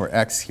solve for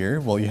x here?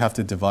 Well, you have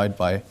to divide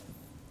by,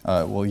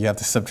 you have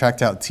to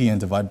subtract out t and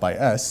divide by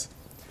s.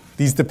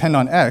 These depend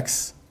on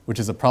x, which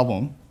is a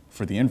problem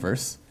for the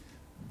inverse,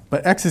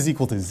 but x is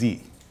equal to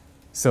z.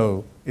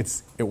 So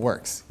it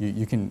works.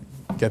 You can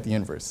get the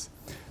inverse.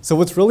 So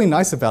what's really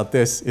nice about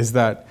this is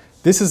that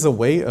this is a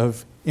way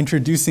of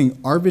introducing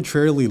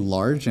arbitrarily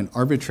large and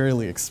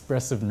arbitrarily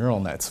expressive neural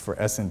nets for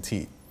S and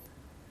T.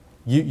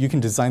 You can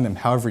design them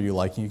however you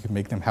like, and you can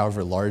make them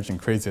however large and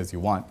crazy as you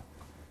want.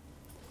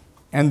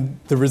 And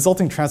the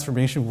resulting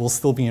transformation will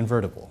still be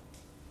invertible.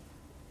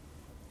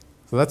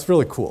 So that's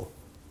really cool.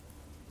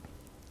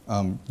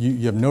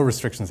 You have no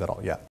restrictions at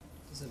all, yeah.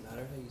 Does it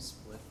matter how you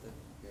split the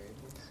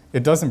variables?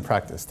 It does in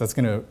practice. That's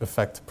going to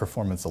affect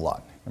performance a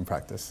lot in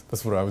practice.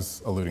 That's what I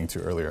was alluding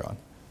to earlier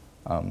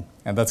on.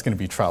 And that's going to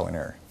be trial and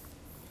error.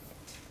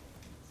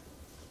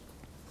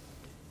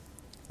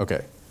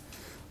 Okay.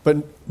 But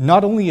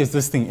not only is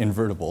this thing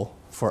invertible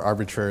for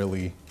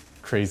arbitrarily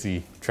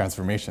crazy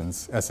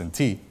transformations, S and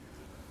T,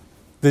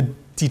 the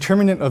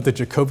determinant of the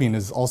Jacobian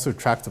is also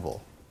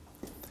tractable.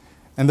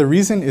 And the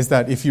reason is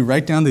that if you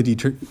write down the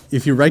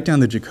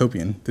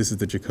Jacobian, this is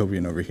the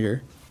Jacobian over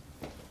here,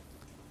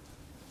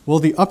 well,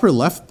 the upper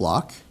left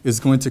block is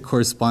going to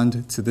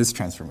correspond to this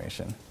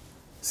transformation.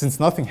 Since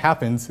nothing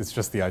happens, it's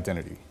just the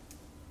identity.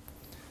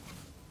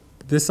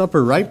 This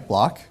upper right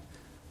block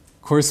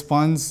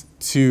corresponds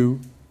to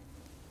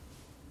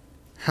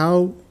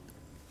how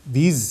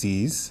these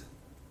z's,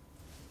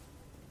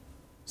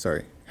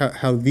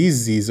 how these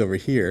z's over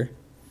here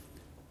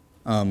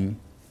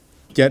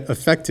get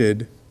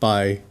affected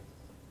by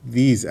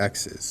these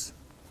x's.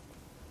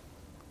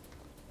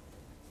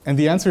 And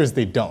the answer is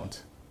they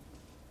don't.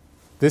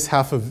 This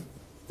half of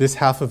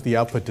the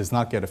output does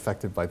not get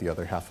affected by the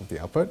other half of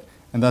the output,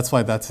 and that's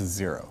why that's a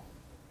 0.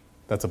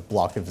 That's a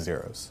block of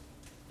zeros.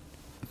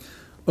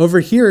 Over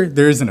here,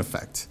 there is an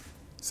effect.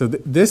 So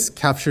this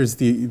captures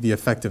the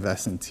effect of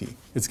S and T.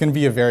 It's going to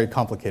be a very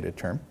complicated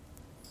term.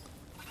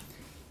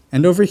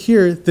 And over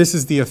here, this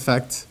is the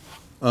effect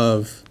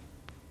of,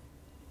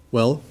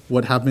 well,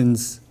 what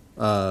happens,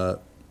 what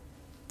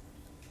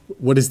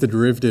is the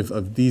derivative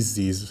of these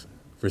z's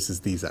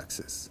versus these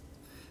x's?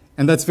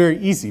 And that's very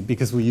easy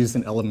because we used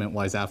an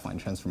element-wise affine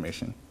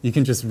transformation. You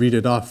can just read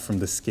it off from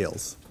the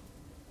scales.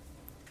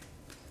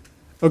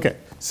 Okay,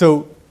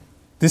 so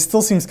this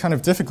still seems kind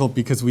of difficult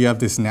because we have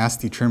this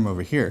nasty term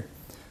over here.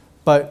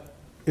 But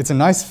it's a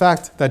nice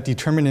fact that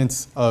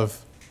determinants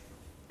of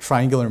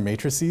triangular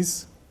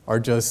matrices are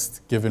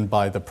just given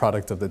by the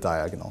product of the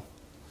diagonal,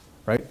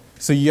 right?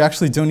 So you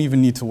actually don't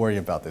even need to worry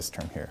about this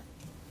term here.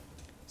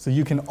 So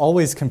you can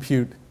always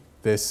compute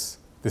this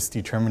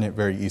determinant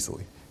very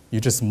easily. You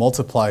just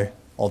multiply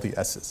all the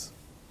s's,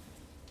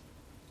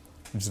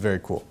 which is very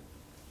cool.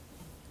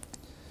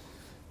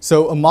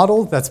 So a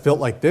model that's built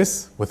like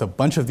this, with a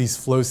bunch of these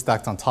flows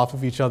stacked on top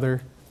of each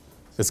other,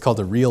 is called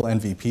a real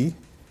MVP,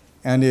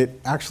 and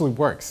it actually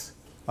works.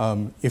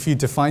 If you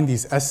define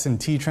these S and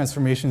T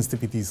transformations to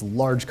be these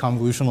large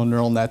convolutional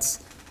neural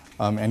nets,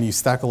 and you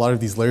stack a lot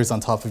of these layers on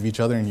top of each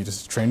other, and you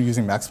just train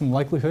using maximum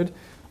likelihood,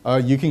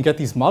 you can get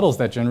these models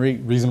that generate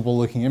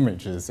reasonable-looking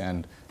images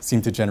and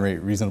seem to generate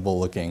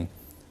reasonable-looking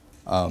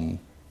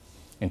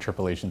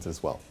interpolations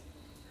as well.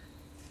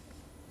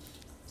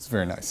 It's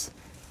very nice.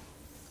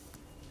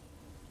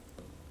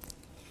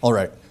 All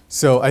right,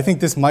 so I think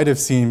this might have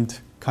seemed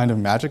kind of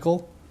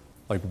magical.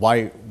 Like,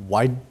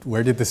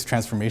 where did this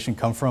transformation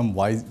come from?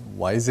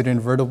 Why is it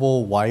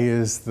invertible? Why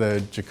is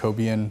the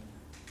Jacobian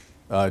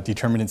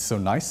determinant so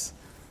nice?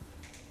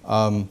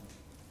 The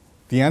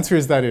answer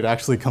is that it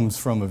actually comes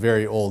from a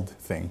very old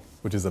thing,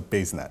 which is a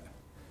Bayes net.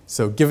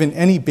 So given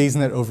any Bayes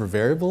net over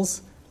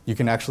variables, you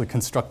can actually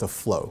construct a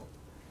flow.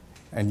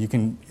 And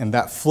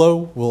that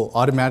flow will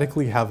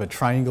automatically have a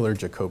triangular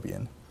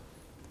Jacobian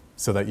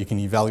so that you can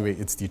evaluate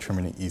its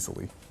determinant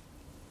easily.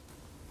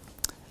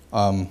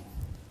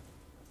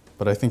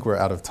 But I think we're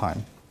out of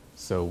time,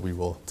 so we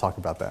will talk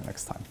about that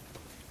next time.